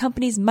says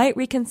companies might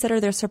reconsider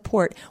their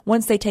support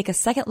once they take a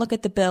second look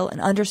at the bill and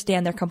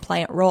understand their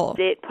compliant role.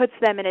 It puts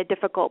them in a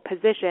difficult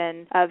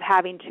position of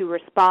having to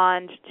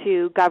respond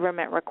to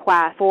government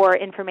requests for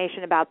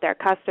information about their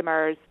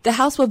customers. The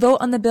House will vote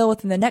on the bill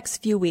within the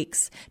next few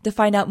weeks. To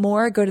find out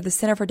more, go to the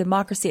Center for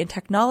Democracy and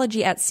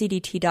Technology at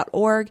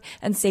cdt.org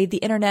and Save the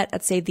Internet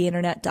at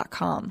savetheinternet.com.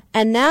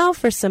 And now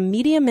for some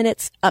Media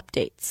Minutes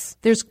updates.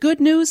 There's good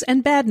news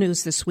and bad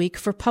news this week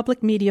for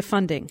public media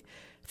funding.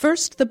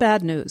 First, the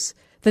bad news.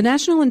 The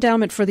National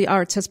Endowment for the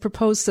Arts has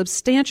proposed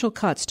substantial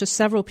cuts to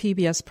several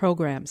PBS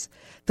programs.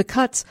 The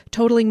cuts,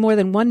 totaling more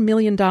than $1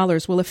 million,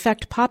 will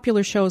affect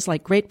popular shows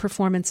like Great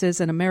Performances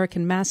and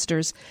American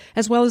Masters,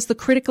 as well as the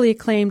critically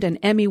acclaimed and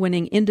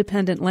Emmy-winning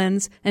Independent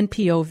Lens and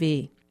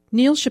POV.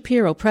 Neil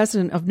Shapiro,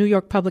 president of New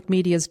York Public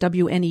Media's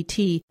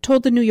WNET,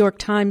 told the New York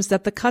Times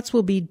that the cuts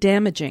will be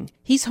damaging.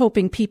 He's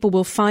hoping people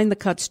will find the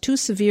cuts too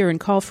severe and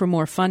call for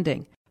more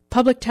funding.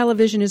 Public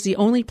television is the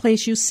only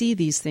place you see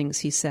these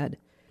things, he said.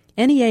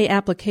 NEA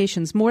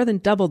applications more than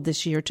doubled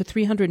this year to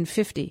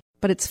 350,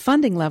 but its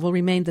funding level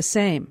remained the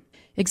same.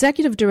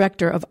 Executive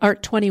Director of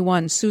Art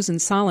 21, Susan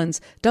Solins,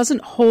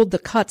 doesn't hold the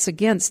cuts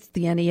against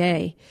the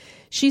NEA.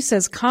 She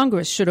says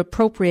Congress should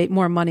appropriate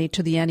more money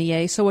to the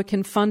NEA so it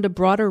can fund a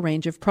broader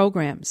range of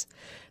programs.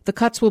 The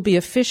cuts will be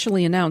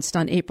officially announced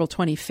on April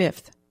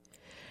 25th.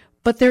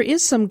 But there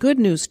is some good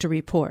news to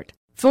report.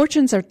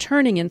 Fortunes are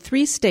turning in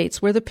 3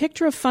 states where the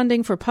picture of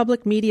funding for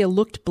public media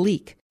looked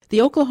bleak.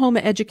 The Oklahoma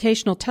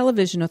Educational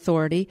Television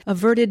Authority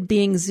averted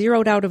being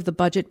zeroed out of the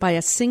budget by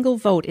a single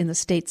vote in the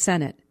state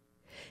Senate.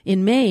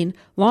 In Maine,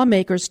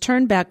 lawmakers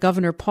turned back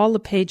Governor Paul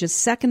LePage's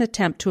second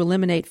attempt to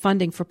eliminate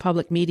funding for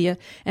public media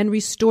and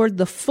restored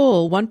the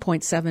full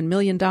 $1.7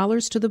 million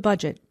to the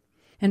budget.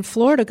 And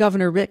Florida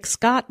Governor Rick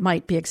Scott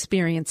might be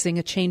experiencing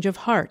a change of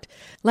heart.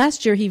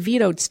 Last year, he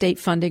vetoed state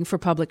funding for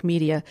public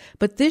media,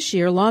 but this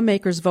year,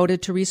 lawmakers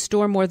voted to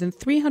restore more than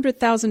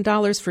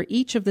 $300,000 for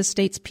each of the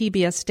state's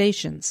PBS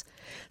stations.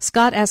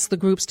 Scott asked the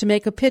groups to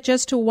make a pitch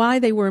as to why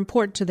they were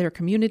important to their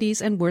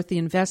communities and worth the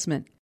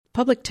investment.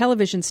 Public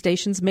television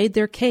stations made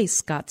their case,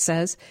 Scott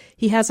says.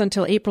 He has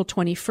until April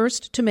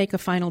 21st to make a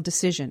final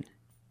decision.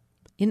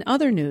 In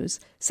other news,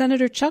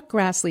 Senator Chuck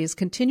Grassley is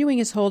continuing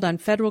his hold on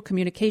Federal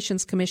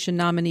Communications Commission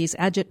nominees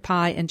Ajit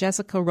Pai and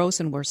Jessica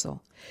Rosenworcel.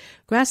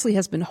 Grassley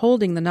has been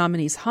holding the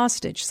nominees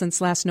hostage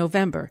since last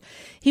November.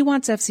 He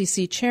wants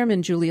FCC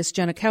Chairman Julius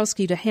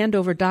Janikowski to hand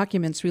over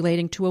documents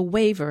relating to a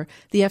waiver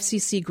the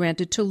FCC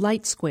granted to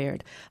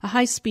LightSquared, a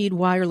high-speed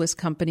wireless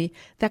company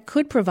that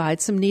could provide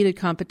some needed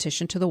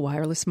competition to the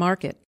wireless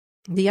market.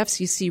 The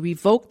FCC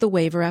revoked the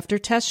waiver after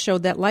tests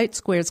showed that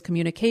LightSquared's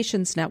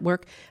communications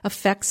network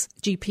affects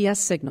GPS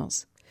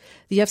signals.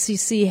 The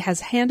FCC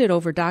has handed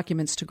over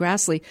documents to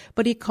Grassley,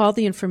 but he called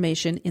the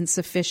information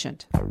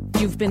insufficient.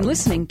 You've been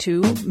listening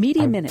to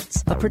Media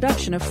Minutes, a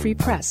production of Free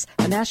Press,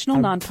 a national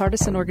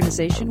nonpartisan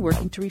organization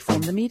working to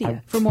reform the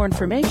media. For more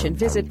information,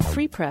 visit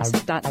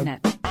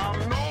freepress.net.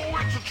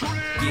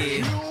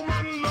 Yeah.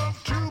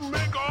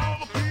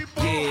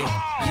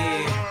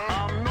 Yeah.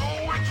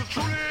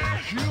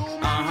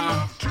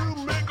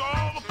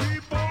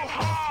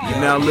 You're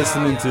now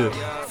listening to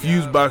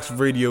FuseBox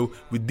Radio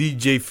with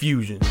DJ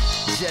Fusion.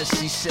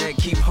 Jesse said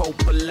keep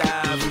hope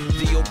alive.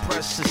 The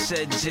oppressor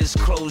said just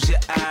close your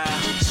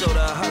eye. So the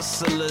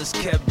hustlers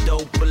kept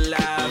dope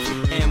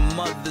alive. And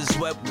mothers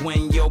wept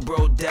when your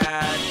bro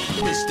died.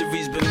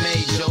 History's been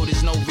made, Joe,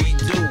 there's no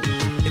redo.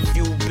 If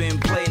you've been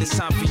played, it's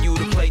time for you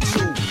to play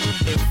too.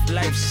 If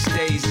life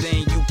stays,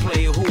 then you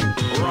play who?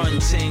 Run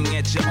ting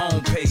at your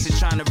own pace, it's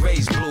trying to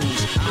raise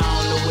blues. I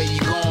don't know where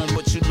you going,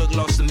 but you look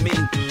lost to me.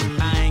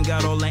 I ain't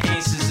got all the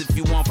answers, if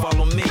you want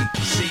follow me.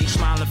 See,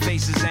 smiling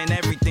faces ain't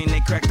everything, they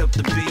cracked up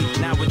the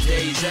beat.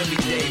 Nowadays, every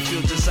day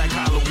feels just like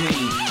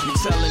Halloween. You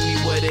telling me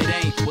what it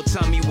ain't, well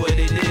tell me what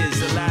it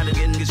is. A lot of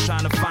niggas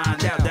trying to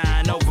find out,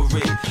 dying over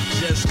it.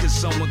 Just cause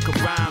someone can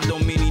rhyme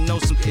don't mean he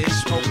knows some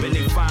ish. Hoping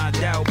they find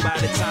out by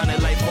the time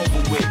that life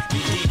over with.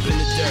 You deep in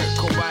the dirt,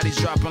 cold bodies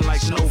dropping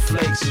like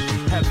snowflakes.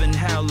 Heaven,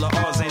 hell, or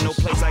ours ain't no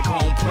place like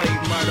home plate.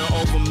 Murder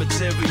over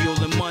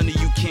material and money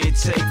you can't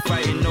take.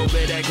 Fighting over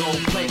that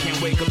gold plate,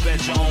 can't wake up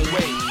at your own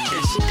weight.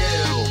 It's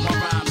ill, my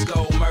rhymes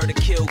go murder,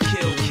 kill,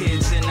 kill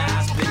kids in the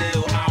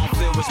hospital. I don't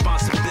feel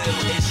responsible,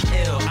 it's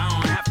ill. I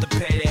don't have to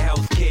pay the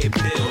health care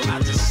bill. I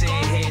just sit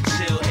here,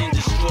 chill, and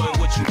destroy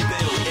what you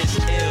build. It's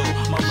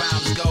ill, my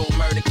rhymes go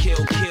murder,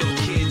 kill, kill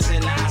kids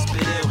in the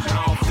hospital.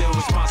 I don't feel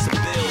responsible,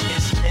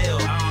 it's ill.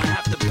 I don't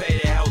have to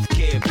pay the health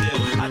care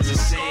bill. I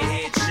just sit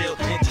here, chill,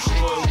 and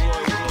destroy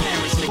what you build.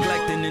 Parents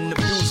neglecting and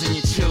abusing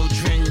your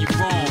children, you're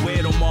wrong.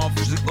 Wear them off,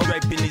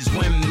 raping these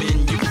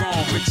women, you're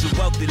wrong. Rich and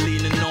wealthy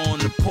leaning on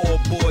the poor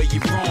boy,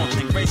 you're wrong.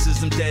 Think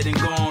racism dead and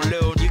gone,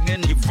 little, you're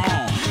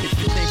wrong. If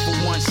you think for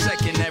 1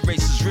 second that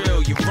race is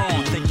real, you're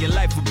wrong. Think your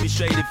life would be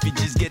straight if you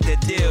just get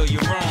that deal,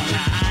 you're wrong.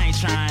 Nah, I ain't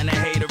trying to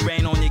hate or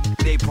rain on your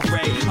day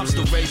parade. I'm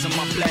still raising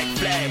my black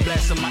flag,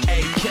 blasting my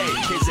AK.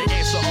 Here's the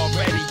answer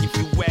already if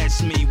you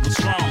ask me what's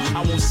wrong.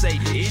 I won't say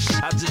ish,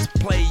 I just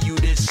play you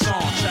this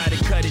song. Try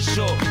to cut it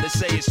short, let's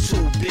say it's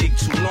too big,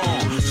 too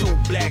long. Too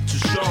black, too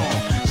strong.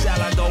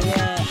 Shall I go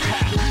on?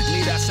 Ha,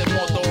 need I say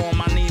more though on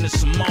my Nina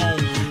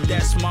Simone.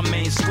 That's my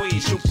main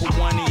squeeze, shoot for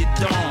one of your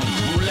dome.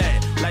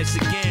 Roulette, life's a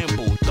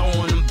gamble,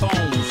 throwing them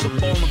bones. A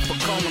bowling for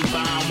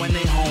Columbine when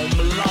they home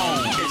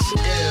alone. It's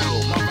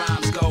ill, my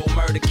rhymes go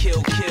murder,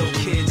 kill, kill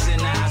kids in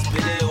the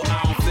hospital.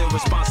 I don't feel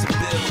responsible,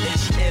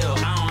 it's ill.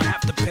 I don't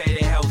have to pay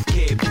the health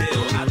care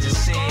bill. I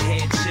just sit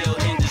here, chill,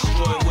 and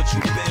destroy what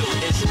you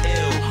build. It's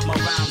ill, my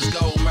rhymes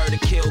go murder,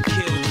 kill,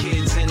 kill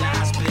kids in the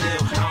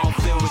hospital. I don't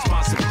feel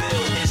responsible,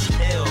 it's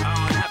ill. I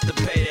don't have to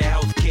pay the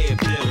health care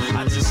bill.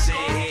 I just sit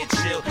here,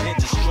 chill, and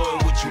destroy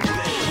what you build.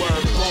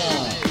 Word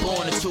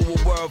born into a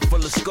world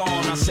full of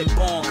scorn. I say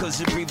born cause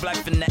you breathe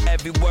life into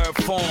every word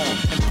form.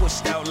 And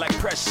pushed out like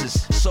precious,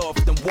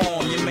 soft and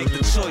warm. You make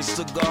the choice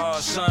to go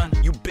hard, son,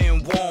 you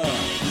been warned.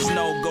 There's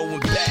no going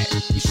back,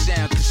 you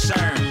sound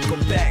concerned. Go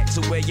back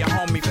to where your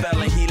homie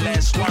fell and he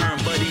last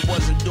squirmed. But he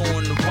wasn't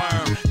doing the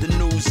worm. The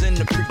news and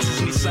the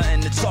preachers need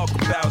something to talk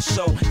about,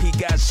 so he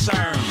got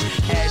CERN.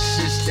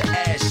 Ashes to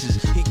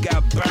ashes, he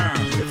got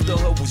burned. If the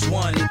hood was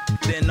one,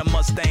 then the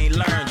Mustang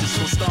learned. Just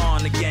one star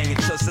in the gang and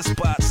trust that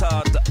spot's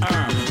hard to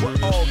earn. We're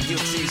all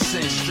guilty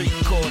since street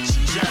courts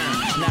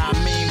adjourn. Now I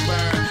mean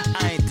burn,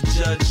 I ain't the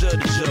judge or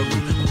the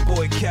jury.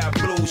 Boy Cap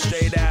Blue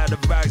straight out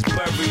of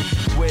Roxbury,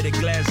 where the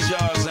glass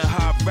jars and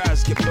hot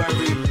rocks get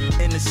buried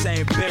in the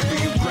same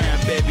burial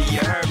ground, baby, you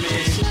heard me?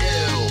 It's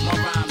ill, my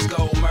rhymes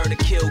go murder,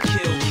 kill,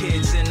 kill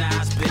kids in the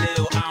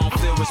hospital. I don't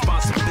feel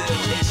responsible,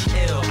 it's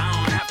ill. I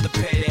don't have to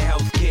pay the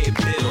health care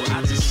bill.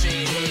 I just sit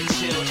here,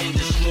 chill, and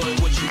destroy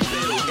what you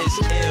build. It's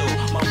ill,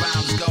 my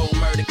rhymes go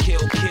murder,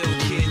 kill, kill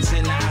kids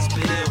in the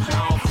hospital.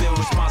 I don't feel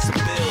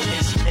responsible,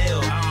 it's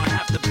ill. I don't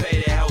have to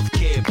pay the health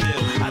care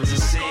bill. I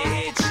just sit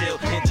here, chill,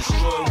 and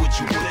destroy what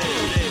you build.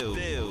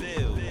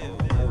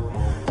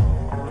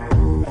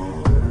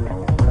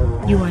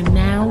 You are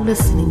now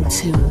listening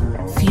to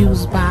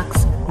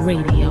FuseBox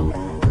Radio.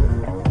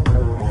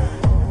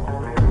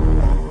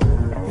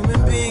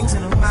 Human beings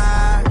in a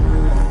mind.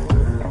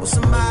 What's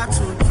a mind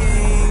to a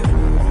king?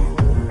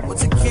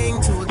 What's a king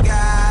to a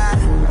god?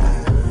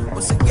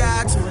 What's a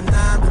god to a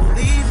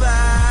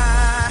non-believer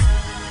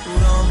who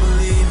don't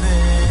believe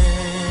in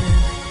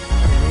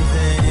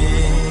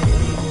anything?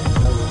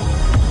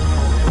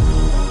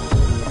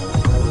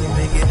 Will he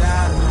make it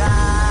out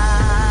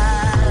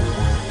alive?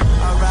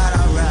 Alright.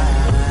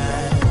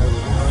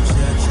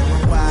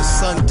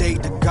 Sunday,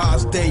 the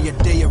God's day, a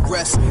day of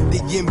rest. The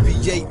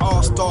NBA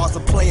All-Stars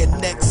are playing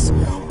next.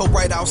 But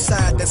right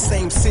outside that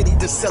same city,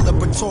 the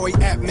celebratory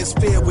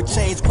atmosphere would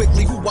change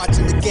quickly. Who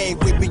watching the game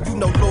with me? You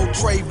know Lil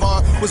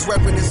Trayvon was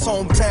repping his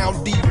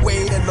hometown,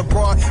 D-Wade and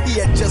LeBron. He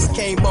had just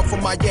came up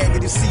from Miami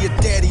to see a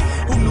daddy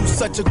who knew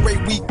such a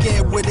great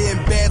weekend would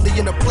end badly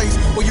in a place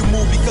where you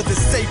move because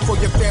it's safe for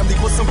your family.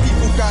 But some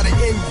people got an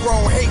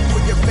ingrown hate for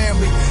your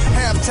family.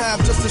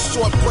 Halftime, just a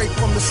short break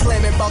from the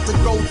slamming. About to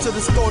go to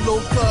the store,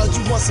 little cuz,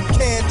 you want some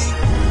candy?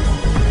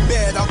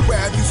 Bet I'll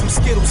grab you some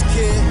Skittles,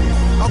 kid.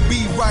 I'll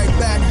be right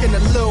back in a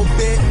little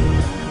bit.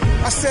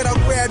 I said I'll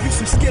grab you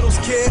some Skittles,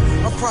 kid.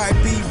 I'll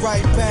probably be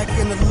right back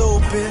in a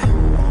little bit.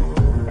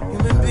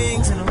 Human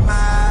beings in a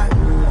mind.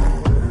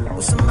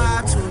 What's a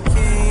mob to a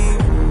king?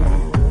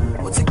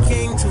 What's a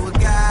king to a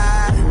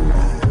god?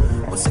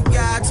 What's a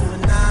god to a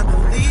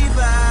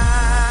non-believer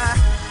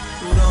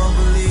who don't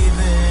believe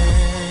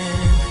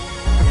in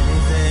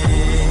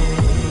anything?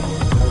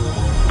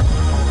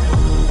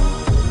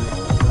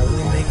 Will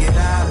he make it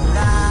out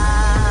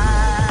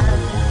alive?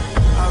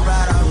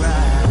 Alright.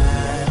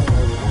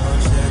 No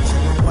church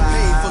in the wild.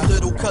 Paid for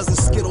little cousin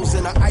Skittles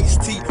and an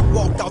iced tea.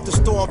 Walked out the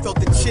store and felt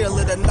the chill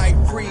of the night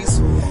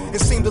breeze. It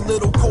seemed a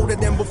little colder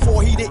than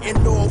before. He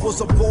didn't know it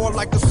was a bore,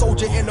 like a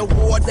soldier in a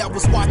war that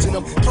was watching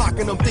him,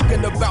 clocking him,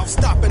 thinking about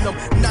stopping him.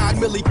 9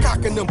 milli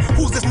cocking him.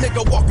 Who's this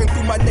nigga walking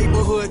through my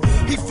neighborhood?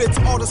 He fits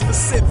all the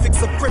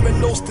specifics of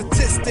criminal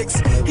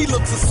statistics. He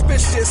looks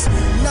suspicious.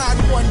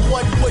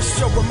 911, what's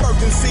your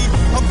emergency?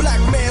 A black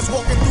man's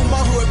walking through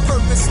my hood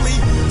purposely.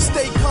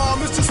 Stay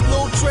calm, it's just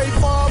Lil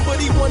Trayvon, but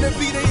he wanna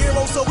be the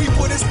hero, so he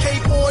put his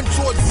cape on.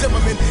 George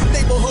Zimmerman,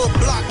 neighborhood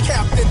block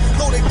captain,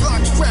 loaded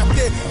Glock strapped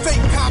in,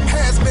 fake cop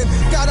has been.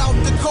 Got out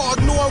the car,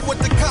 ignoring what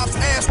the cops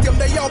asked him.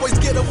 They always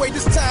get away,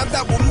 this time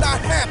that will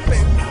not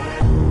happen.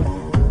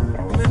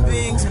 Human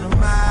beings in a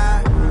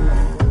mob.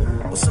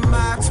 What's a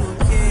mob to a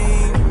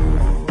king?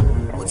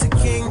 What's a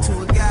king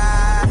to a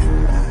god?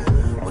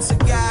 What's a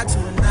god to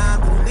a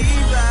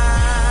non-believer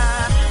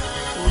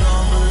who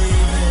don't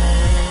believe in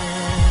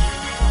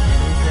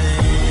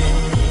anything?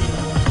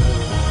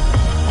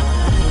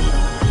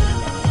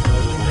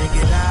 Will he make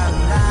it out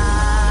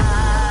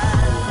alive?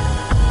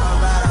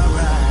 Alright.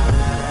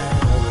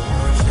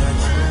 No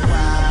church in the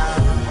wild.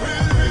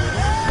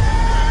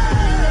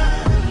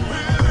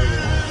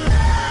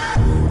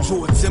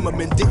 George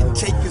Zimmerman didn't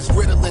take his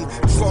Ritalin,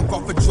 drunk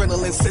off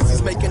adrenaline since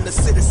he's making the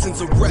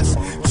citizens arrest.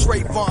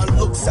 Trayvon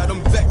looks at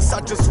him vexed.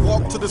 I just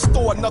walked to the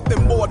store,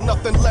 nothing more,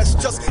 nothing less.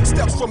 Just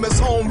steps from his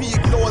home, he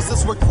ignores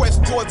his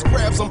request. George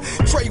grabs him,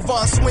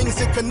 Trayvon swings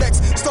and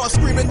connects. Starts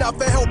screaming out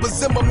for help, but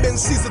Zimmerman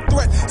sees a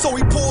threat. So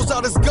he pulls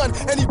out his gun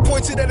and he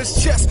points it at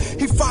his chest.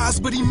 He fires,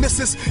 but he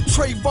misses.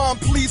 Trayvon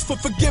pleads for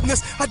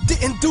forgiveness. I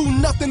didn't do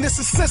nothing, this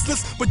is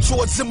senseless. But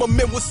George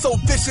Zimmerman was so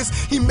vicious,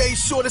 he made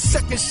sure the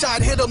second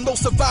shot hit him. No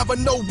survivor,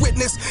 no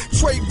witness.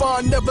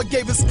 Trayvon never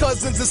gave his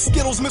cousins his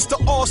Skittles. Mr.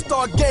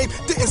 All-Star Game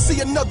didn't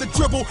see another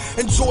dribble,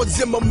 and George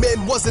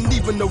Zimmerman wasn't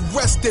even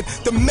arrested.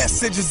 The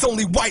message is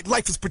only white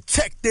life is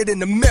protected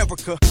in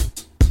America.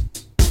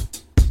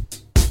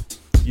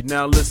 You're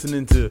now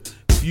listening to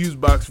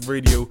FuseBox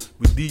Radio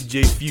with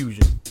DJ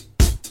Fusion.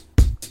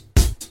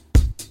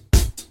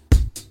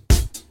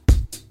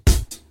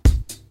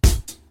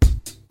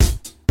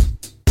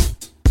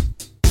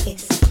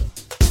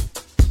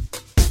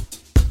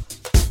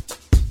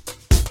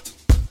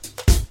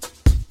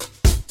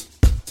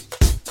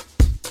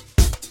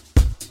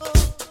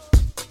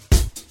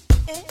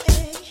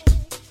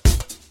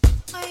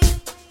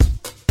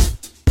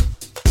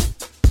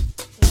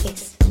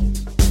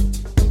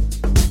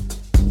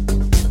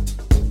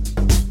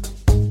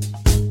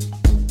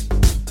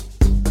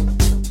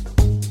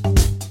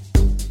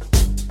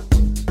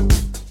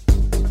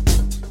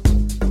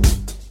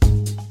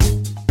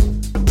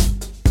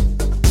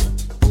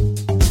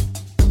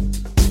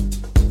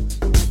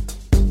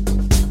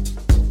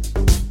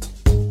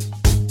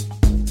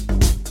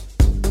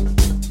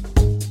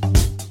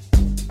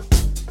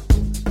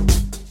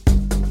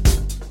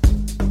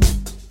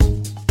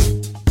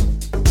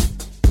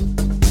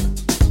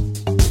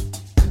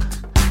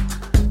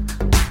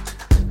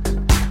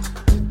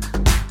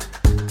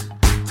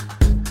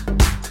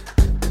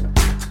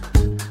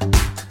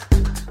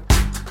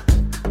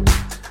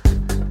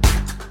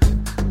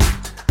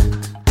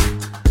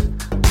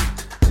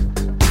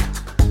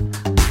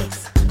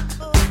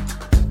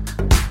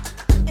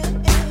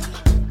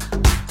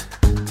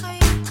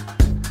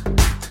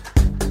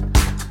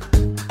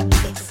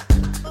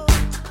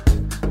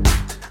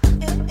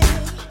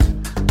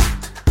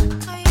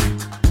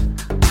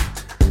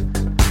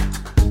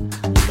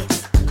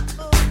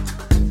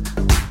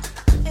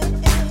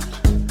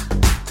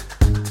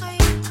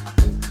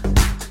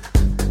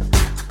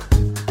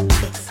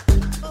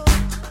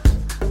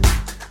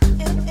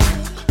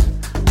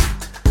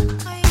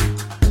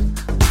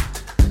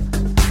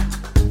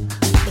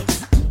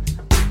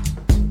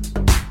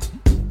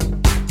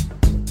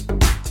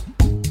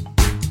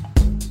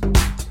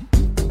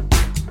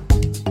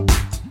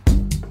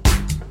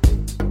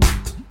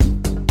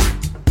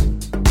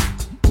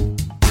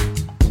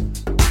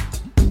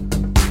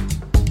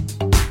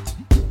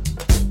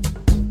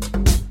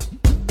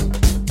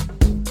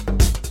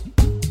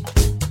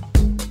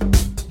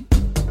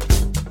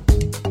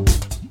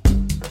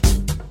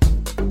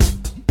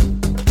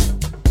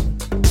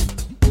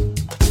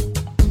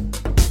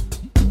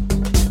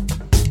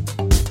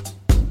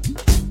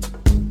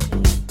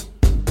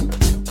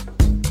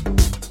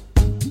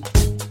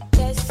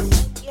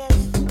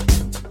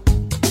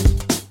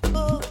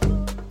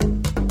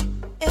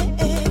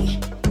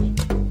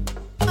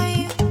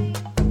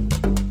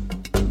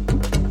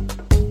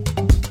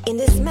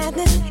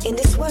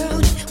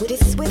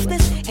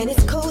 and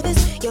its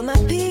coldness, you're my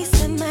peace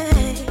of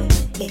mind.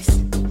 Yes.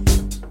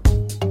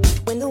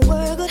 When the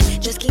world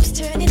just keeps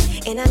turning,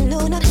 and I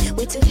know not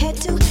where to head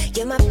to.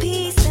 You're my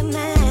peace of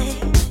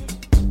mind.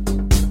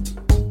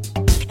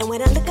 And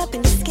when I look up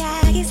in the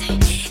skies,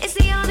 it's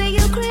the only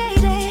you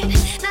created.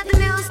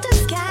 Nothing else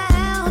to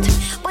count.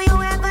 For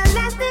your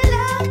everlasting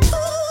love. Oh,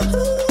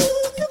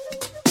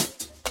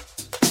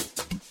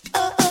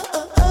 oh,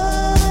 oh,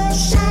 oh,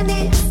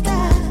 shining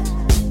star.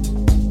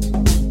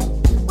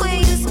 When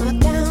you smile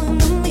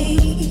down on me.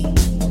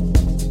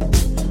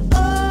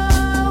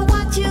 Oh,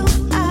 what you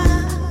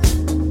are.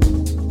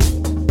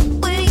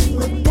 When you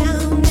look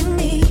down at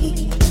me.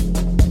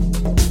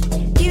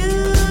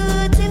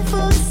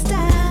 Beautiful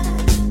star.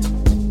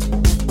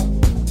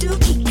 Do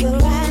keep your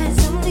eyes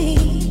on me.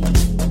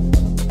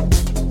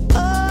 Oh,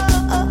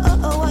 oh,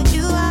 oh, oh, what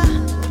you are.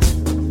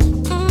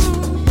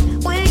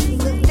 When you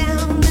look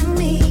down at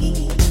me.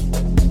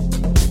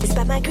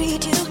 Despite my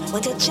greed, you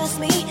want to trust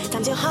me.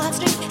 Times your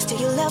heartstrings, still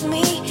you love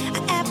me.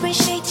 I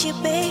appreciate you,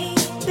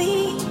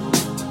 baby.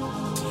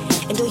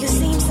 And though you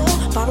seem so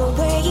far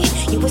away,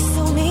 you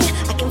assume me,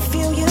 I can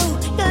feel you.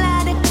 Your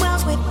light that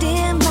dwells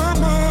within my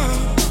mind.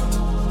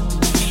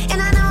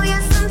 And I know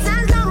you're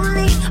sometimes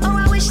lonely. Oh,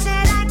 I wish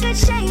that I could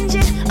change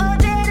it. Oh,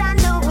 that I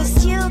know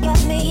it's you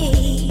got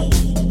me.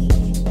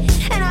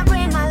 And I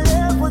pray my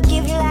love will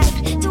give you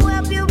life to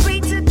help you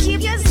breathe, to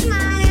keep your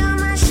smile. You're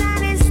my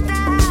shining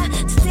star.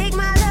 To take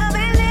my love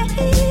and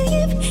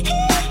live.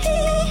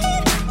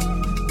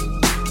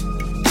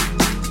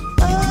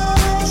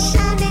 Oh,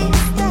 shining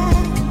star.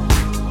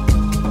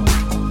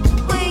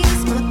 When you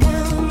smile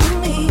down on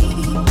me.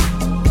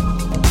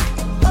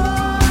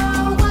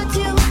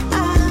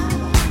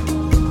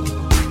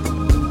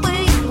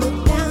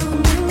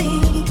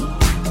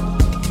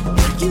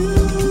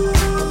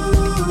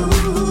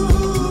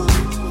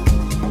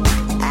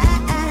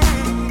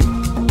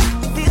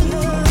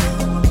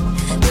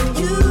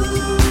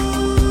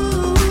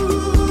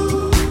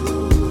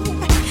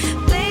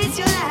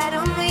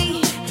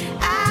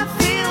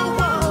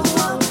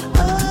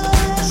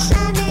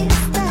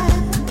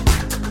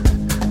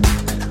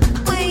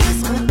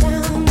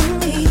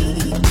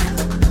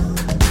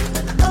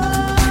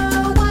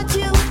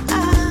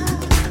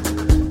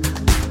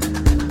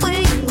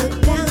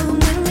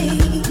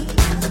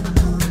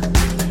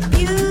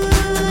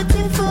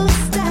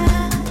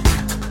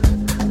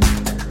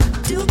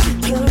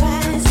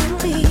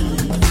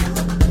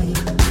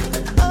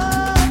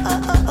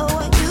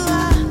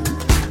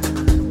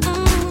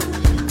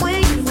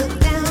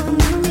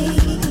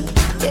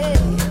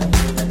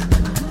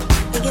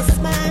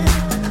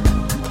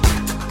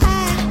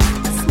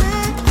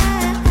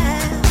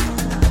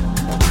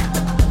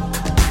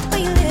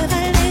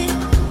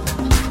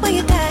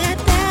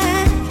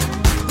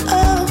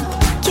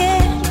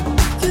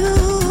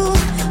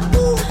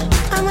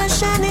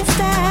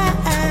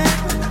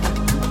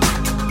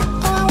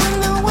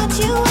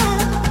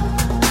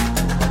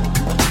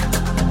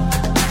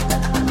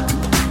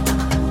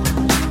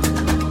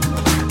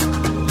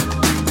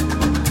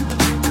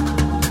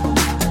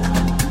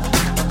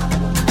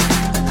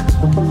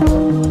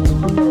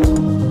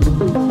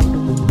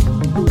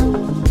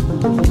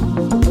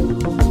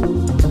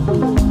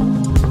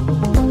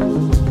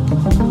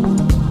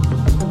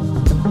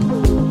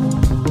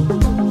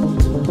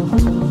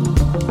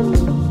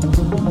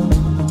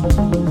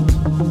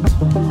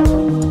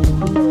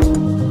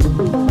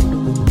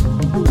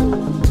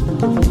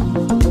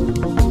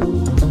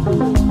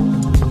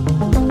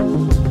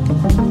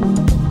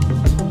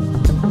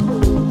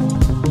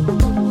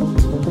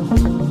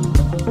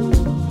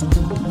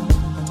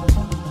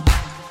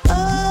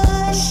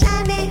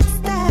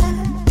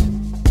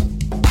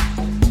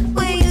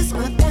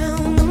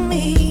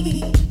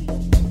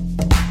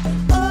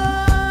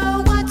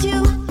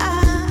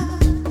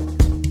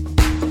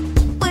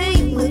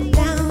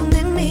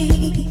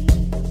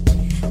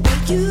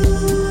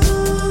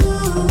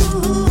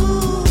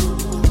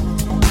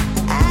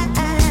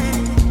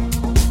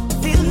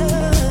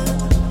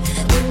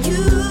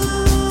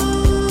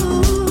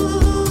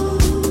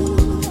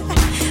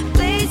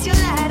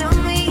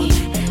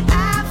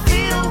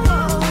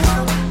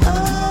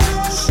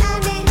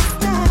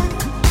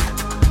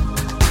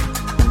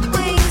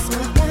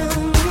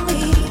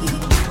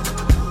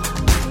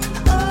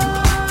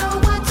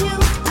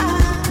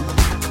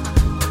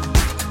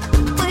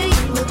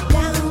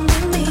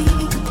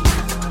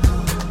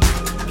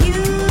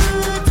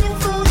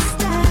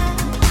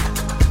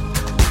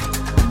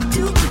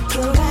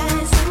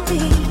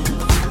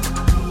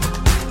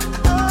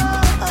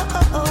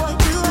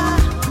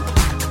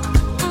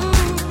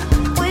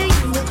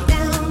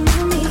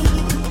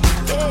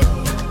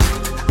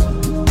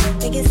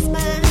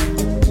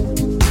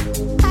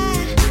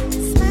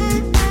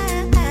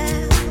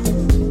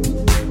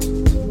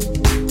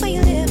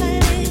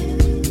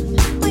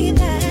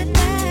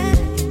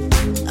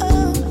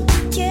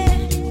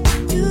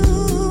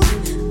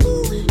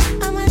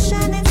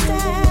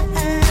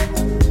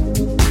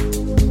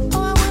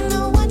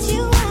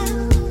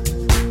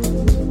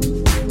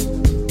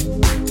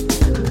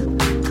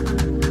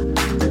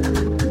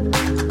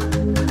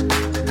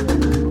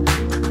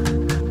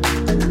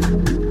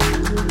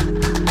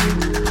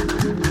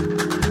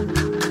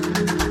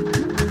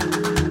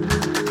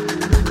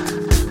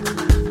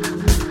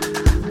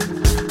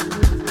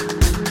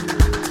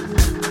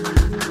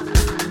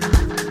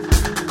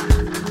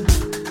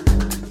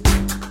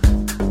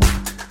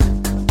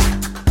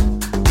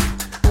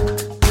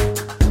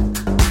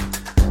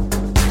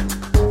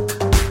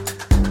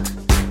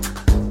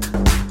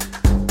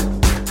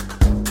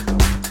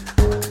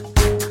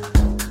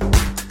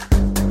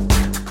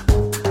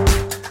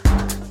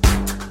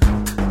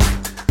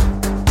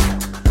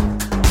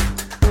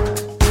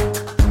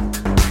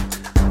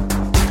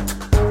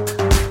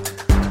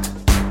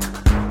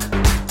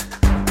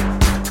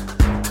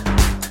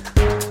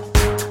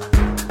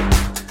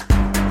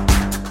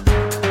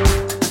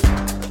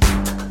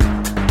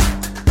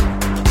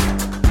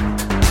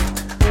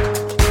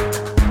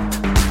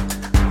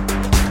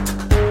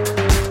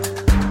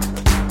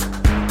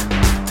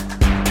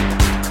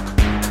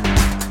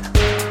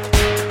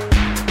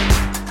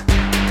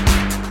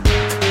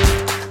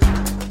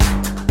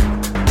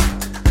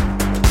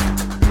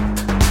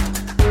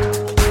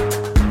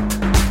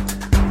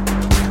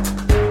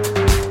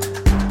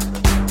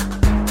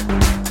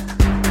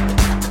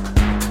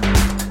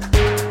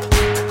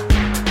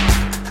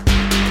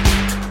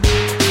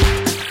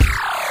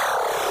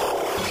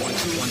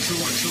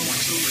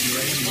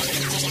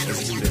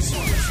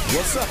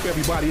 What's up,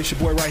 everybody? It's your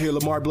boy right here,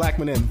 Lamar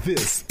Blackman, and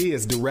this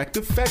is Direct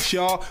Effects,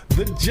 y'all.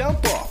 The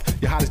Jump Off,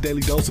 your hottest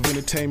daily dose of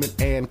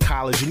entertainment and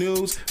college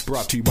news,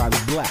 brought to you by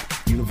the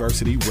Black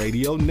University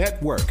Radio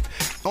Network.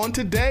 On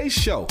today's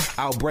show,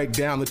 I'll break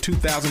down the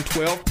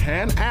 2012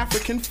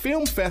 Pan-African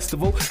Film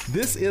Festival.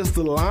 This is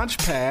the launch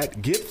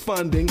pad, get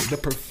funding, the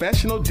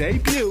professional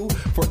debut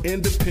for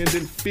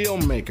independent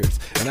filmmakers.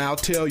 And I'll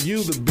tell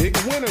you the big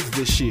winners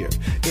this year.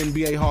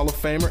 NBA Hall of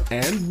Famer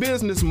and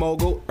business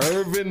mogul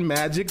Irvin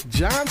Magic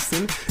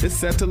Johnson is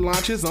set to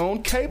launch his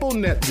own cable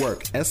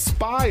network,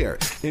 Aspire,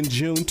 in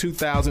June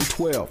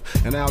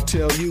 2012. And I'll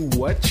tell you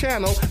what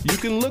channel you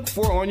can look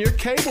for on your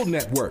cable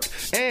network.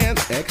 And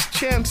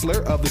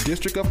ex-chancellor of the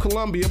District of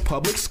Columbia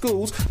Public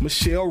Schools,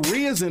 Michelle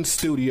Rhee, is in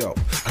studio.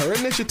 Her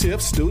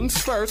initiative,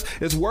 Students First,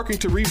 is working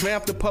to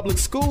revamp the public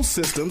school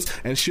systems,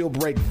 and she'll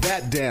break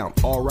that down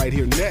all right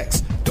here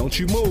next. Don't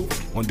you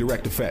move on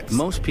Direct Effects.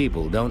 Most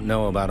people don't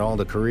know about all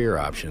the career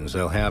options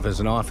they'll have as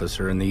an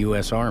officer in the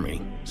U.S.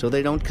 Army, so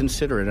they don't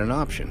consider it an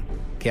option.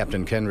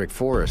 Captain Kendrick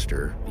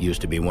Forrester used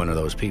to be one of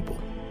those people.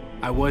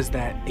 I was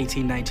that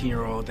 18,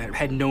 19-year-old that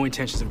had no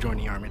intentions of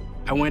joining the Army.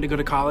 I wanted to go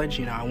to college,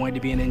 I wanted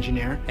to be an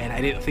engineer, and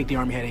I didn't think the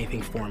Army had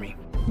anything for me.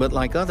 But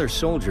like other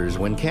soldiers,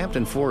 when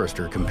Captain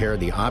Forrester compared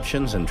the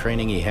options and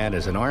training he had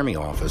as an Army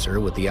officer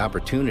with the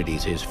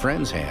opportunities his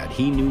friends had,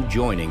 he knew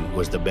joining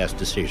was the best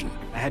decision.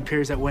 I had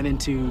peers that went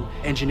into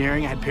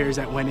engineering, I had peers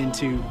that went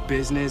into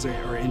business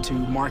or into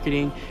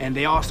marketing, and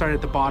they all started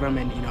at the bottom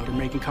and, they're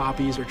making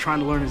copies or trying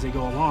to learn as they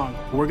go along.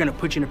 We're gonna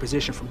put you in a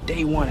position from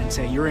day one and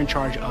say you're in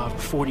charge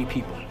of 40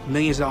 people,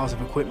 millions of dollars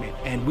of equipment,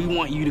 and we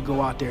want you to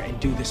go out there and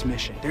do this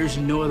mission. There's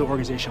no other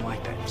organization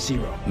like that,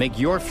 zero. Make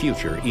your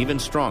future even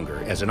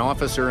stronger as an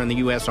officer in the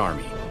U.S.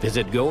 Army.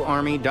 Visit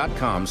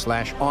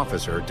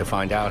goarmy.com/officer to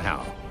find out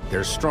how.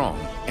 There's strong,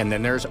 and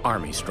then there's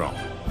Army strong.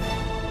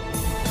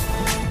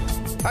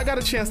 I got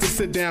a chance to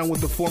sit down with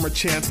the former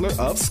chancellor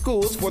of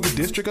schools for the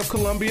District of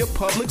Columbia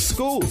Public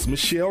Schools,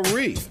 Michelle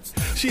Rhee.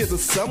 She is a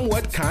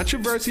somewhat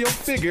controversial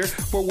figure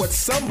for what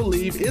some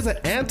believe is an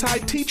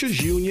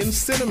anti-teachers union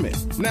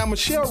sentiment. Now,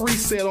 Michelle Rhee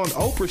said on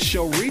Oprah's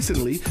show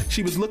recently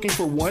she was looking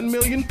for 1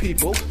 million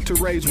people to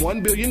raise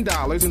 $1 billion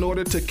in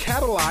order to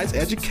catalyze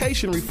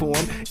education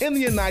reform in the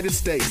United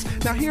States.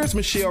 Now, here's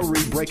Michelle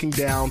Rhee breaking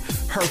down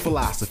her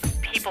philosophy.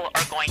 People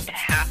are going to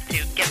have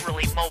to get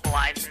really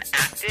mobilized and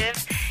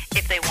active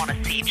if they want to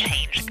see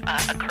change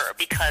occur,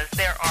 because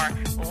there are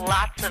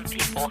lots of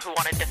people who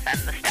want to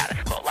defend the status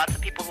quo, lots of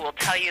people who will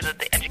tell you that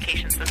the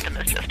education system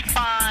is just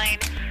fine,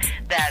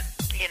 that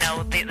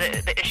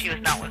the issue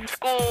is not with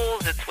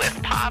schools, it's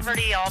with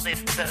poverty, all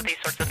these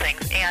sorts of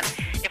things. And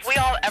if we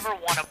all ever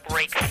want to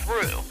break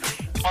through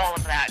all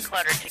of that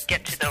clutter to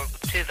get to the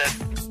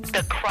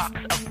crux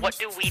of what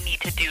do we need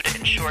to do to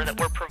ensure that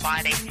we're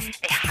providing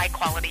a high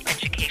quality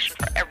education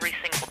for every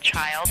single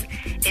child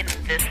in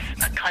this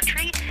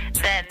country,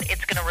 then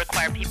it's going to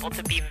require people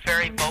to be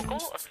very vocal,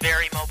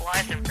 very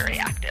mobilized, and very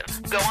active.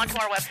 Go onto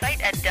our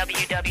website at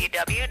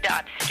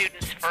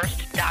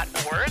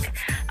www.studentsfirst.org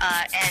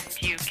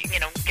and you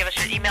give us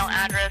your email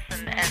address,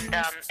 and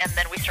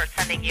then we start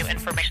sending you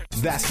information.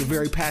 That's the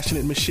very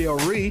passionate Michelle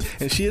Rhee,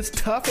 and she is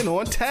tough and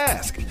on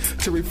task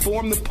to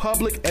reform the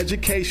public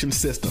education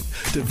system.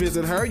 To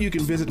visit her, you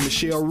can visit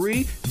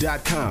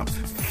michellerhee.com.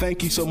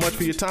 Thank you so much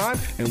for your time,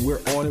 and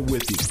we're on it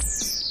with you.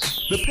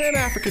 The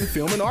Pan-African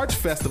Film and Arts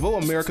Festival,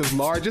 America's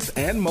largest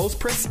and most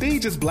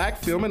prestigious black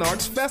film and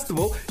arts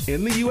festival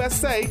in the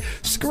USA,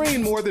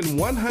 screened more than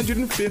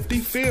 150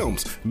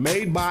 films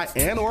made by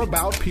and or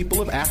about people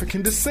of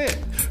African descent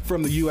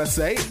from the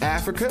USA,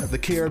 Africa, the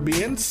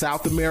Caribbean,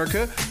 South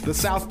America, the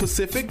South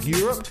Pacific,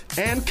 Europe,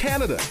 and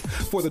Canada.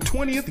 For the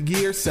 20th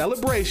year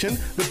celebration,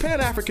 the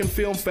Pan-African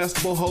Film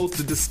Festival holds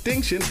the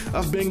distinction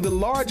of being the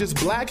largest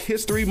Black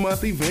History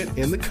Month event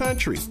in the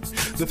country.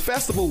 The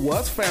festival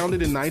was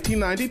founded in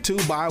 1992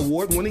 by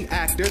award-winning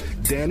actor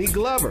Danny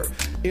Glover,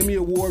 Emmy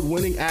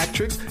Award-winning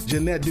actress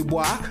Jeanette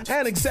Dubois,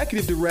 and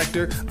executive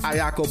director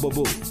Ayako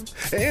Babu,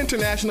 an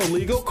international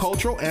legal,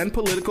 cultural, and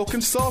political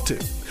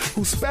consultant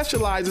who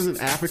specializes in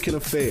African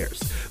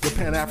affairs. The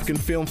Pan-African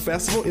Film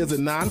Festival is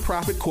a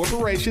non-profit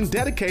corporation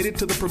dedicated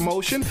to the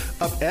promotion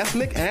of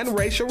ethnic and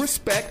racial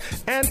respect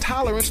and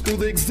tolerance through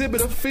the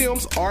exhibit of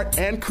films, art,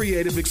 and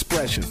creative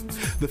expression.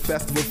 The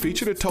festival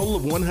featured a total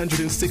of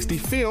 160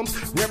 films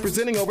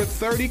representing over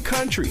 30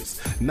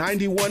 countries,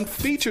 91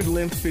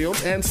 featured-length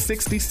films, and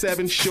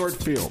 67 short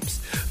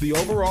films. The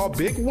overall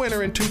big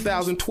winner in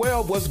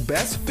 2012 was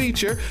Best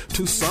Feature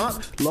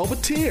Toussaint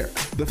Louverture,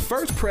 the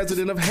first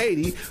president of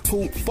Haiti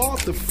who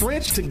fought the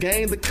French to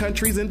gain the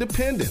country's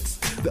independence,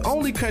 the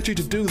only country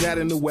to do that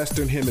in the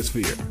Western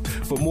Hemisphere.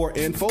 For more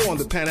info on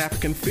the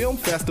Pan-African Film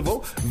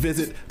Festival,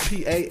 visit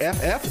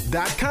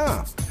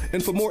PAFF.com.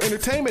 And for more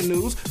entertainment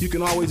news, you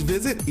can always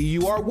visit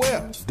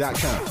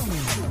EURweb.com.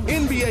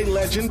 NBA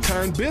legend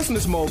turned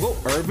business mogul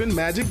Irvin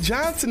Magic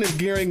Johnson is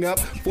gearing up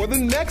for the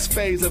next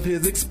phase of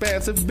his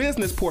expansive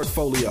business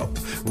portfolio,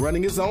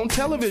 running his own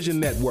television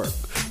network.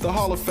 The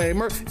Hall of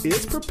Famer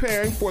is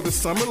preparing for the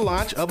summer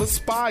launch of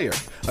Aspire,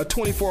 a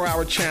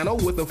 24-hour channel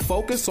with a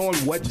focus on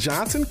what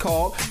Johnson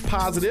called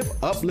positive,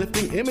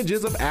 uplifting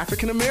images of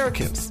African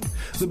Americans.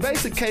 The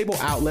basic cable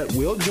outlet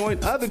will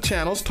join other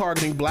channels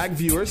targeting black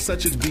viewers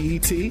such as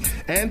BET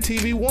and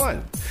TV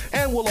One,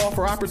 and will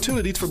offer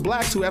opportunities for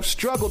blacks who have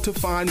struggled to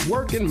find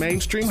work in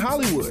mainstream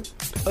Hollywood.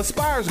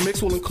 Aspire's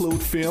mix will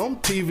include film,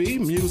 TV,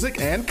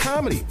 music, and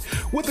comedy,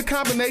 with a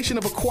combination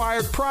of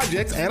acquired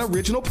projects and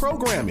original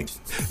programming.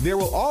 There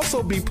will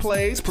also be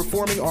plays,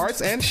 performing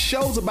arts, and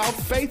shows about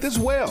faith as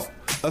well.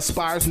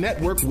 Aspire's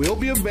network will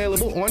be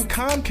available on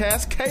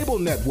Comcast Cable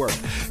Network.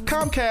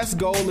 Comcast's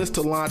goal is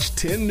to launch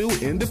 10 new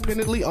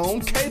independently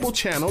owned cable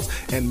channels,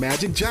 and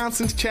Magic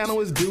Johnson's channel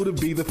is due to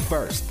be the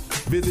first.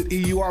 Visit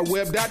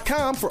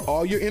EURweb.com for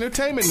all your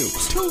entertainment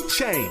news. 2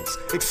 Chainz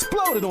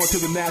exploded onto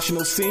the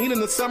national scene in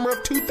the summer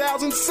of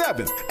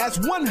 2007 as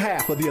one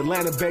half of the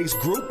Atlanta-based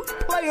group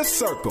Players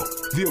Circle.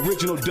 The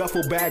original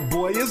Duffel Bag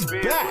Boy is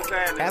back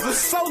as a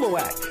solo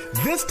act.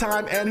 This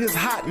time, and his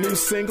hot new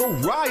single,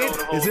 Riot,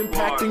 is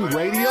impacting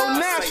radio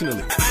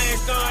nationally.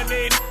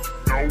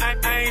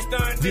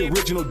 The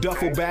original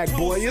Duffel Bag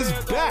Boy is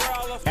back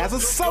as a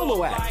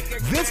solo act.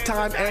 This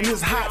time, and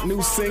his hot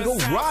new single,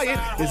 Riot,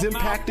 is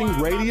impacting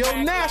radio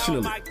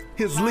nationally.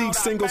 His lead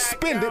single,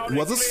 Spend It,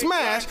 was a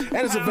smash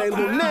and is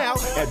available now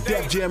at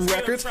Def Jam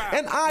Records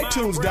and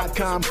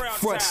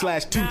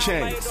iTunes.com/2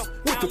 Chainz.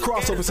 With the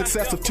crossover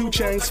success of 2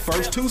 Chainz'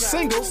 first 2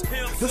 singles,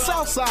 the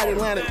Southside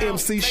Atlanta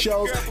MC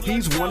shows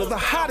he's one of the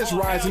hottest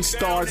rising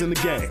stars in the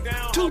game.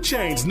 2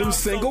 Chainz' new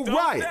single,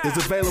 Riot, is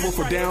available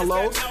for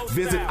downloads.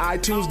 Visit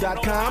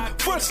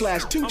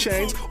iTunes.com/2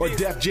 Chainz or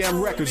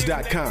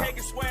DefJamRecords.com.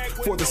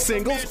 For the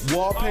singles,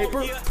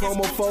 wallpaper,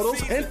 promo photos,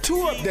 and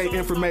tour update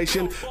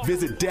information,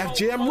 visit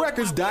DefJamRecords.com.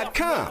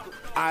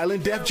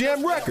 Island Def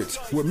Jam Records,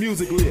 where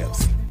music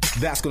lives.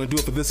 That's going to do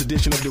it for this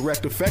edition of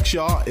Direct Effects,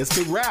 y'all. It's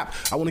the wrap.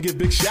 I want to give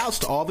big shouts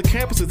to all the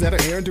campuses that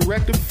are airing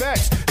Direct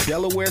Effects.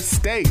 Delaware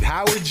State,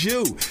 Howard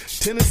U,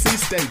 Tennessee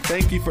State,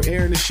 thank you for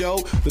airing the show.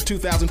 The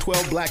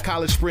 2012 Black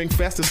College Spring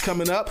Fest is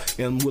coming up,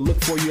 and we'll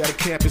look for you at a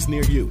campus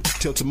near you.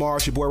 Till tomorrow,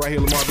 it's your boy right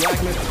here, Lamar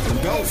Blackman.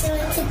 And go.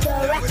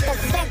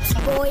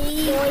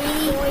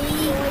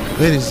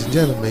 Ladies and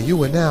gentlemen,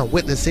 you are now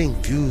witnessing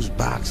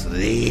FuseBox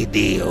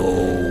Radio.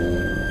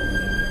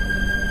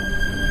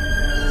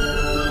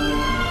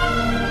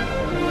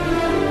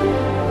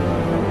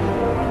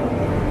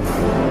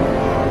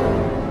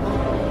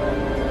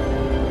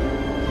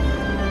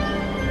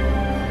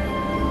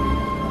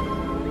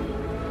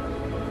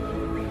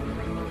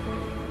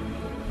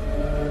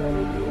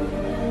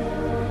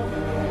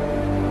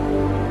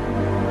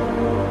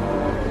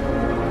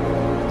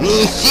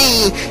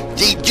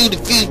 They do the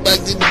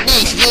FuseBox in the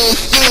mix,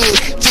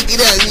 check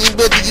it out, you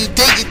better you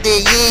take it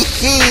there,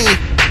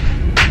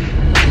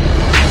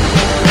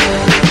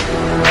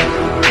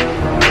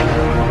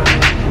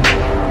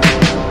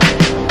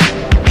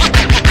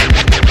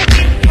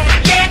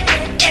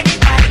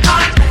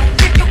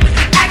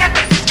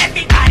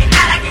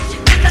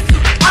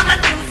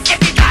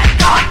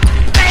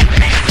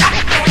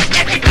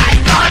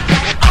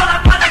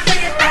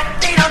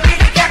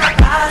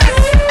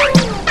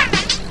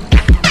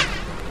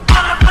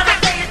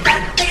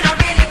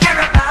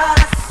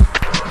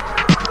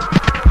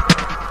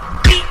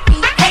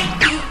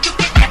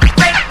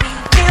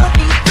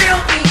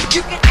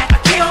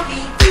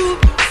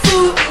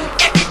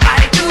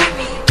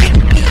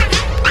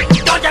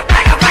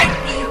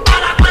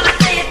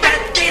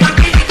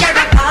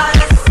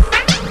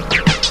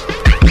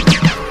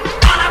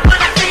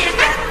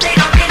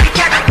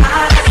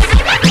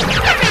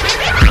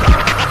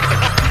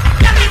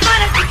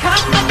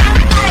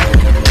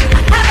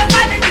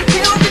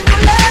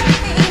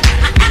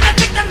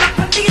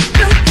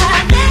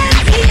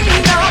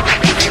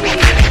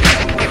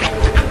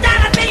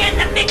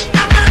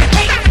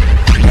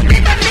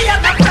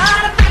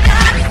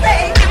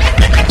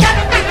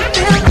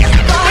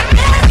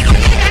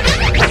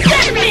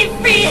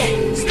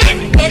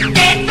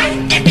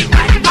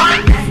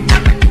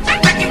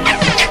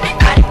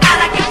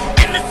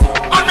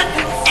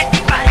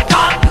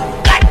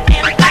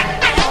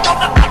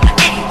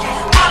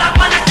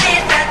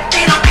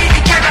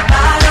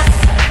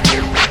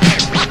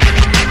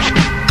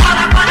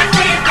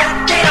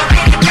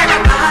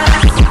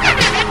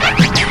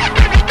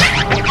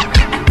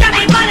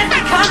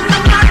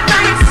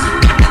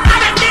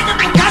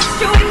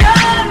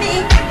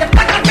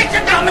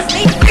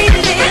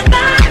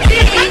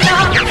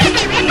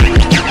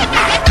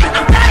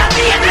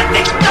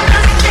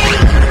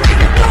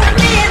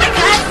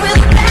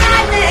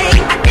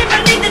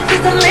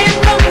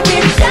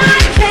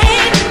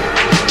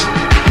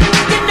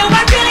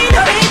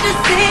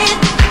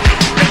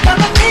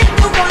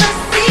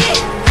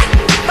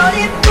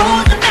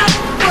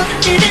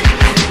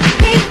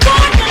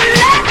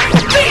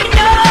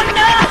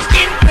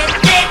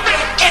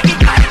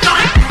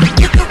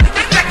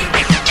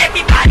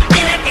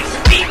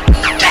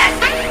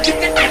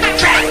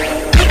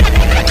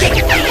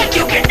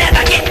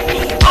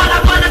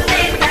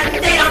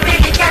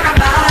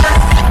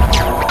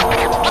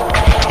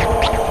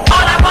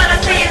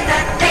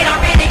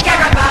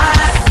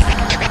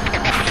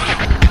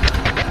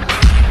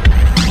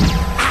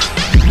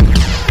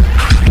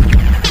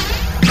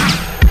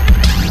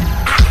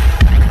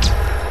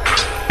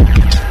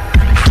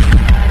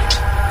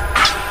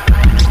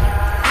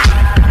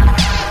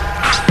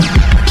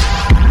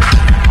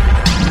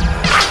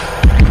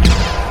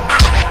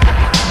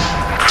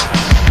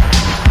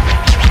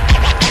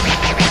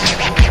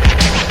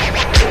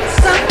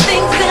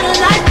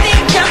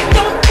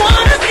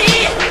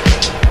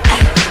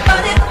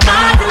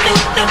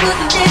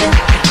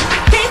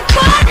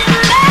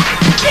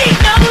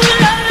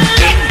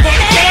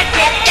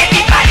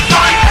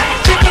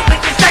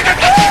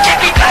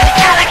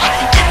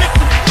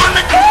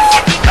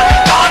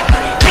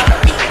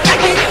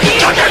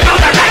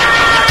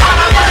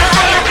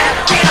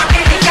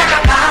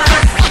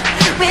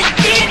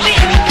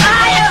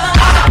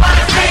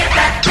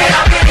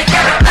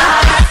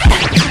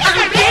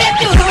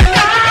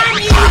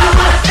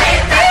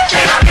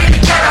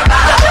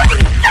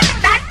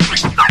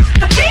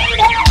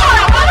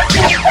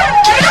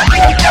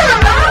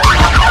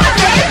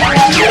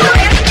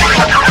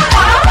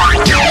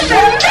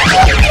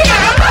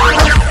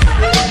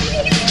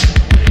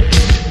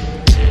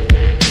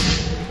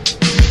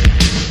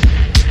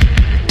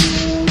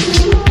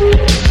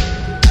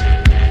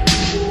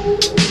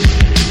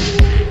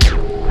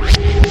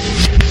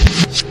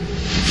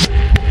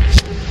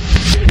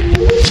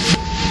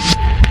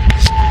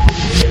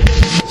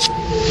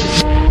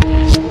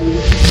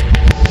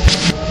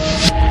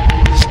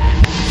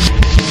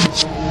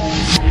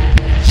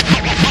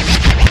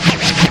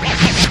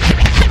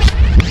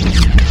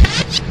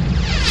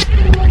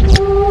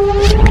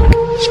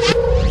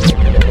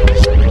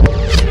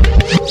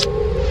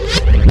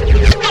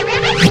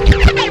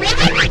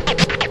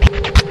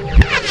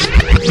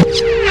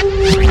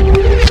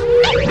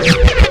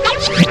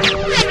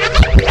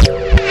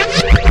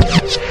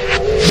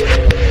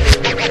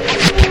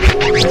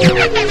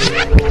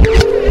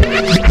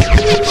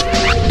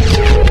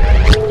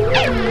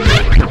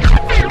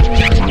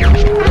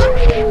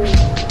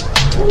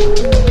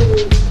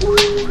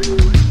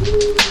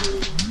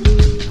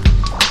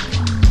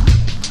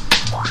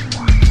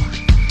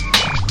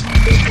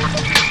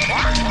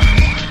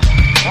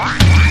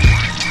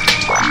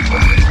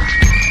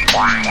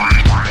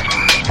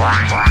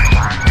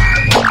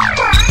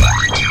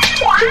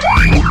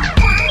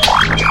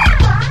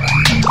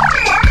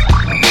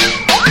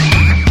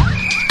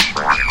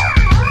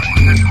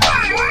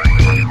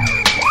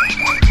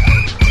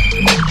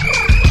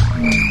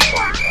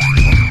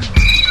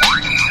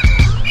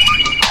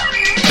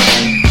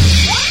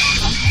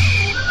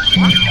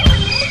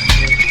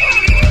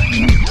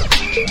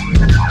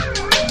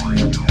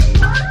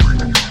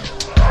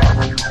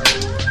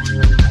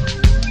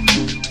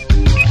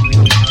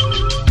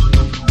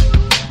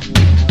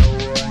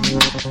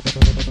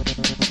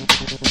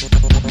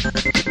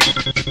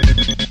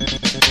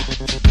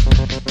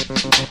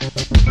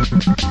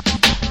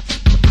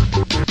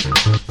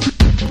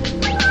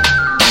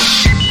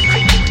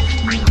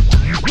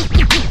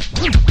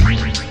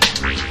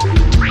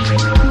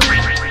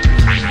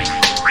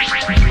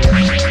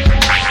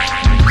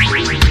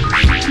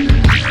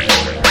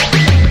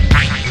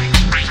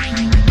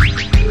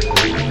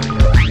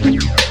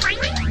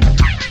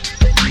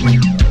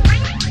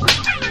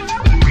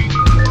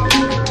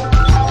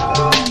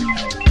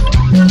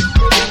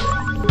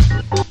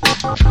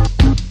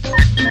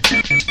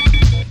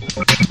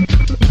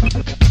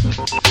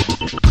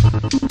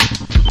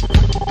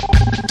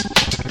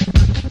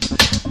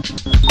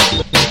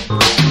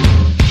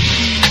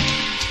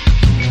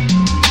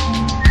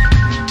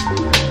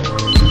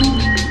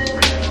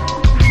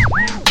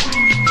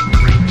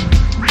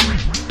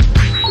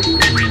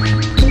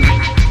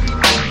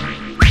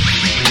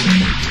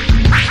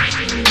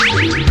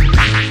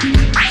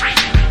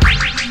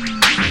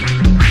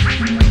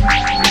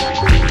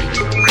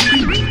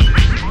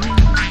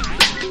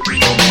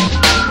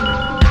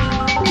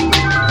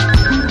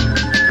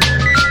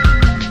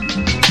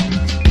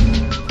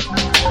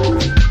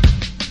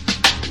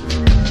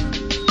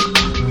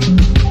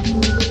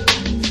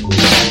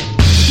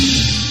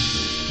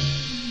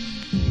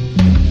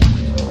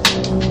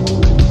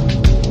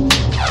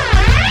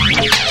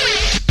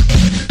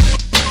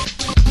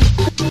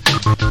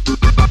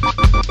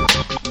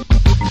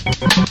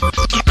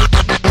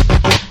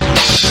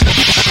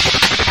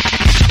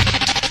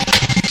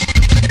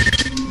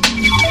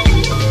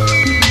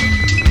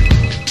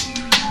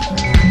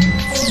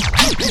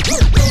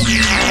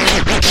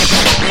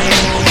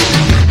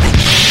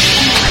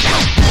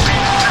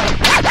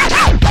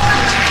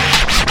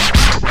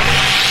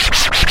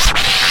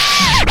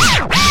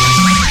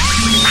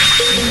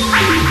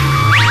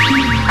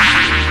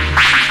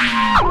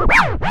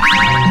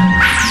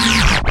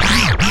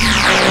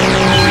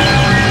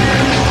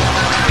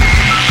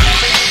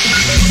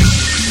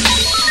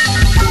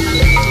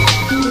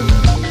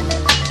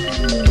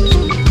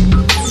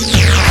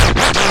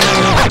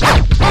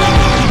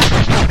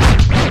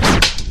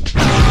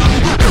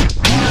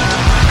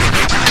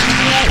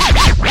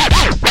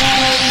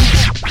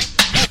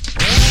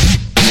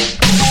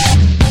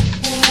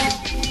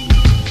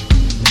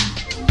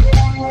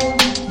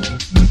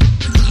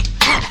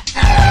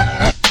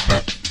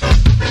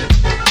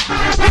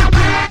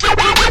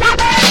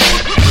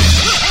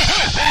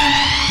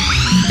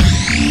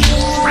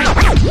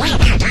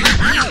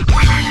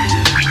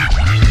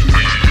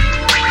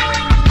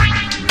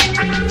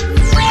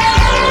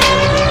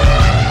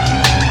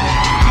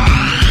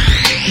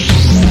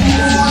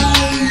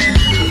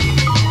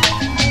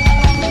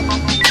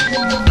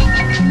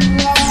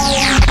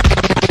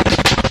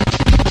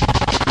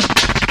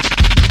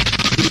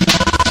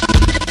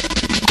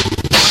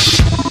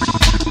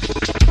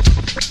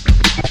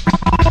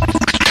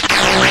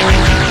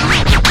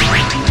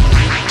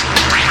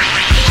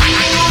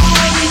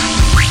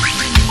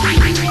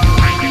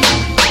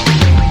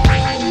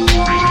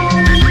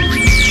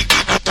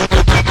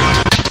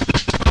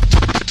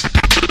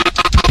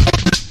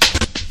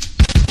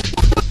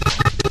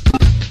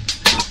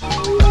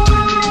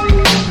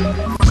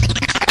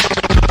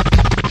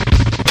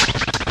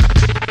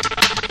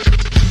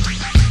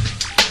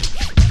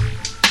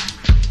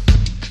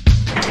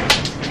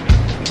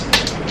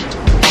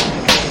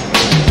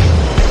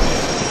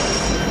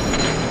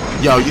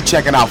 Yo, you're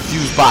checking out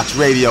FuseBox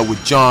Radio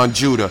with John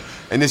Judah,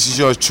 and this is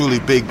yours truly,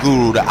 Big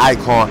Guru, the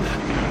icon.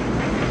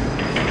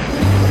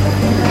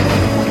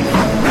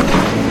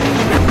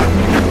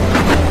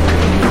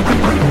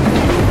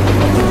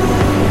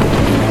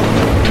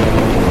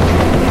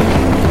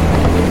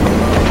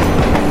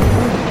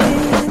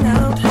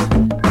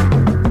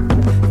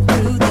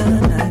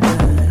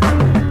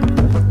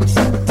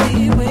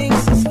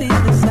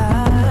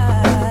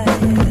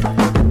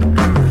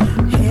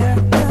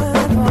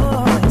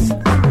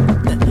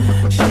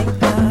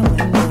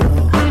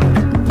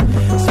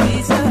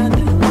 Sweet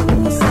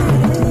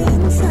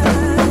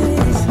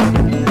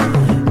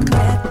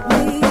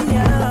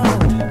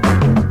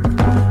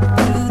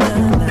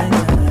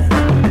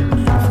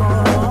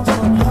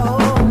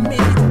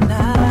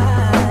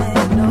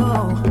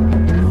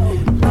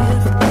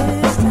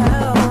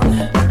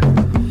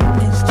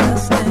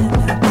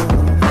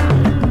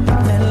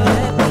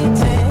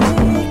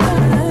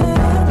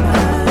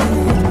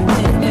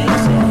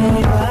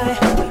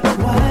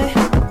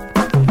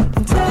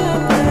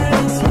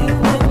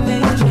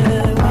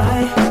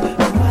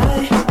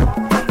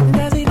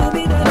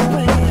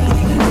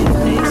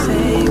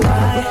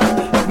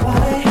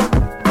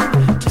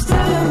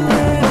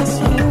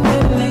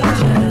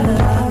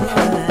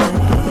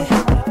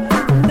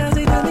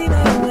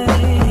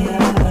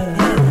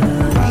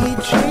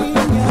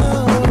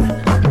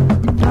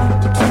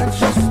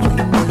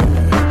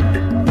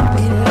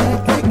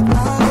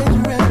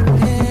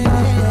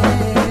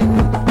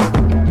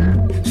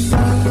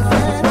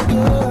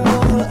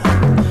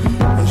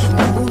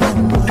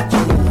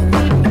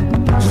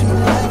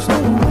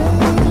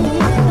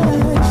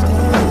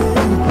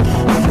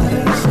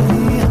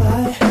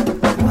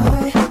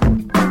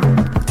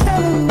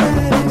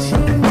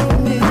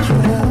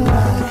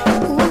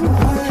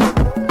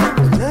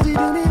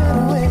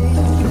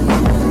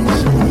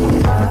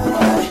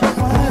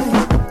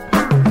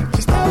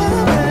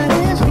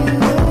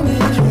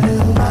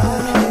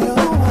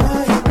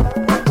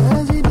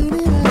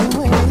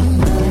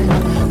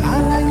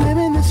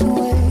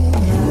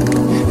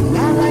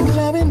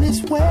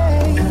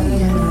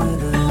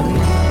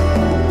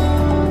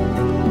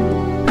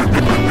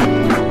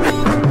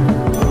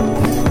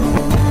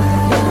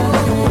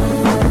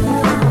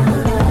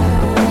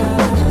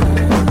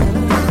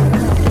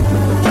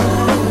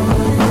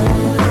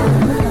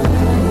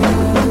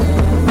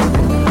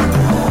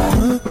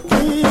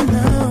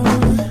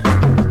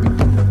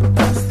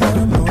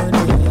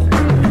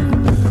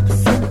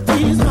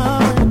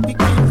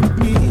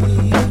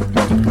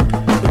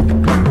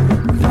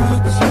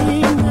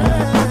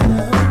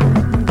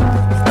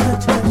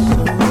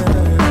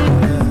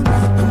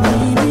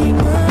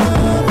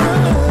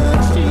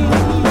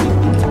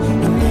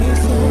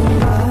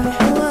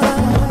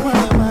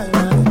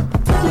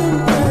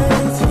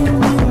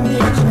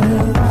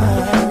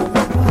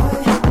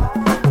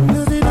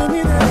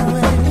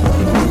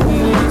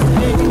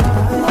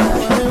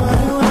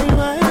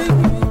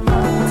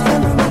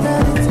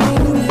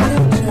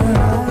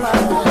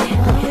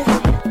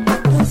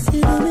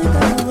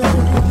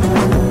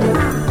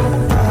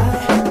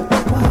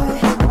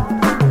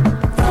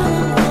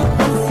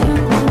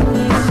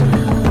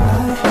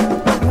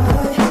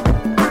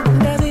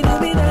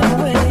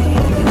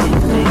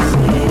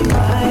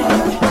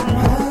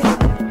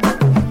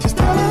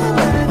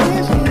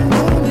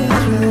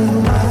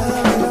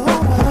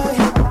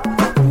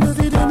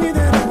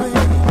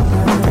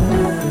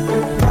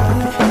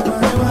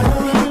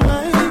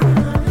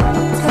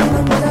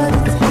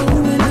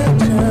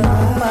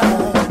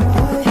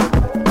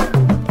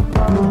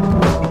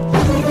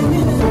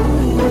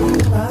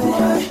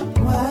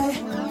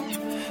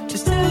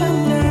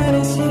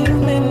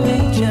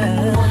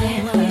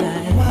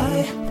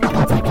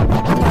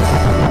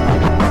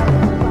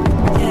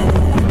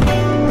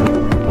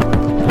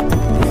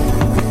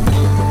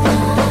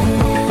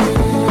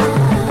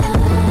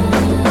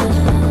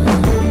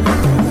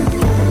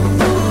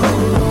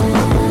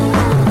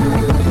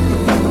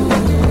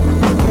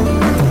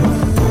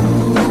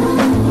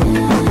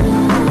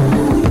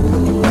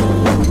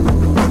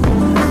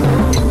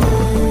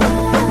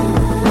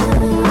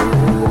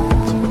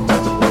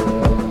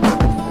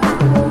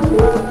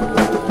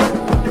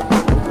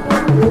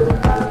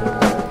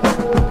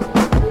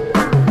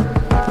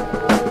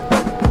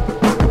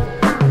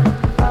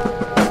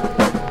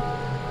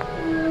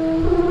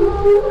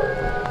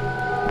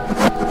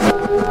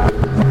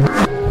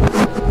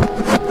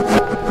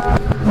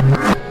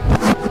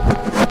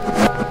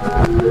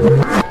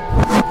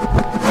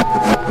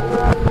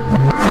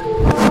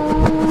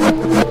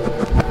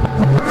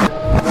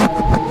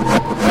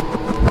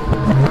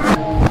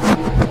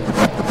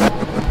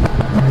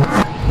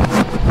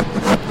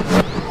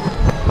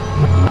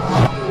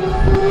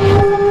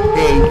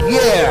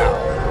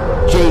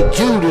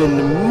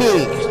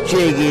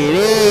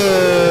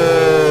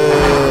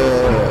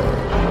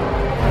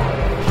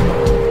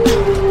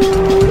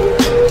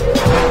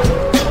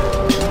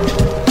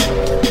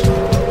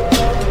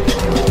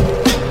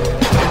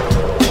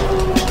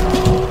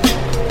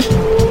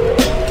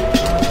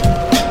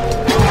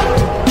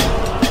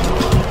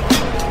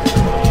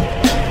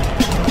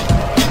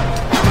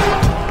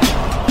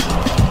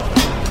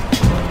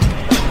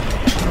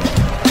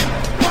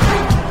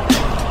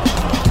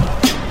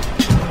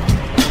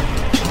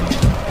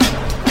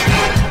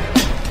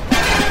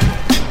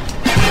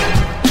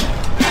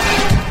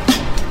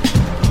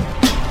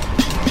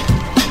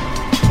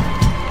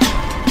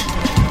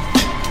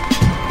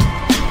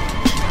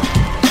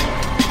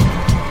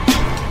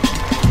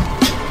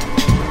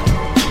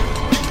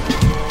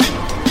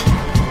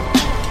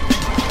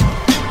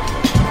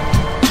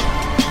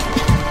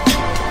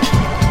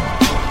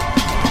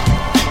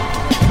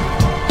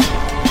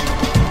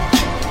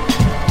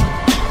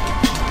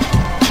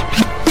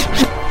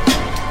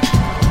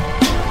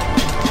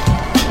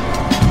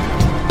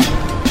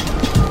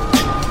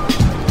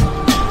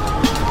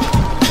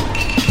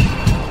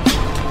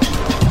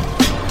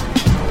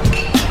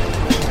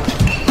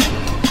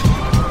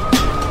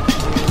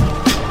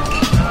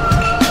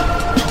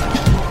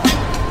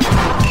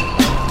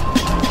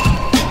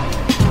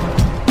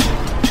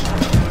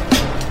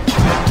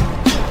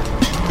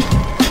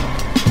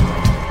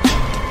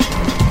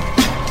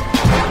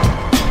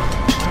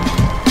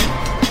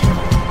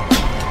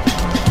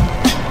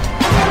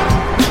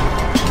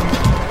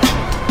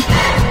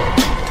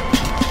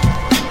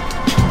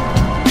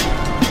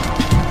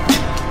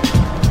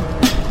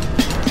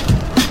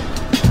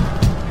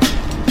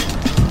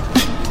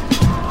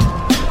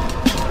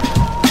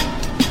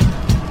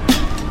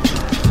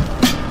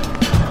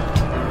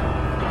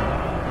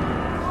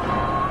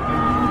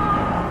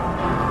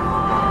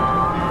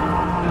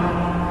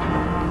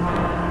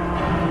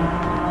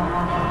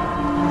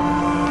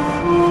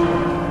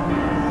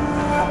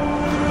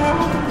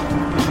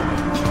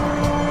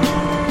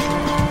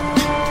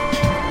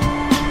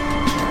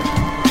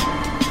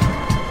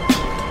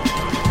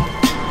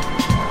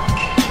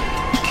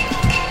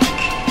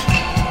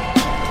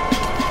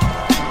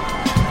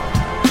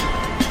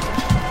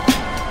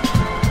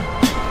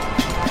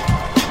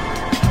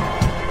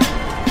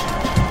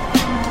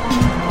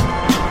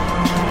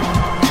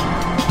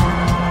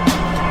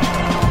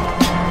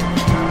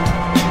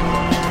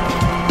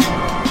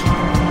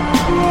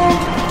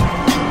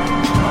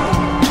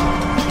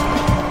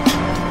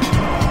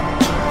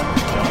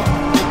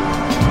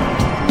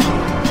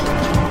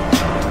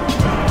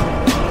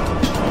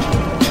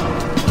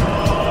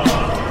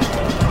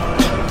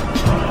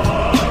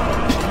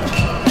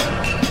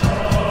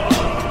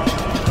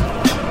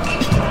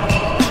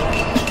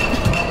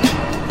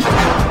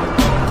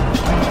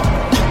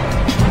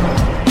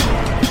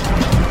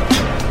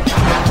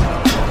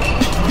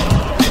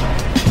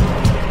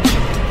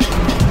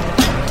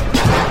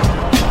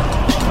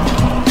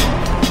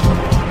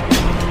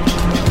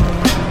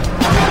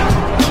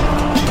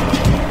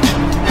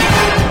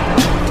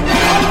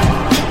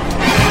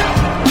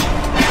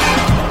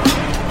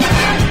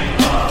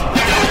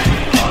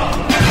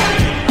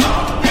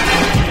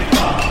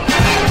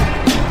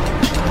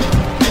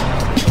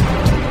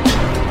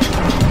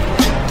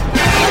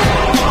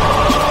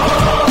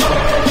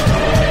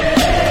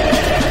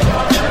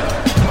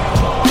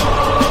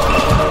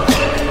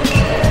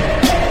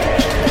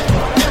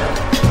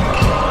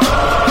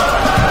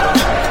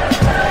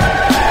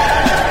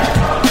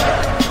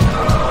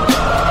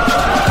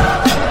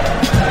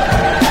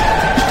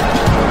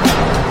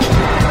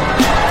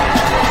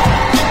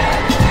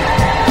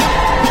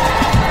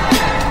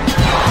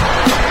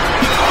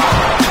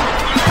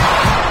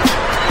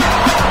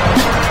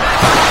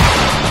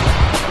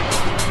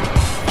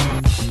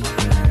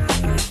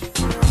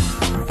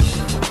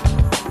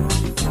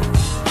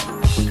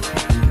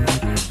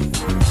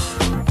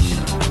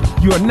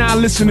You are now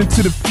listening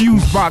to the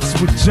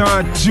FuseBox with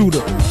John Judah.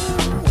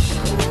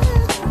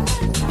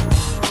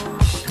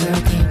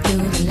 Girl came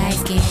through the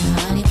lights, getting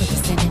honey with the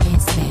cinnamon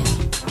smell.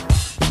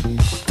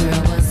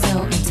 Girl was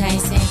so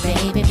enticing,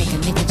 baby, make a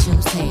nigga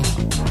choose hell.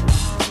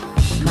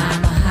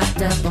 Mama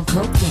hopped up on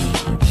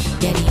cocaine,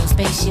 daddy on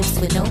spaceships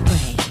with no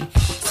brain.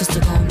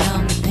 Sister gon'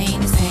 numb the pain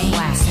the same,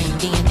 same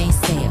DNA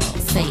cell,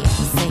 cell,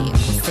 cell, cell,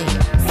 cell,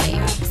 cell, cell.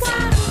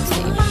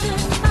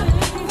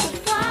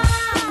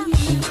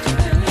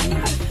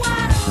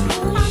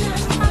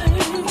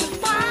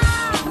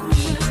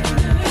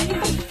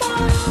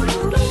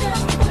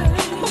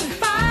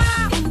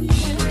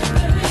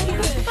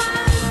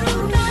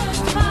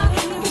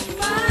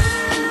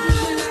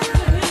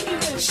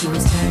 She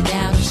was turned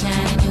down to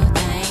shine new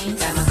things.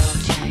 Diamond gon'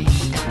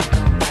 change, diamond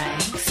gon' rain.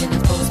 Send the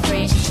folks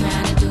pray, she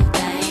tryna do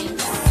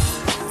things.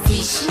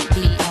 See, she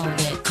be on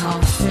that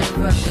cough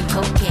syrup and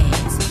cocaine.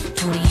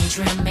 20-inch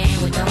rim man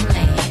with no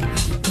land.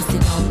 Pussy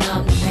gon'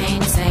 numb the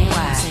pain, same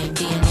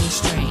DNA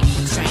strain,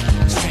 strain,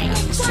 strain,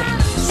 strain,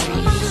 strain,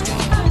 strain.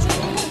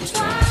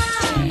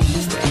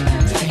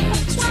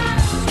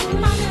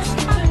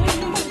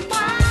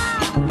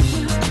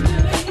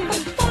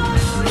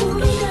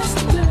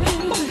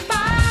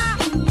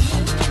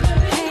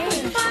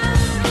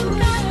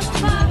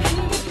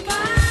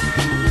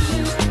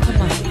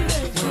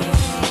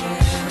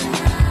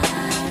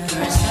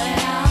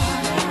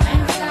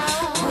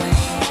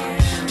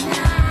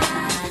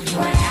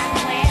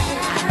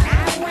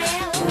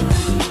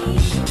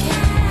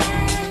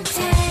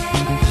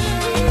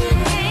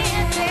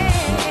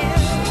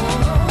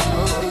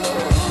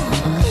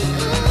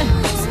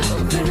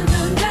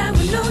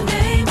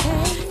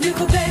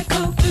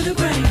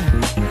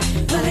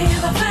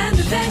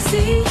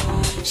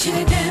 Shit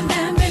it damn,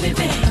 damn, baby,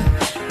 babe.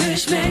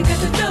 Rich man got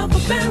the double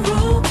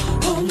barrel.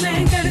 Old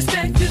man got his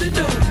back to the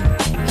door.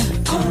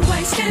 Cold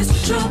white stands for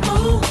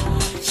trouble.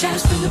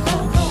 Shots from the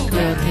pole.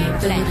 Girl came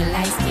through the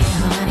lights, get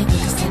honey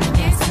with the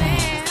cinnamon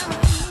smell.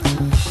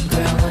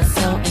 Girl was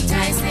so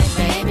enticing,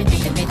 baby,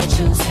 make a nigga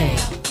choose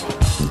hell.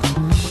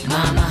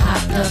 Mama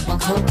hopped up on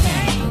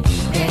cocaine.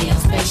 Daddy on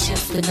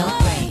spaceships with no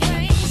brain.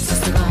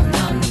 Sister gon'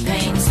 numb the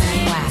pain,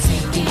 same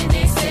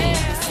DNA cell,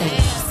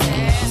 cell,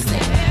 cell,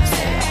 cell.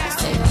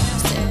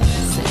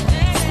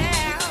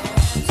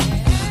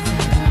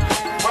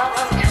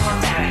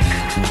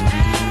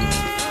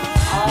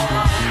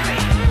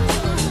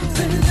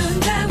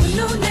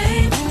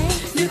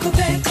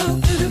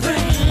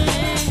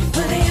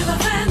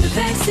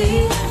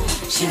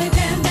 Shit it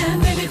damn, damn,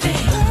 baby,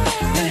 babe.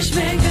 Rich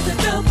man got the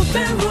double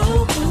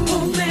barrel.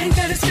 Old man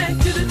got his back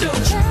to the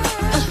door.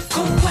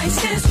 Cold white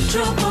stands for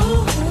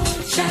trouble.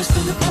 Shots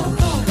from the pole.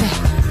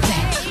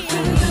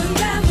 Running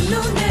down with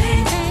no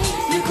name.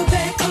 Nickel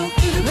back coke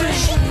to the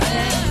brain.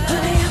 Will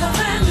they ever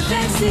find the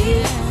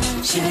backseat?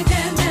 Shit it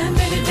damn, damn,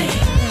 baby,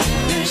 babe.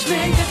 Rich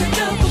man got the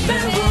double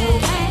barrel.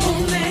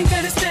 Old man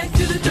got his back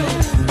to the door.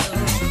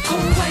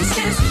 Cold white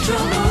stands for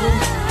trouble.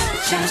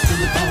 Shots from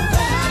the pole.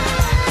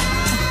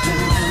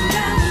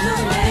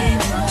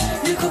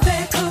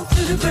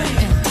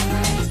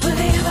 Will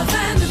they ever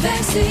find the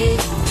backseat?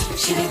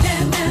 Shit it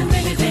damn, damn,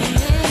 baby, babe.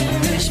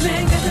 Rich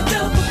man got the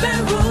double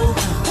barrel.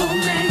 Old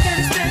man got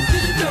his back to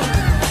the door.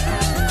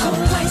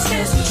 Cold white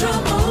stands for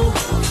trouble.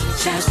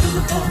 Shots from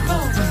the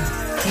pole.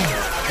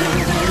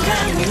 Running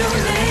down with no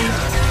name.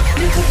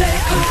 Nickel back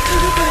coke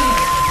to the brain.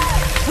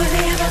 Will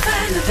they ever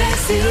find the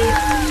backseat?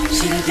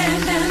 Shit it damn,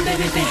 damn,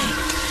 baby, babe.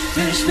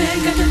 Rich man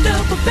got the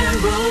double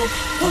barrel.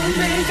 Old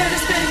man got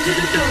his back to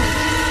the door.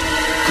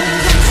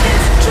 Cold white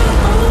stands for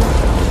trouble.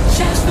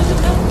 Shots from the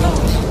pole.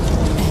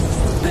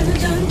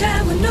 Running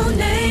down with no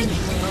name.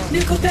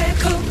 Nickel back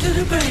coke to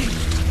the brain.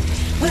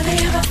 Will they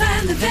ever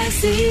find the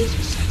backseat?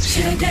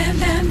 Shit it damn,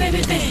 damn,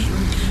 baby, babe.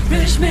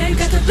 Rich man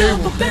got the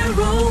double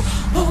barrel.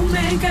 Old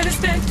man got his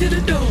back to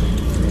the door.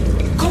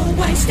 Cold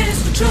white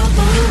stands for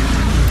trouble.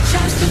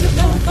 Shots from the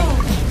pole.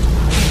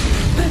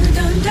 Running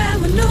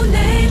down with no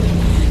name.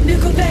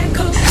 Nickel back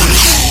coke to the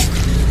brain.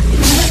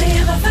 Will they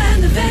ever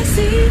find the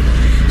backseat?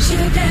 Shit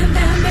it damn,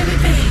 damn, baby,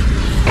 babe.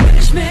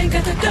 Rich man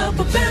got the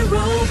double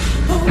barrel.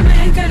 Old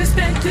man got his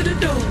back to the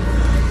door.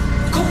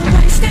 Cold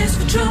white stands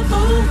for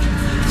trouble.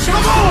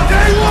 Come on,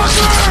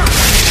 Daywalker!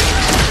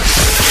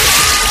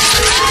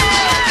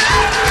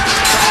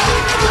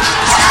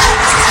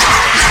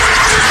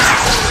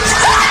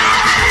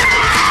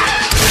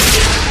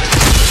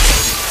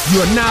 You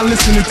are now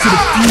listening to the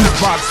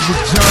FuseBox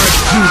with John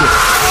Judah.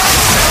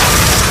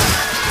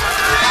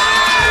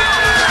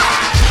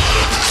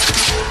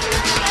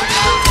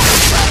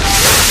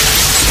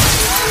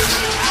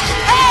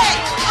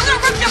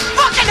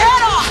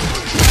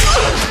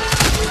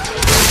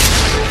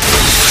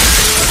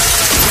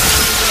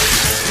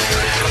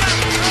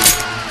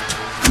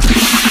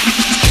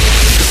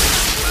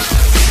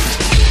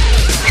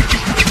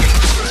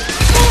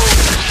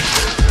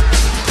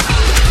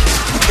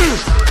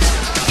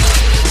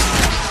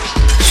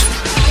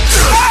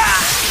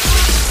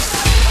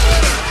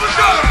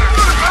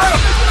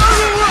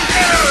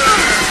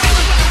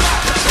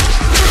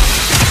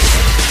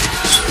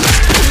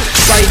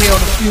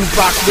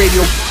 FuseBox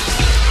Radio.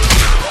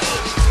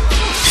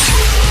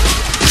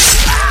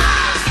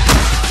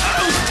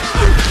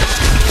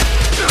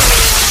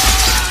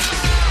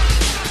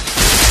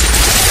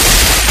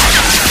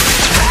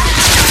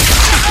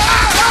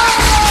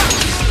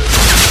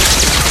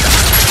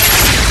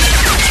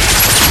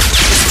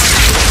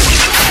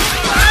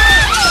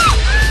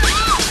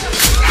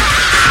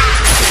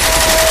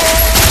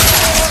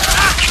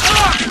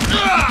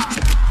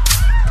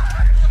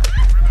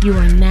 You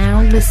are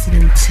now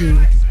listening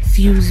to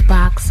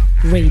FuseBox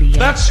Radio.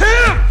 That's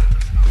him!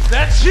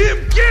 That's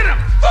him! Get him!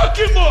 Fuck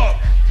him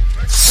up!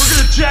 We're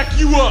gonna jack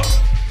you up!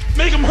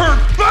 Make him hurt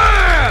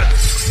bad!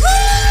 Woo!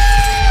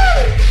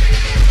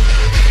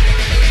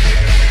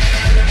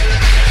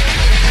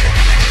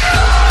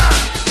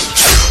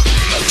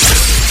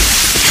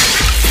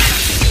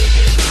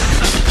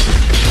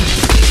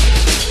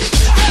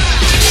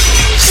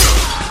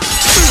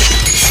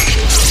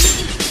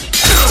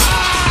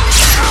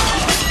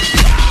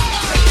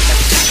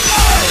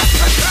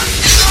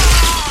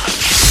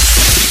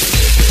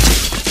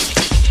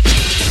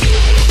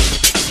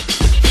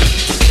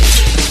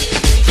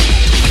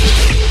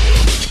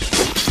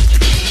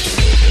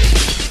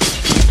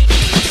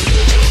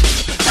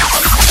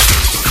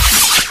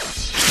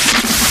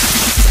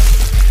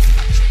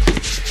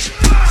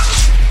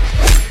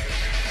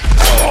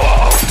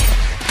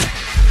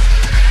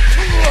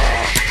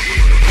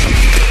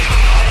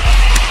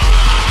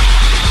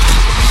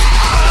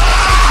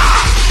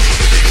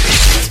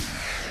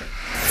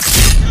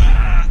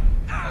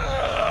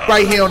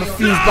 Right here on the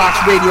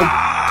FuseBox Radio.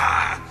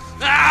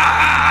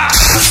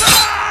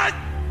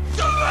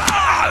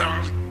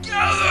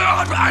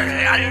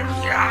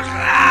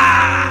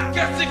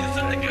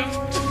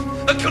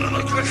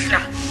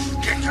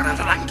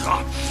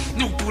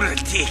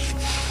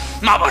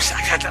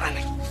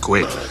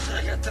 Quit.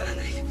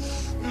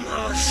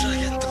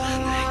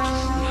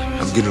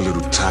 I'm getting a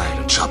little tired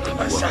of chopping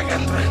you up.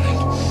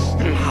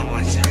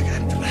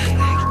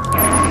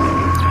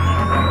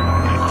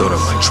 Thought I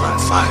might try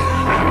fire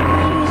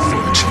for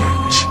a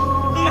change.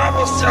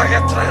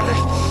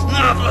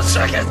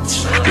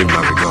 Give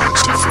my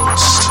regards to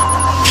Frost.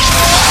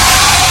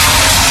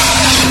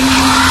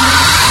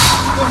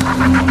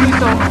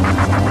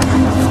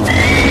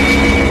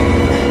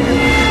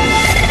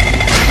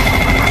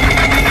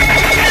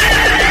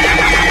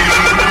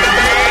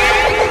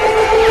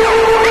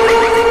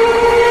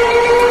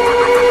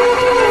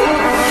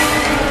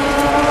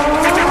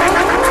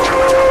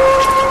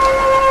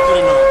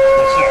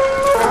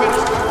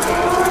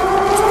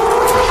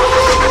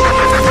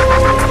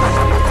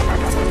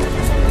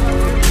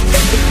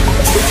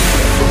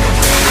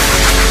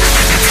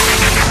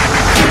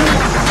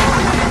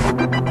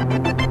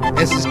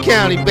 This is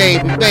County,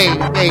 baby, baby,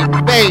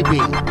 baby, baby.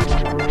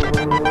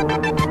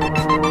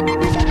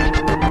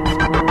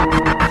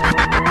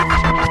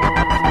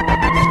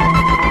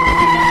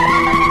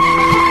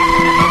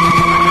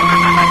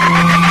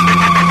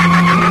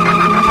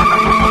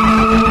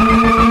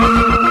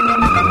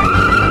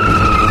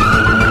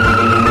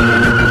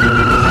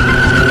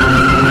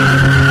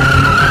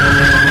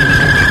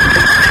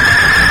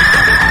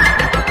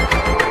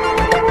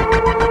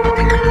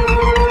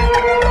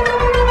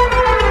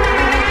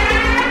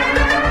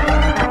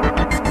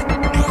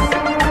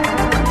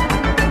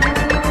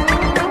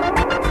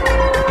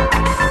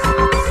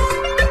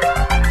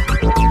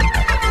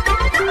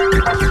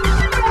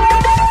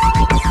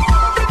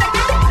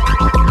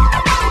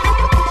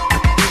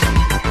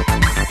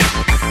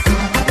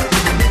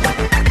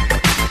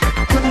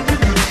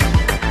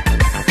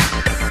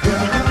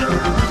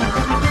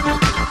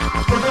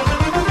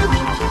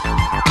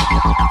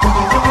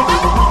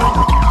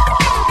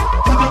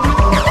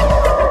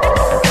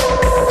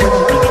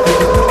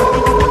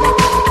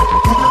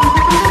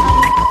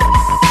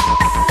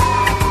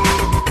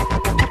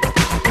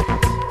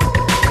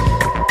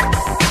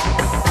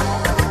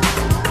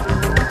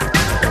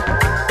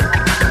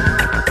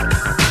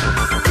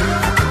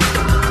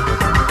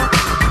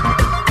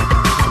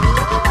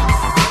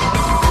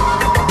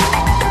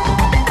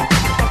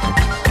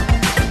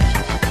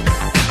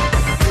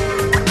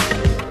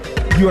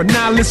 You are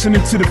now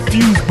listening to the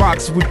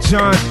FuseBox with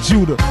John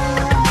Judah.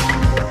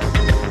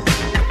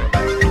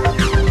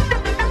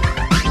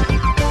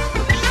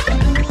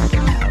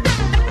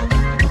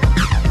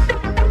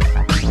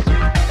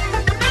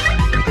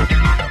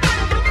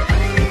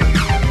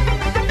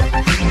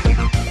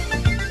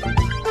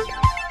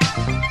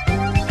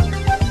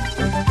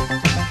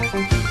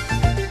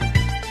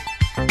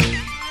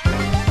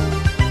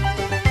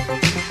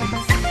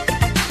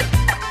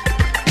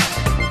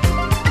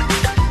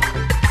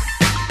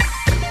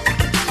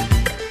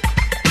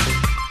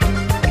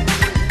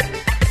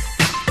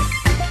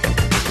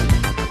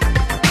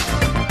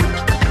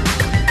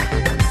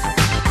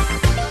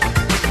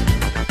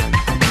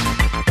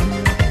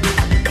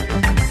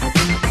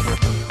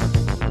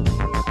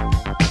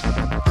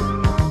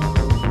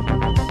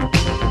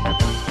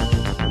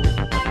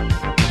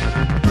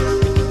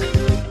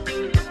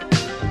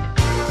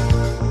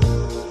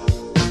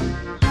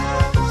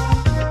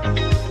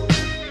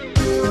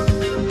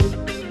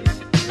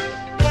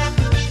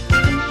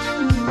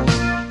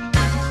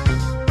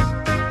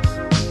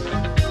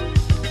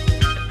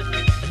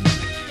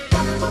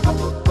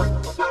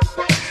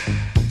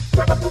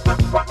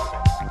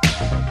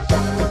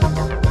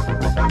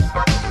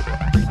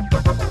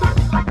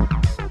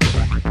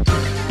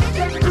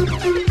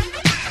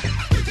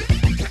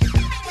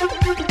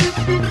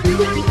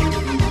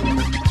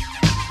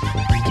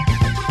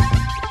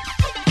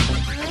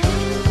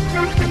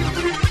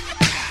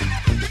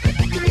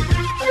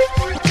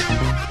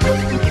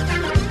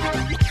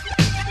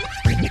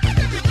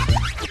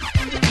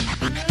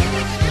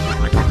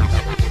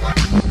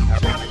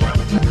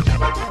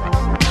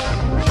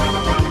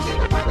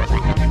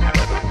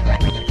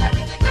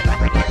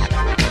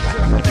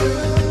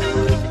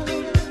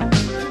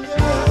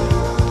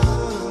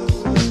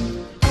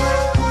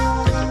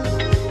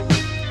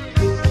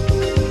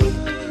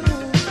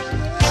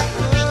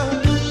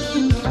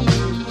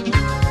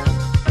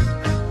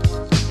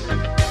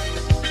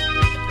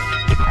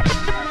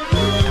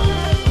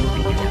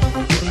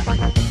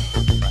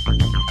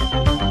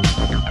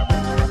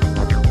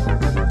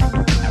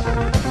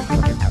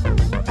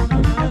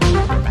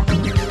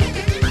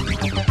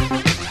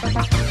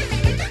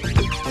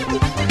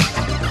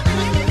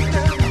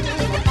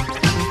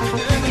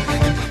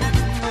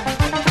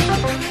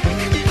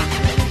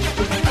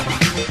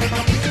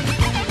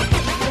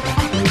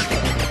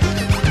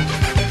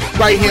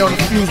 right here on the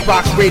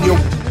FuseBox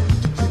Radio.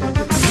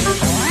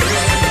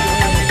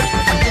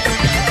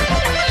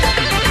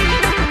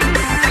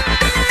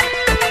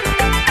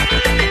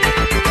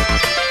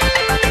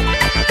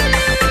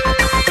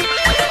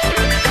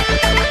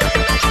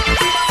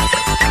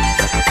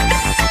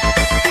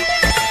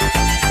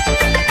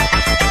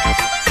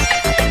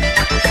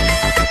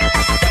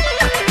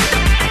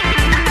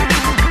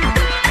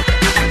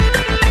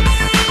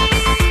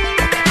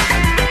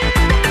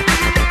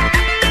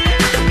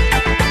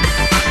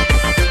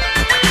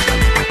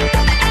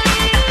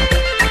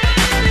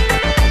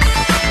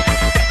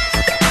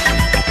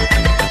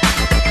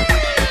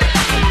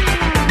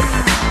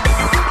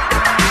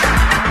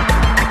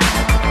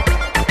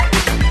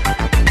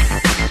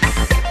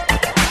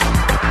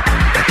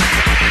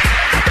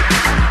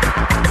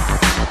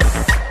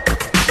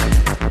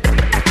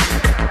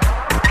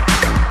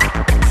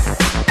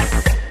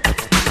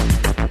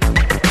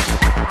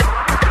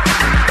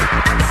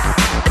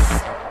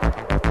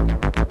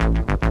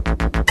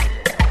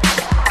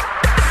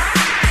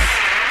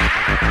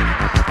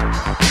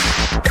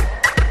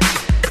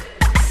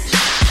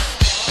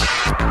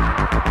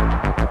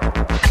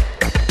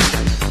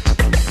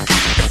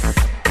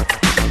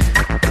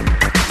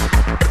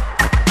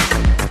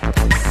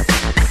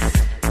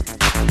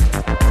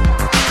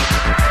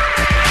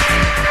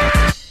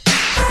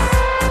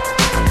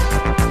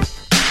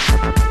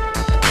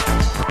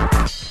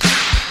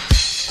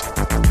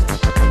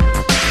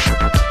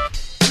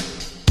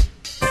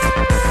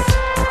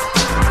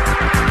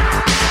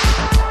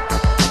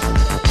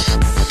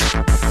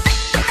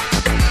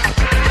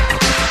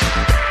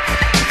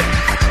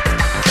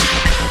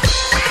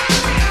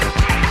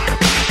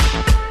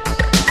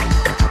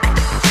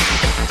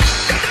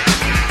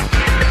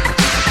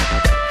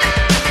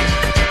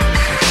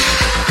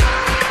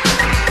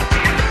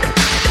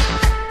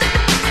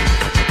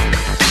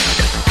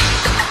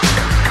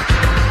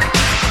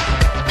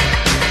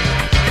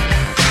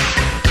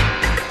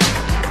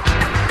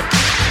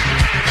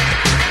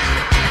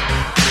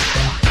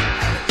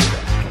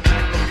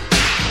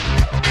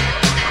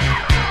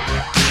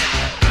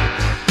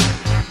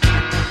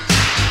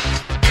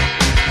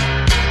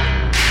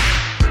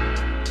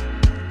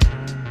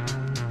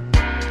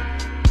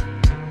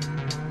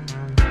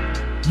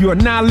 You are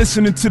now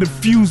listening to the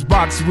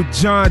FuseBox with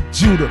John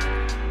Judah.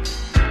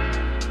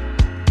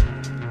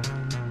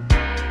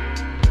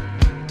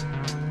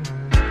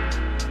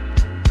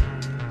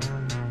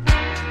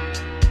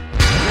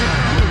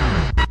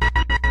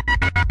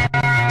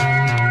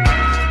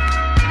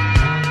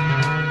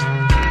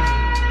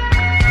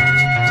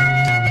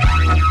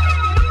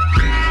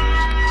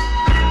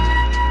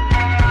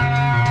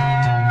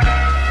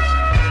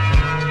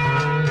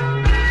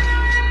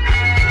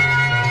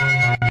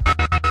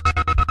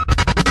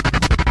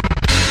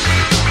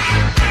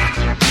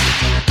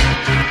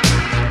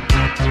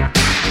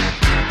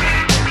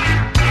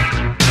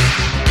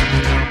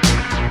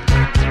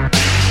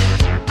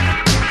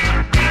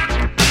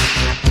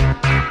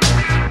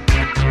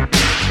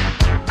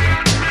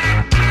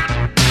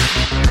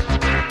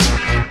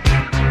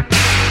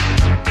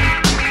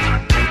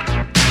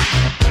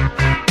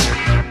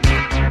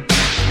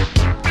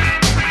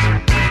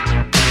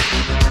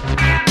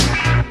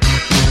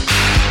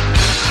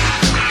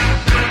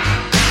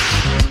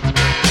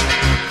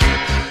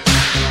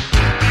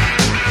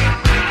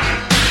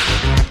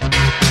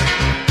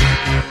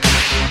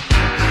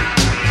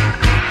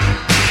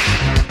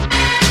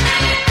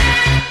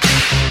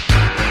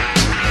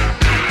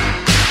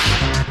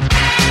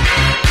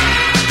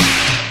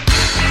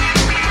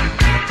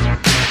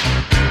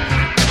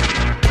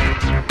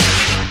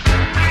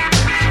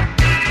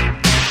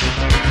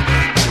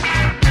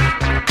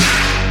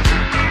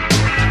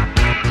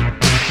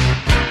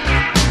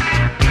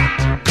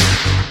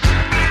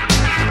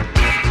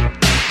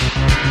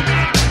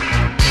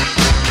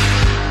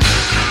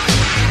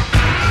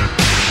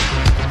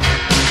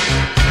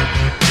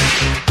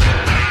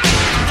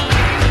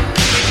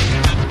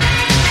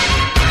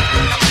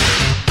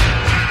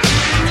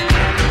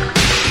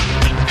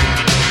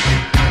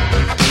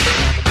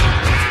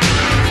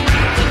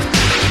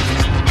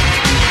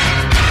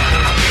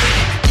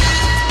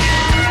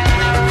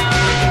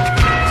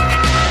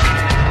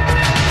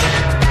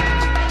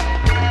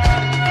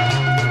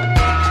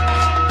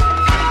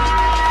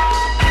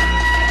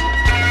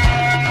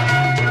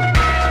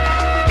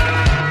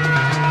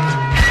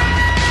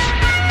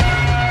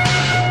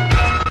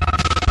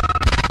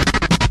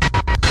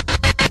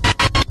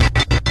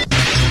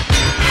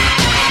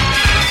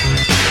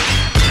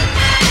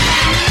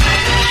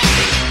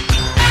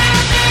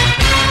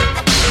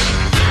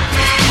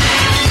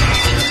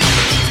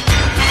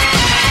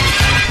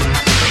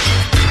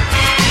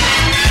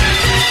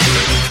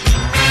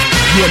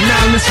 You are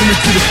now listening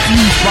to the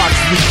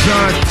FuseBox with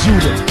John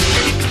Judah.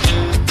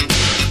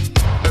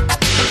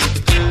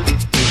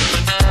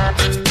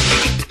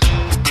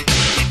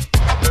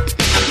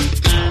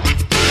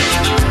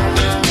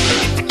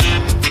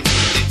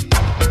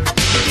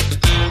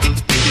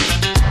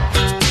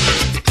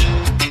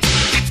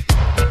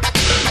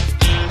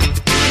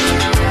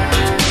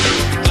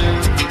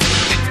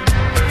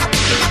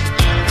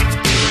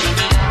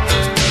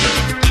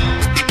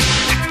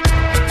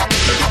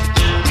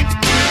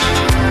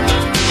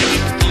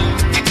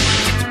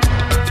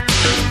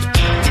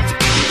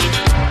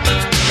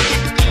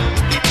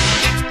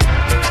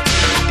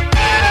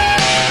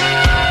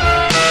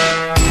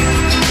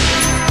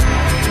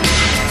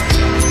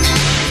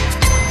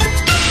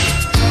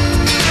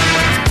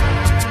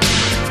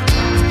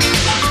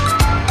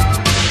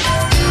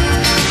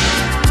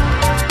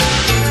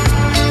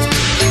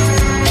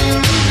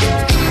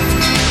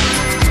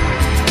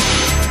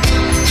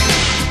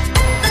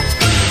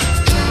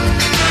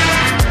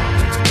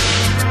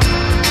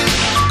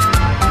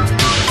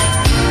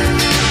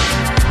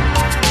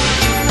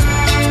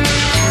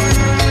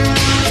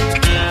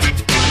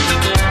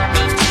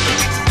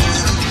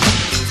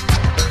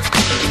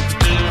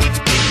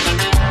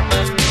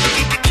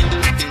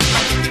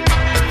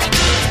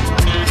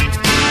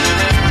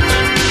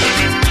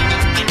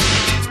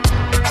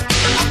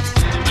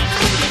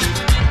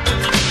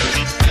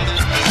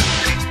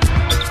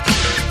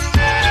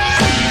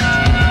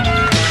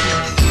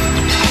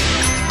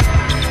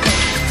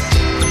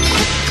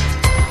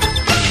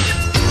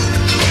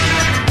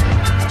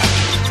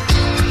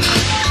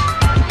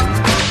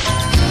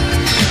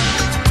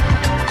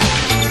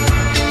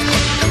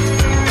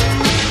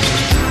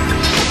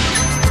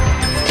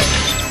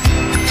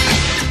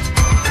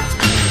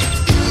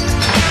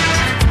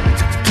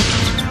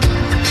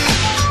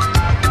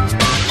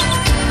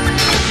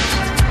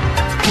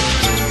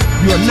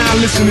 You are now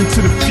listening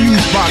to the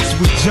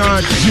FuseBox with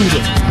John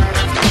Judah.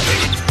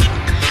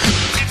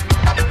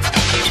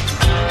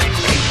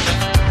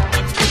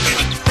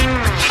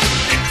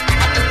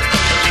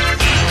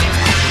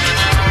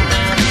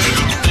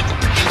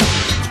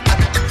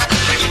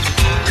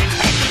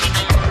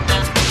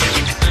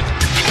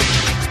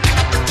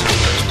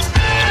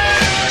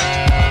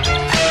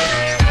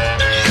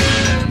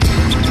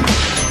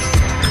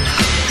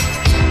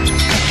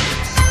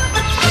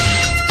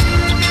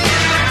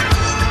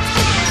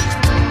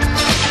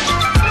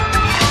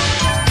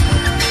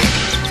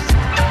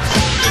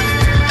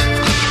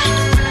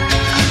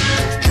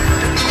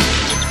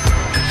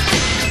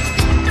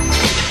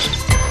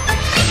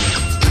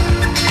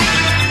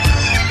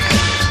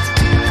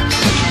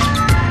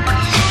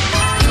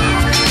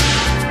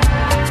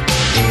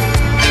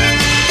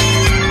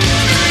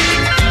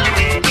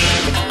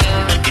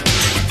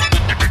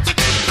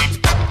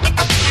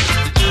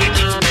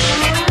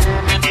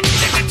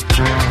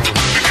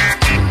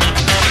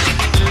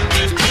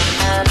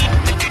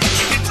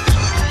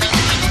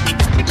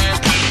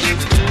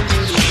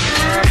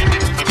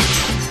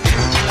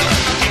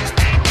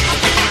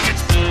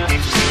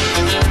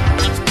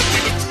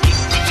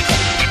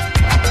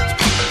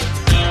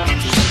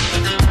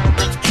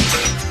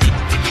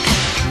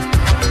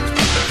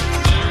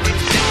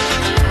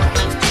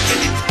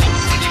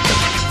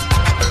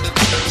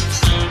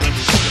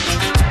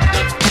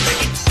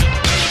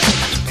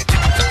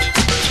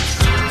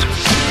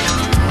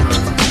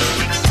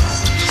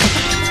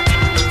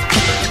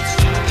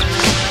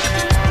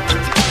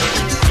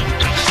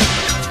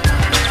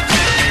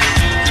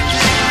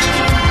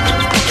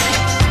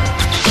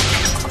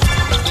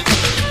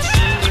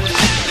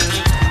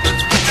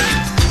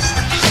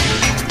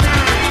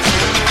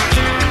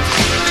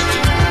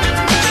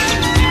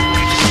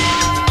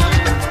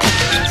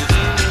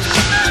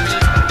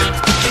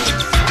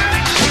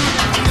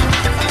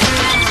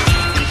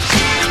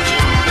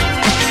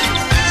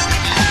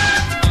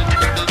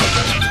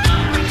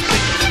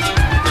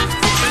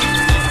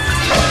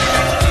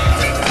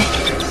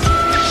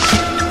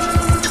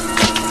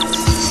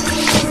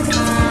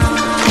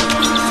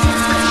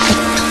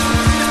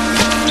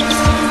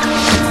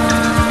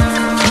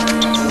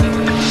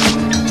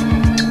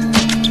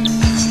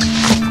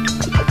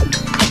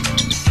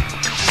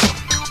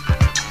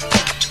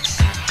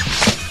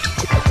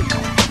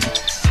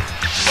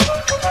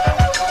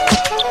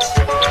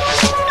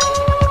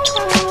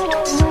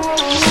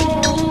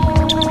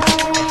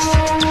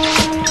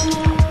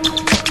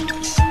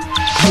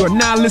 You are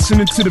now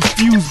listening to the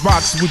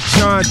FuseBox with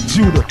John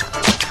Judah.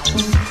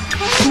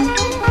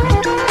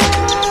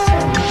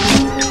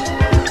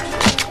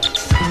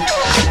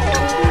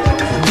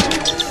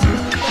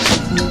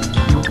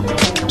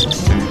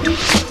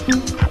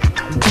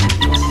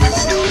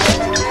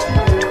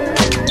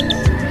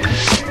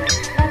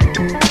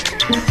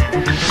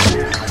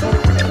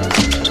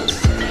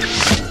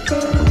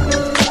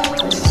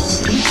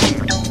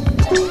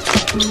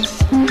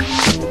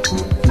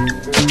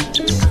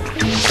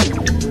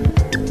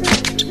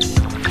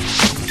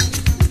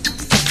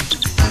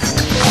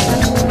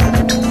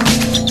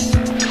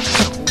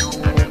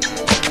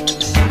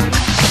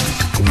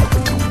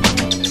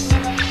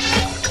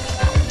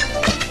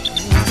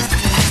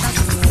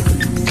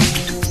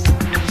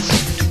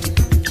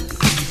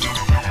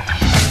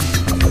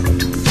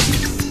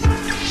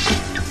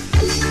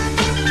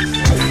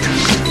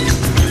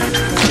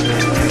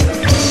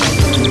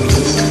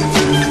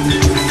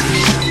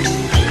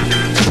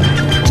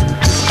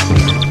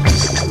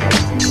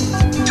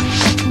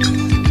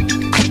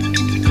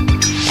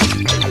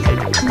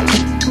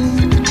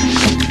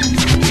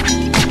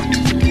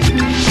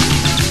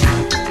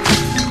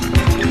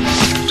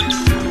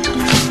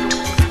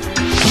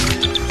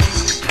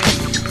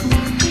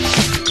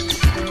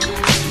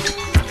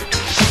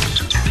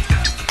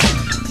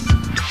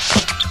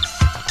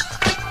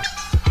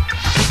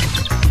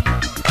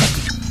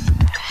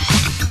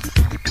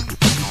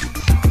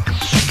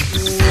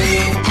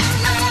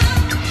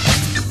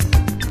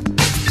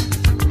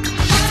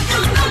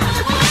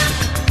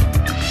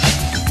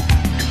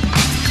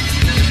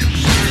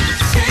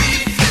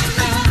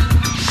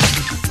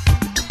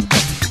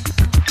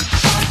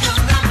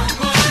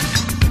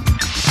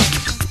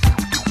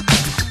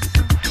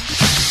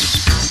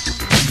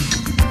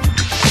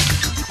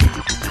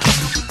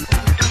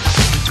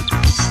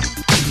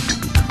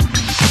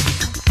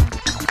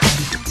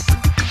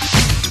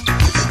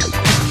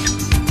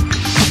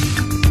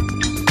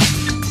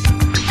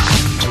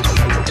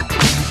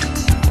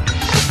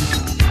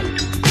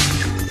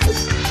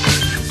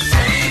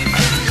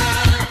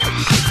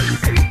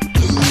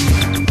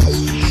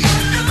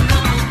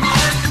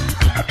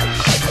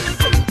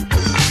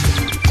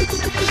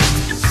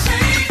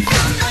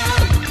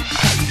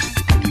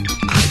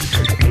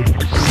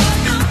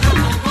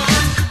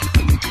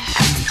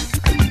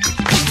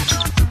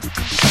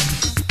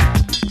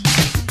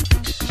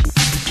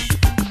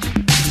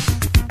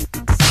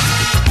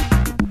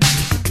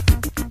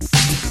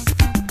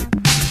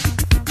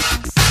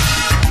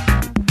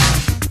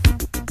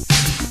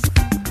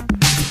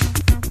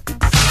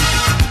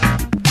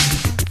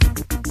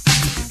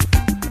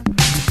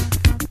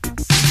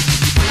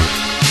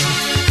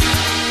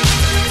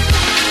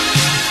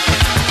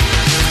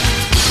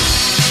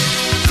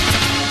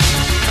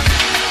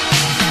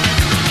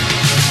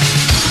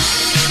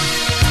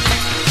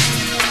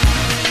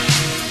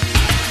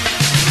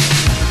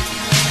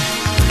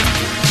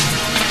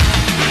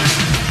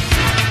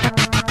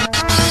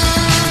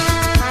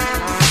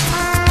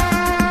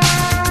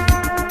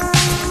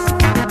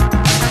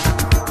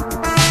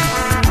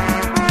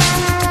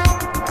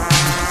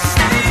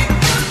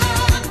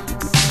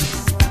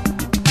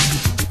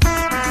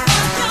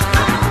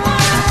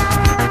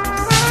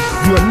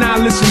 You are now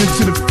listening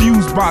to the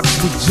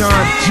FuseBox with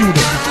John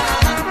Judah.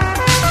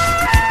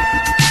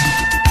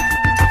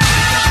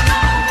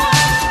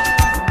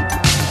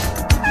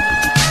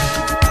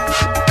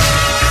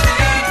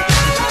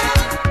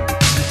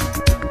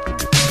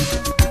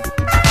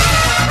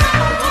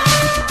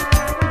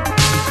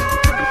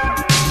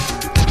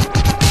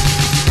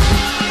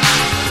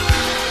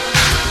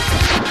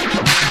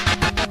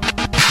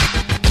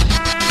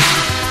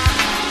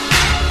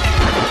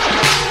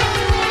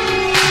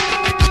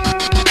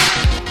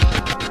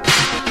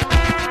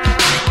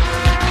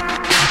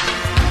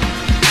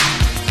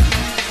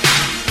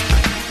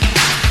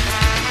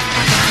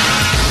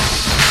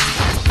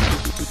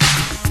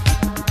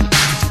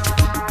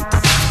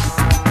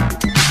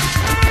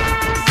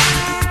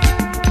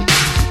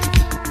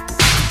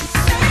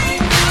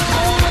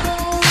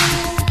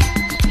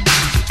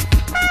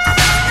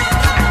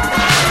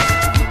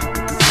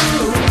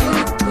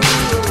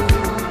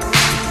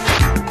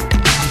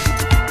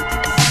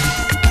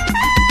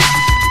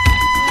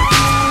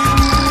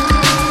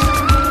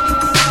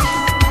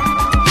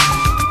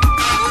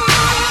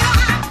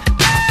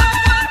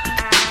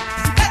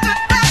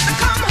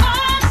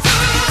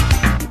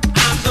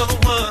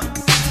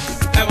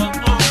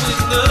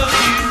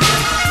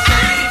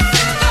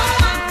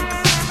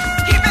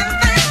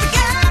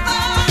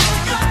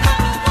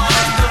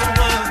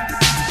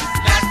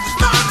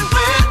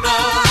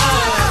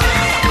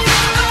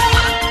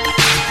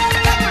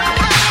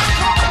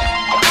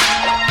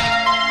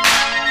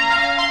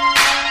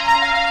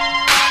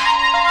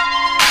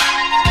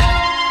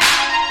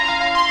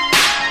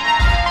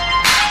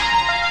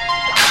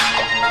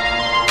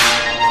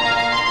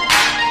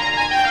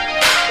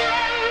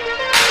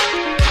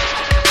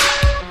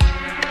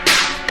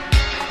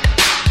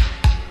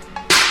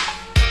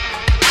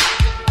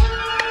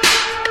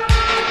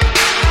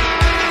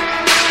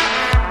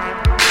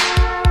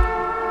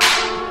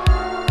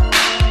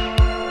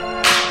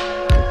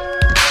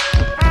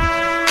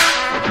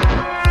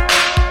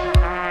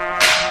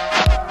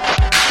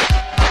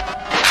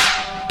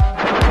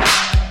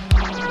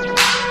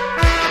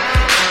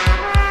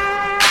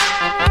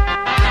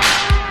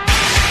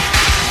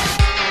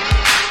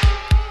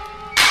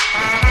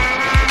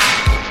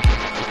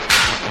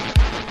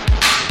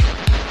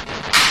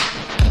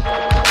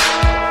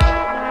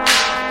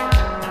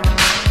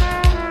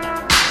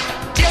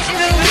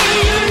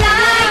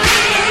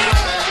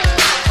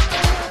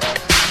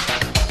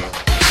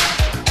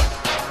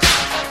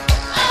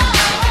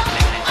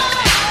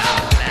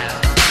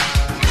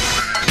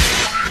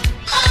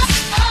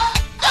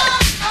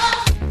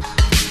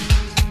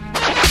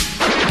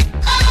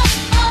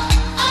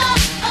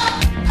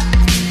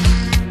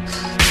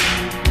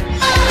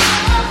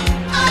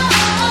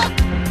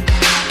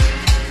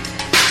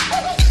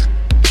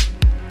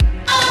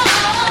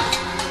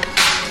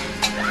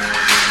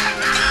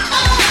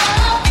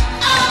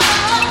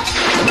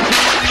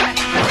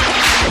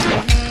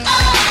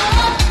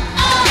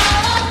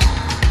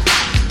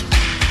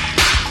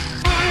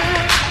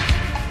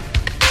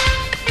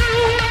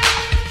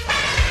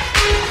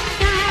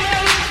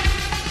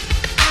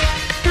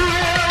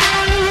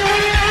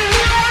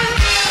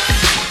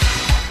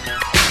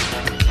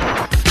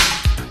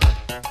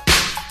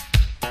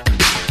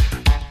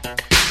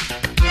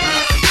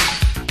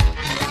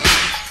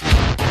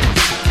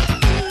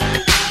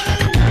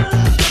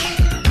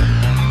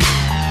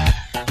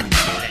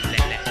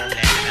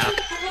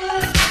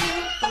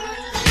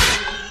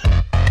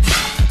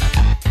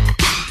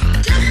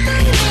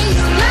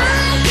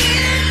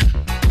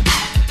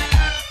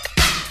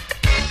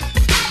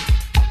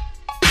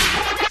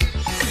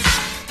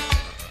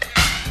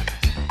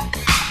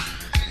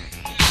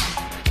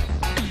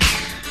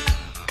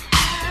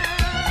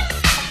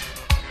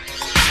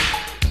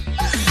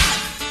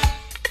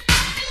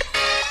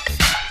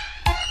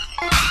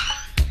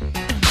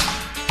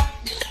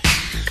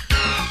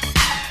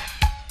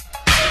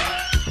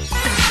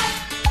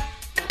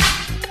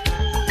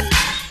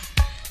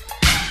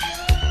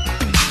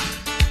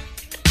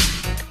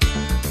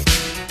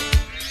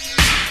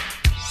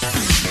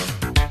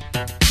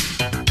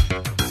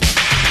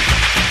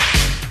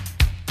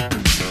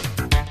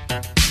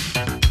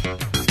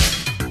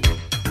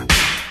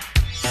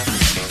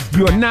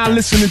 You are now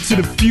listening to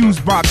the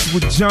FuseBox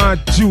with John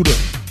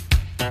Judah.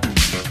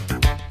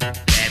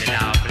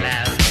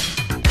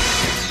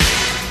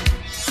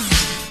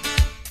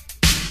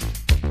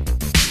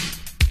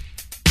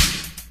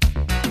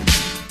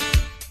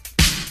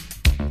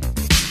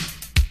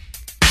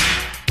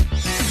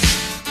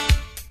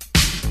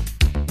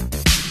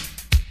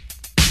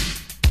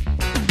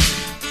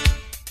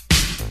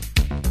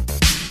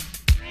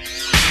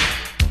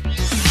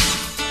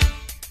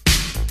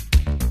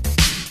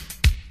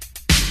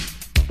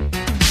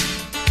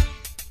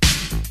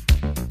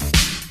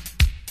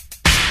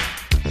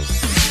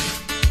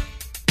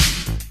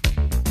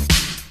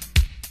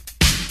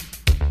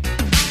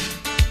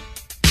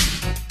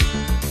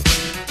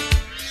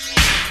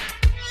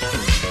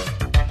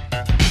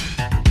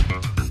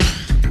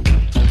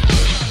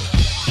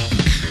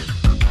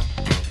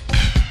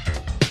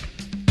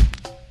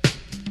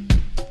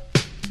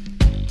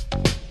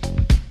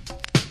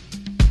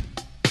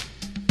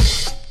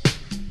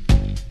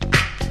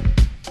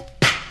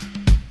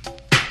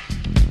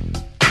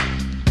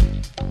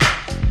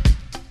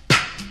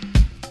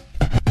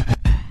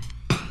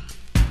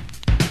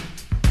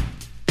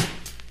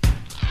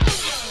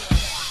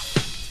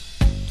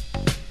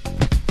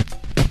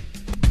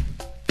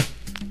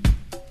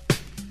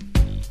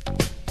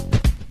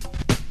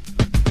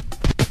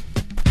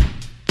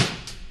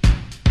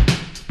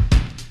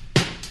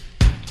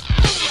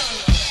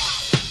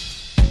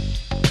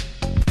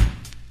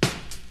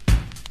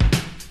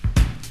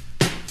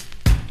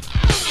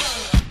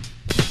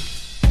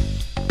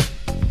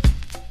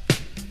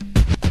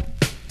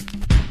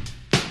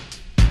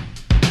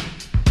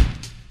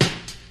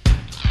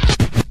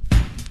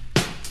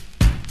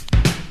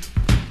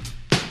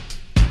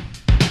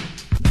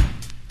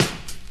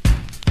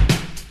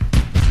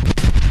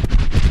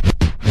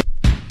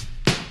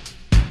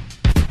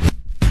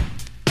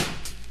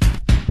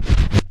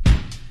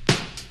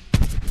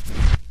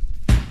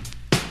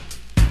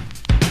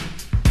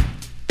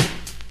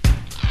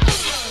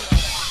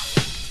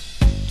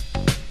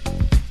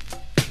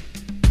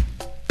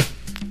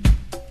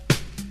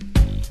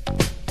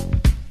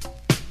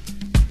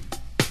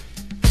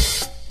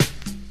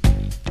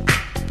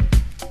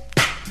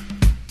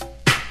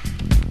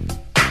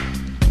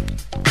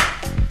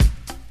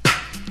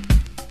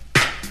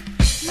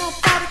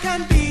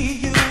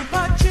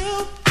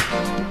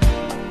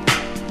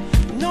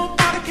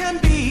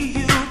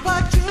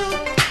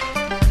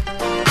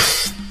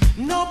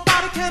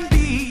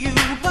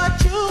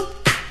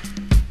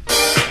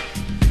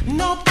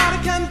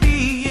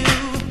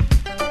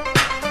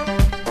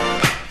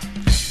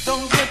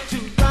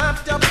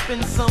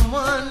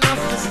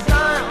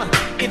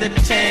 the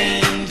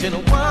change in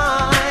a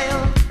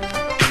while.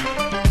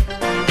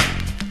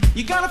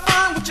 You gotta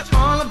find what you're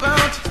all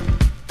about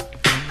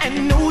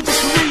and know just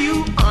who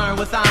you are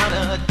without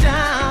a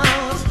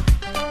doubt.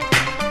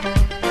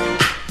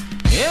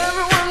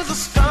 Everyone's a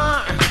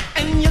star,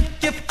 and your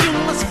gift you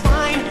must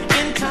find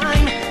in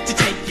time to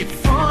take you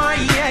far,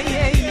 yeah,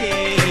 yeah,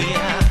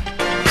 yeah.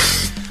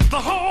 The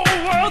whole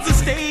world's a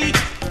stage,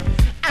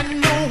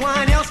 and no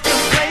one else can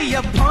play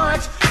your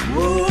part.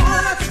 Ooh,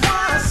 that's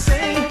why I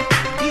say,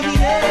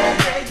 yeah,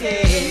 yeah,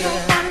 yeah.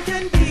 Nobody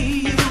can be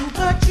you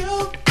but you.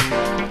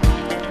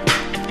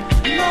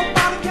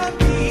 Nobody can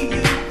be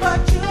you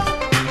but you.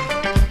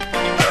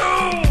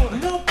 Ooh,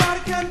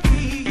 nobody can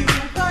be you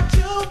but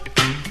you.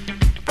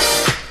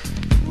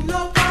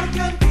 Nobody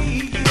can be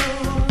you.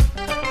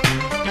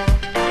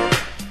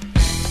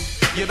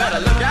 You better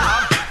look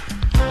out.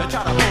 They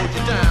try to hold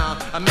you down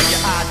and make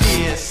your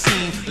ideas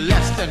seem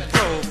less than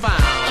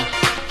profound.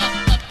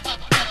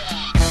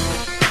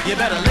 You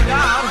better look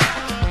out.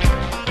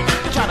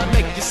 They try to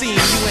make you seem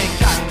you ain't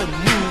got the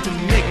mood to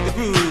make the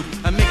groove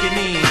and make it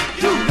mean.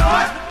 You know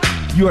it.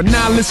 You are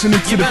now listening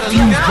to the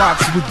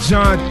FuseBox with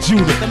John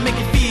Judah. They make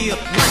you feel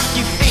like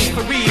you ain't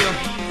for real.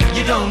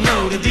 You don't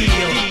know the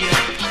deal.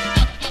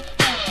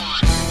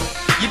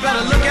 You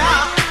better look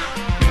out.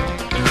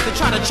 They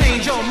try to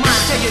change your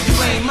mind, tell you you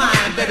ain't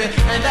mine, baby,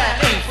 and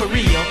that ain't for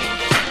real.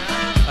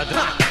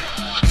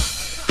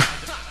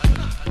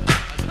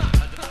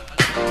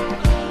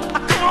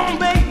 Come on,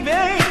 baby.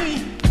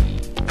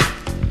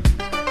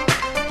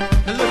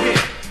 Look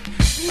here.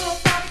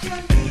 Nobody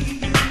can be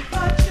you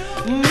but you.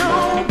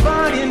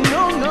 Nobody,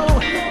 no, no.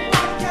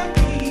 Nobody can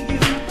be you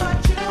but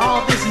you.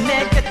 All this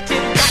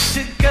negative got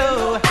to go.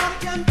 Nobody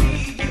can be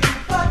you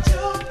but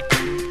you.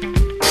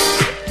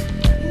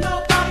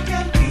 Nobody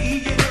can be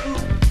you.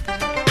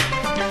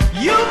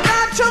 You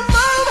got to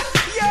move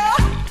your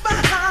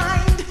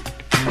behind.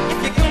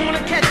 If you're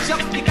gonna catch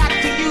up, you got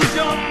to use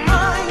your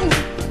mind.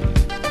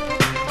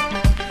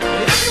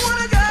 If you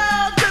wanna go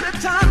to the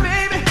top,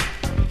 baby,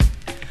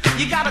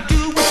 you gotta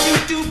do what you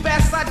do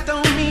best. I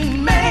don't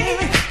mean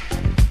maybe.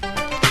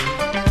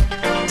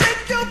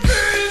 Take your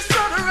piece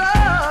from the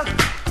rug.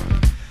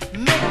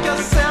 Make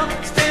yourself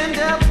stand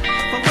up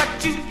for what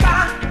you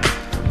got.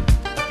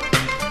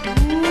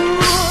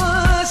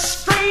 Ooh,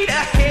 straight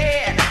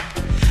ahead.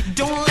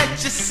 Don't let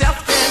yourself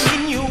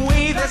stand in your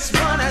way. That's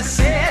what I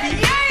said.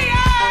 Yeah,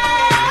 yeah.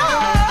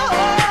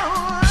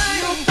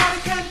 Nobody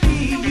can be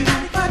you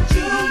but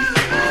you.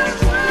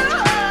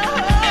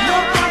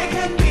 Nobody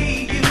can be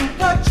you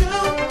but you.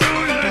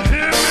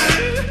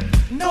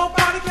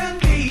 Nobody can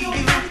be you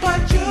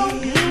but you.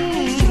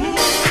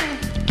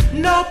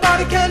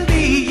 Nobody can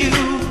be you.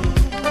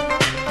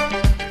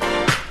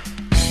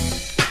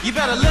 You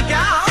better look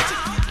out.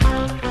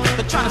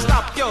 They're trying to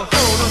stop your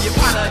hold on your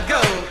pot of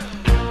gold.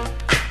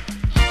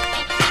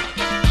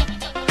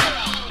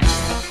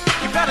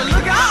 You better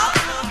look out.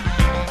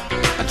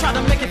 I try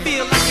to make it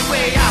feel like you're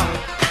way out.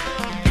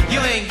 You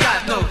ain't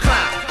got no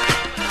clout.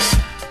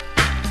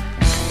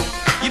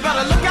 You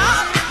better look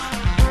out.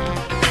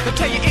 They'll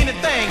tell you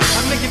anything.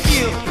 I make you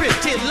feel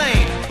pretty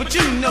lame, but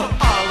you know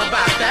all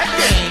about that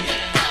game.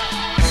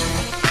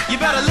 You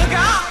better look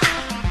out.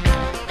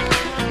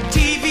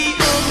 TV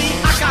on me,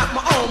 I got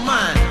my own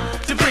mind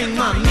to bring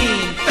my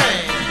mean thing.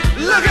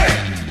 Look at it.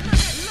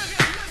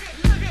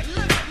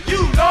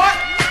 You know it.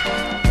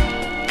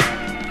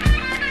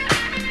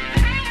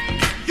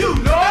 You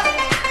know it.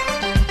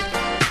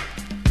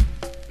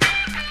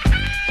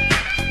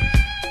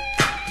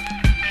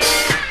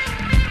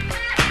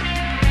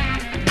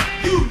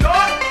 You know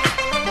it.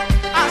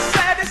 I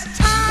said it's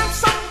time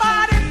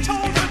somebody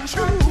told the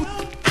truth.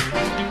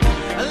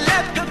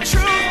 Let the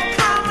truth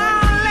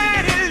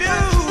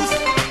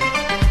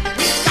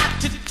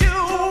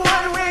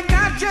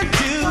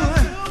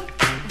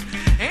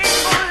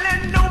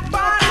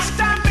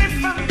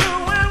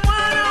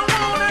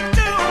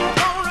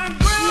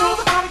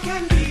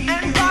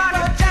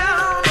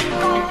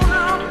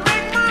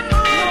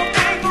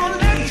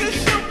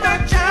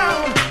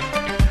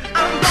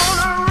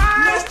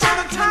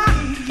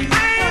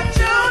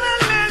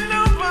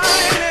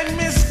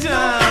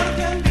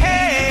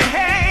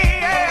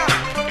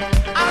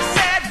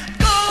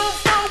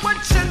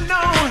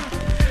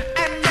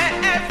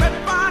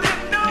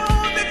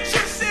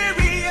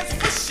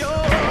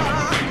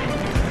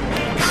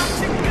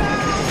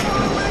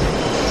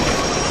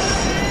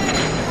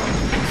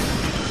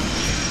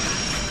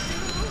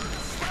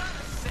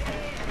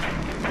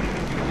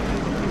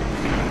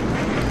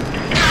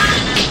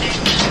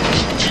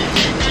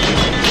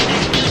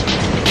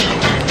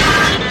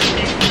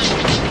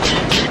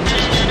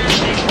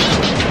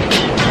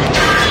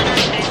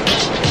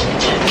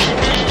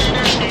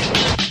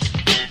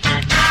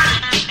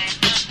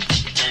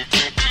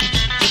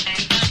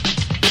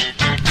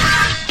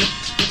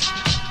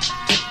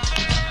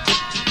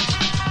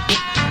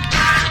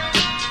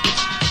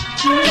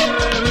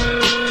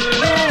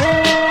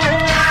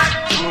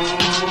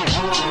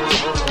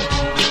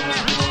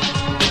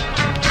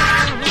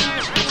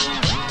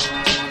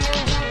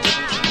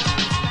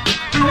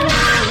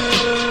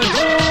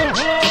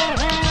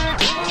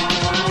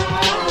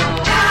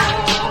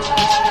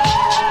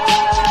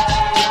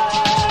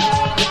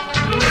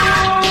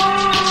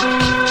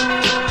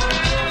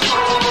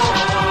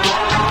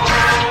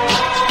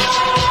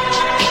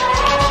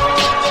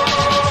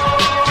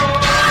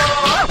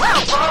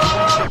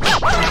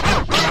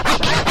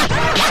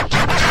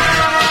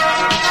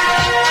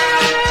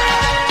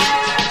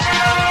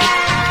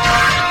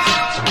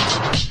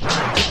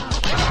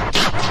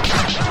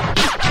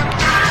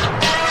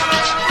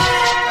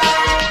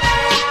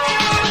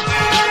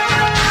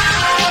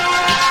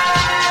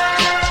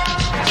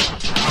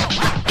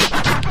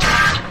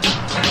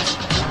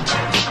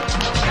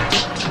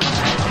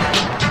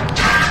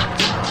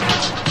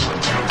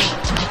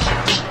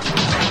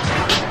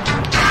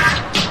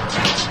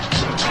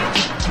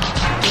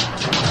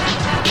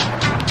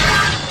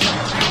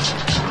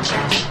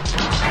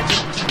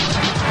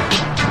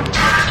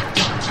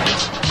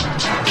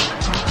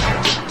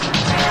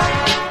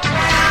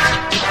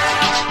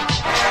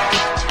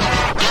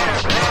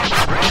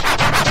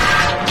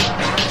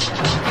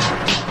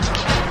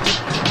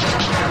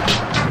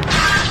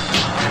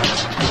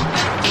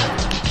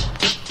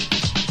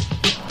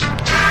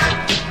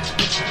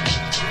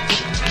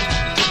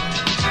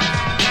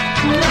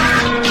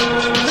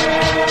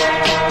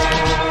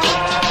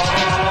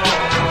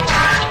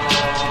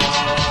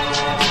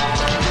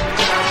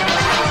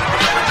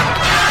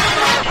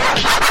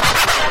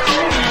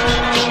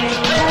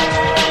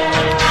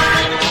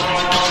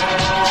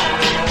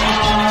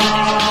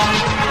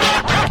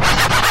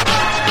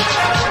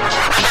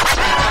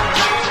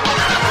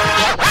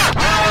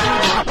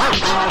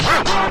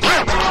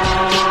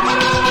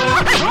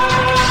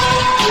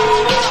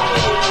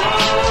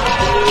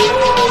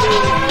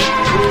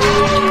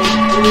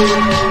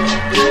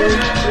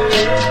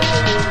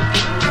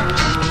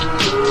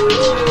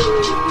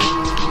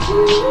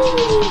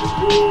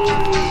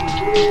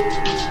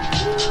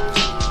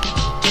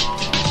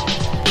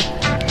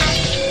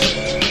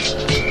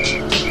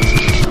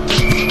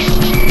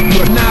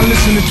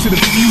to the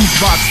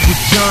FuseBox with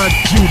John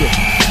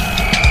Judah.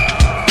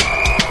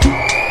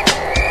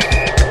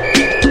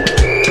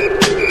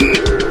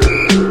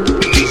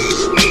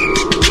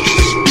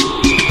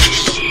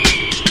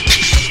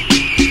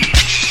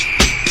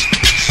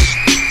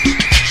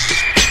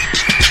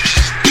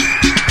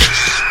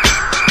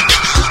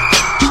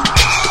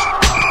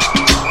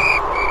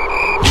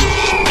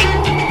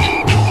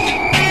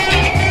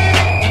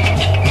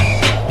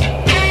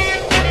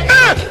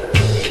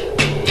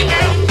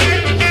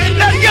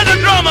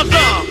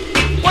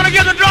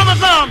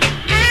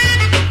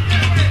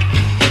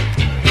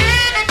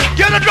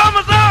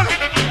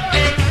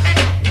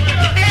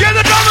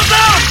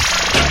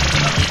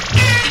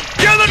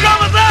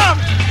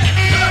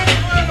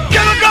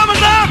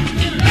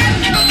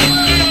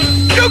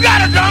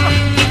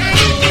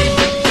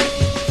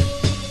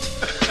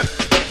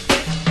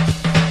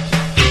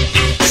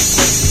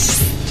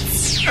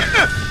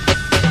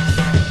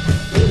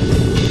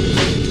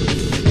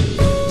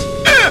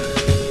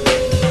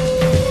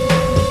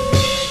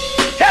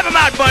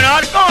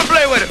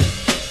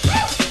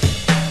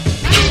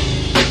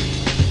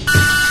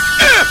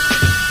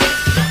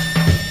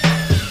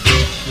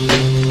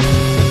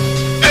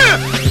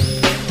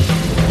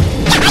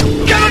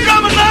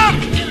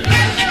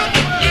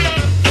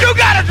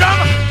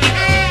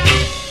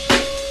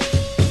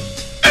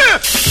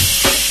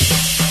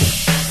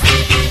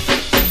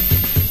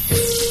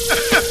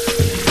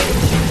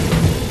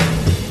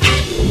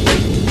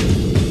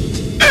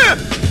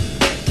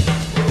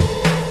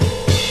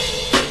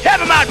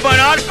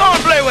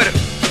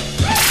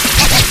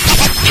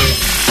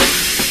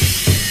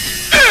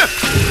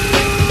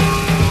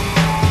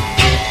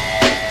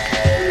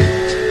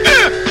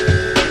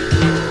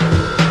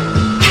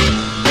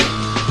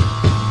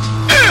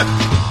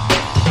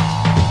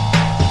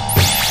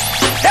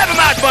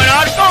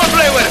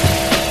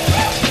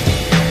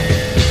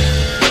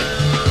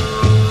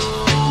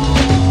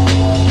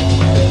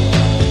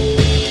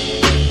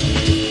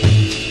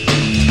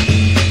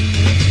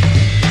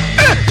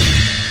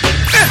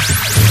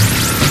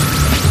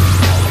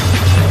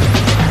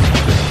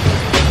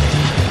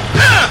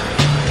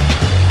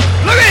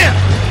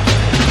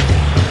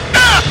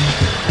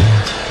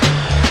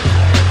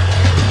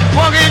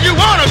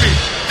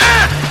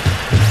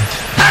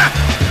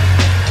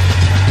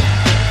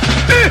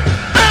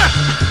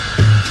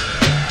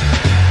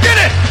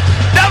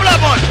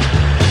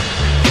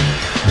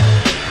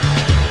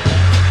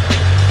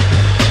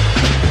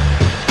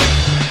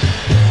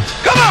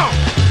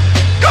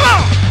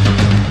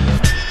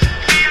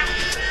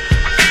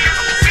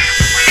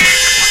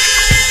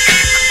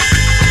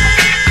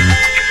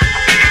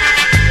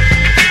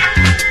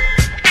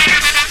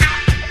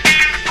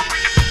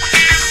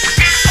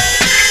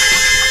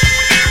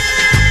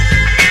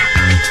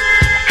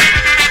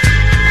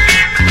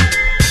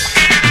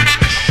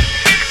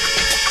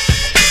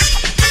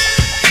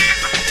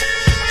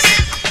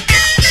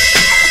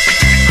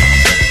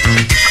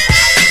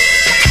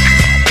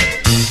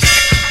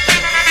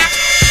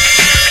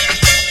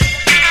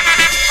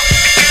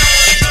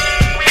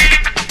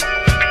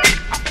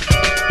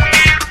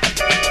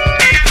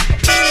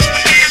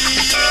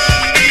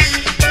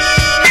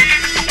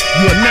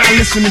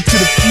 Listening to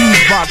the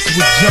FuseBox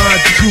with John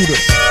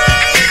Judah.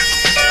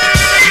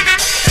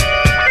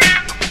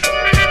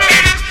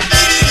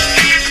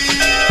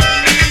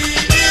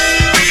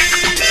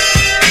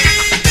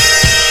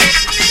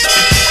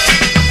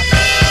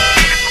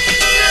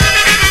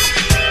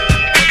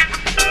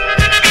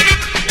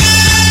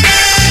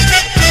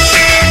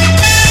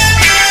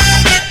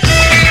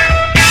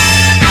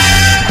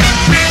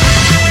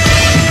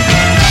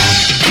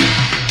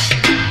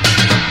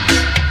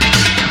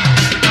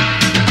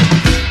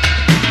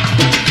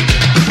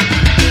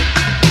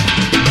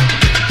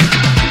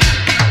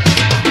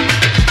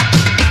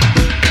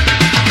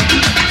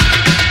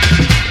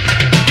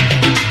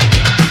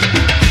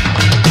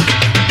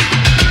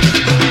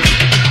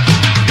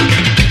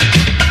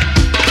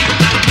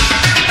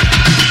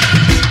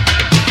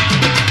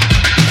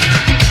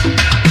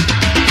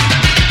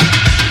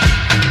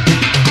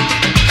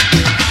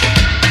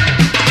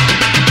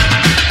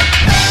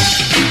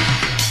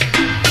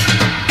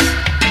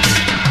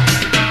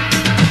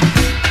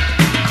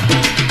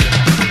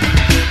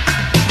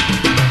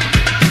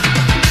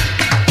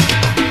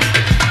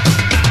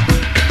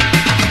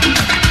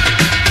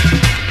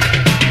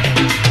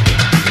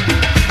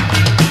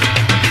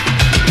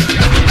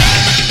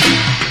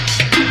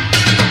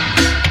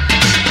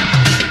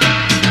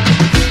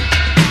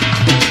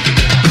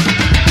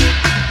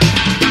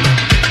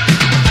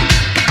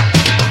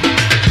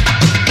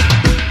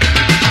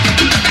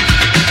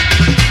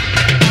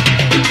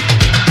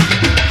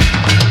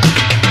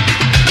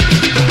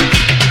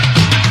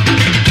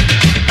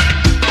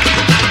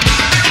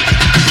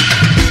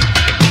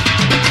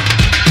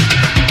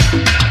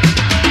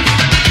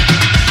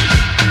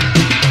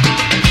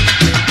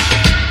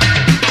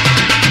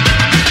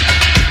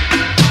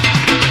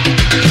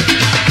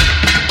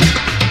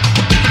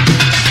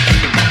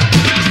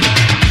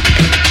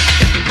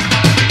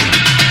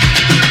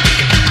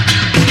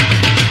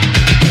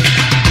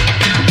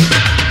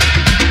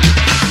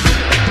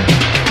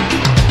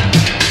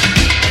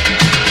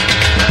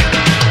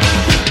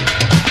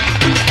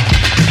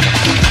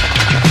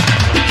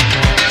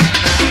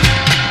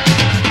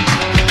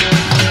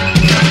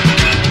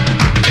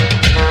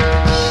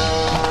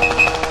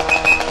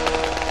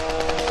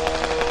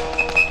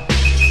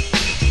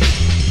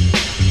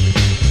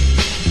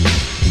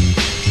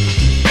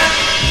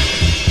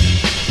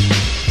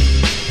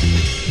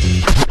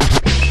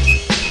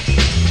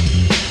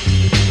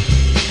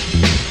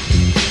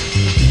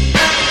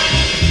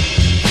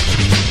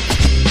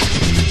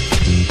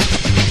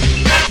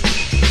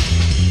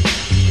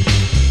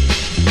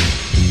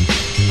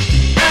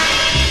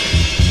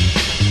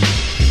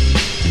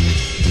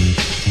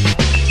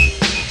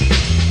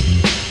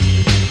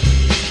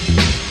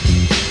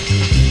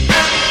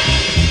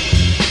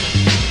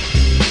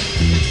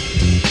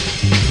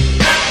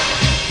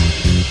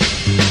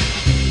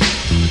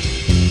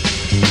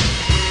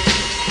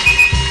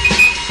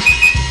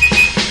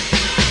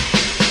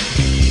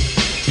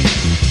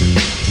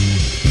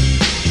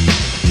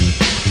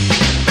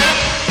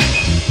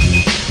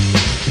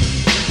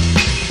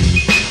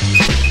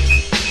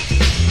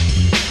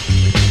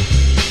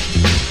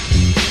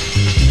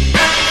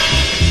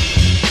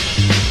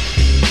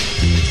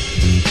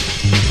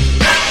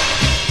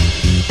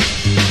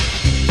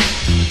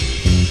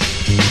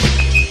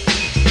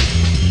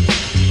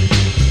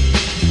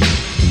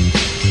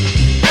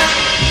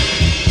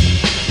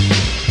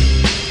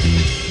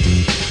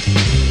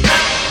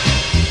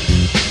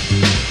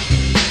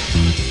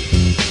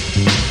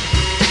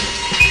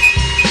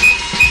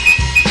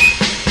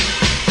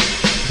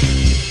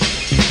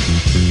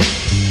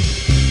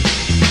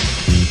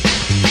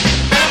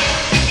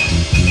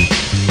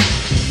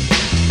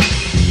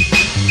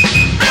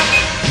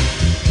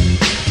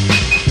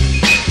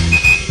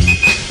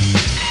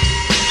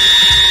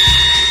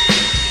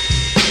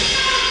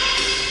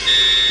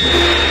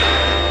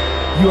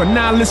 You are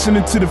now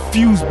listening to the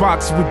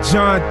FuseBox with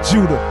John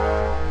Judah.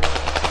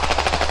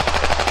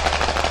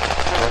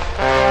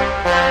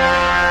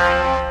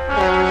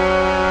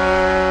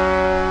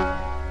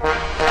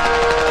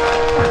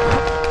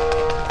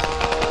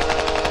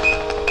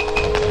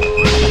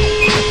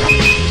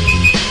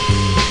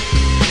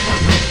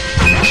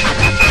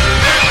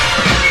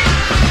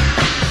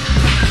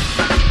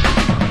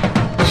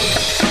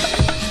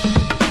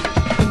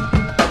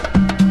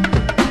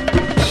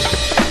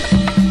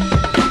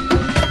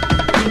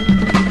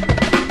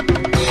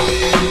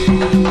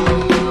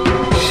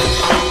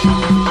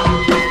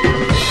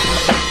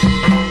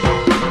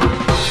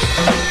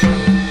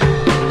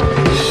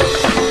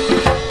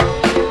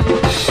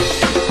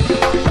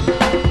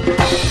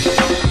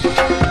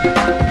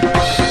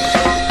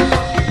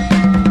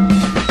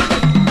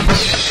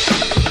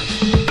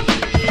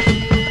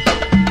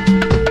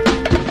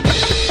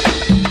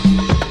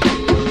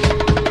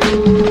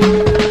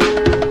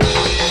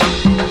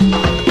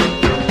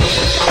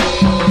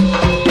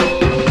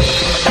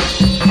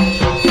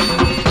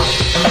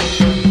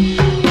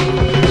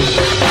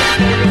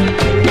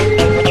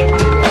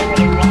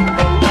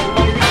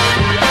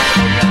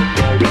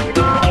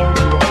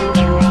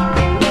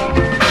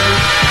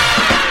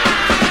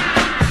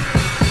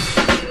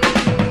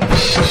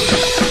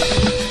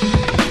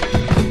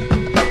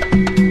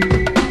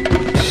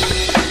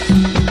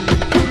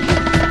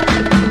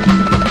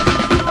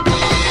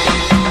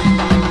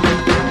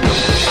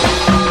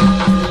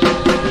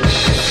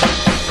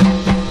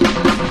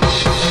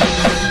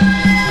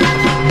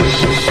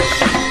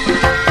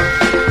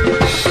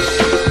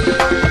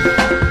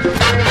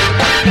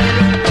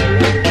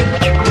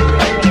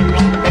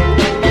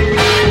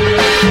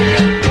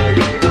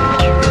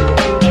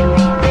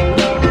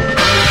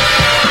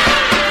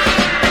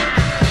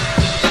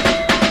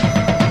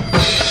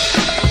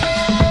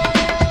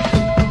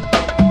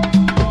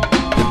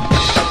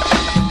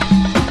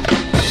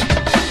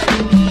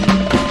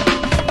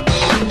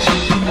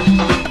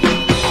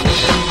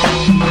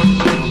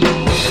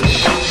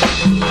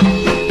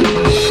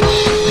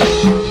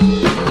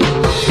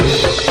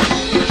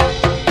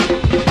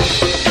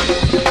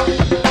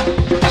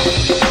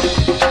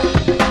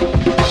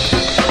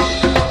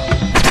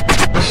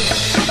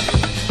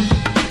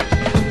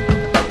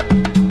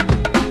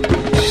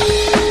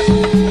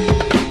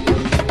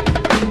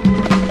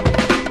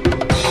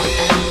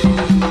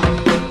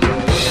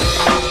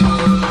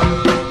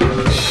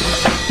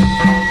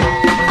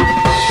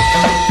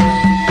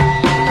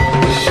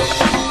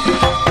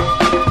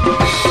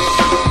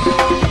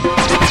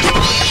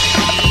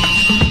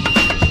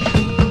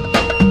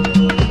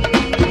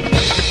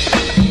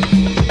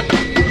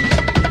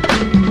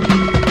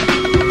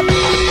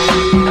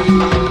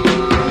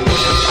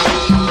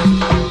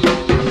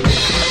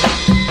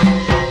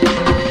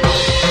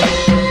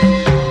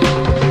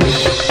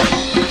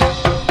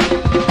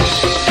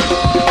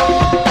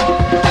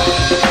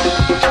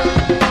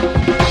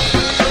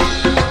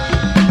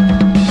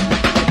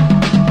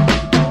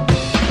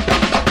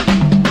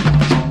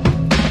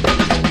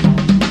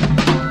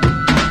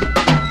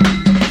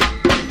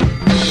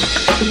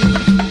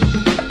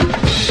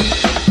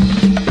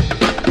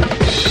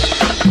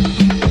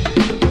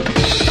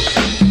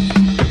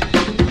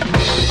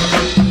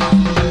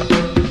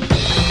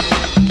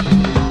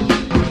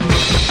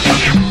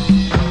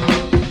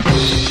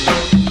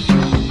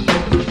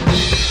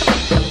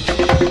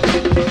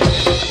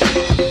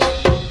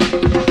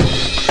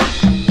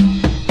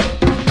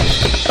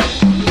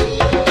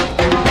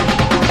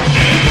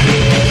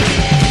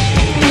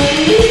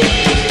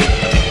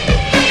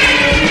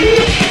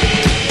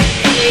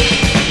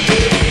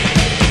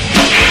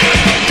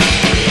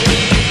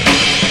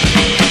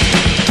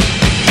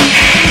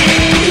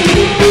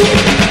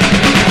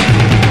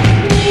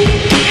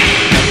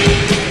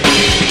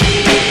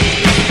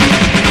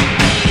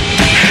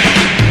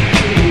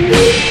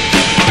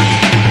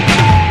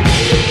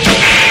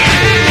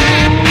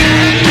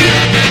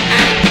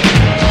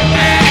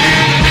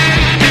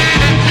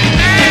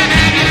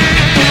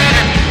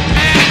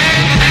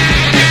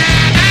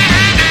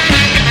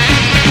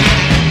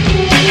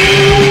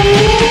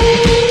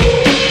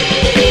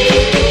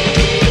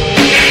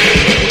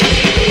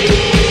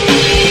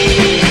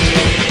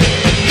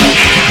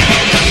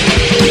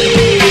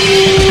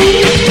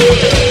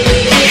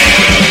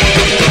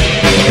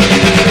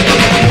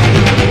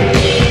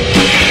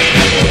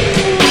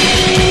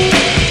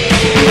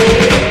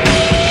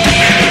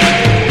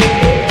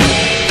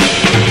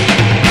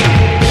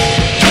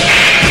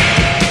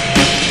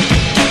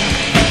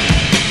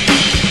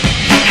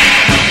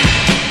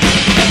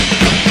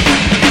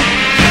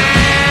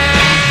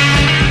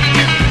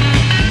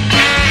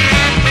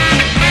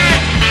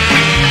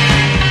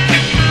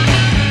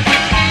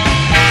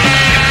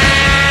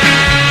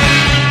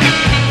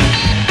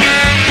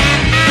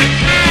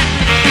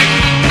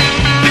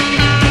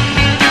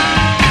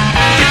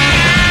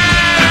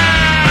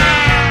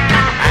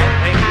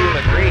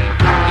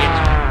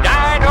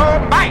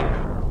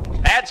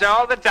 That's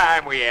all the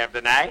time we have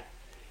tonight.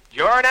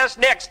 Join us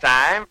next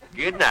time.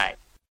 Good night.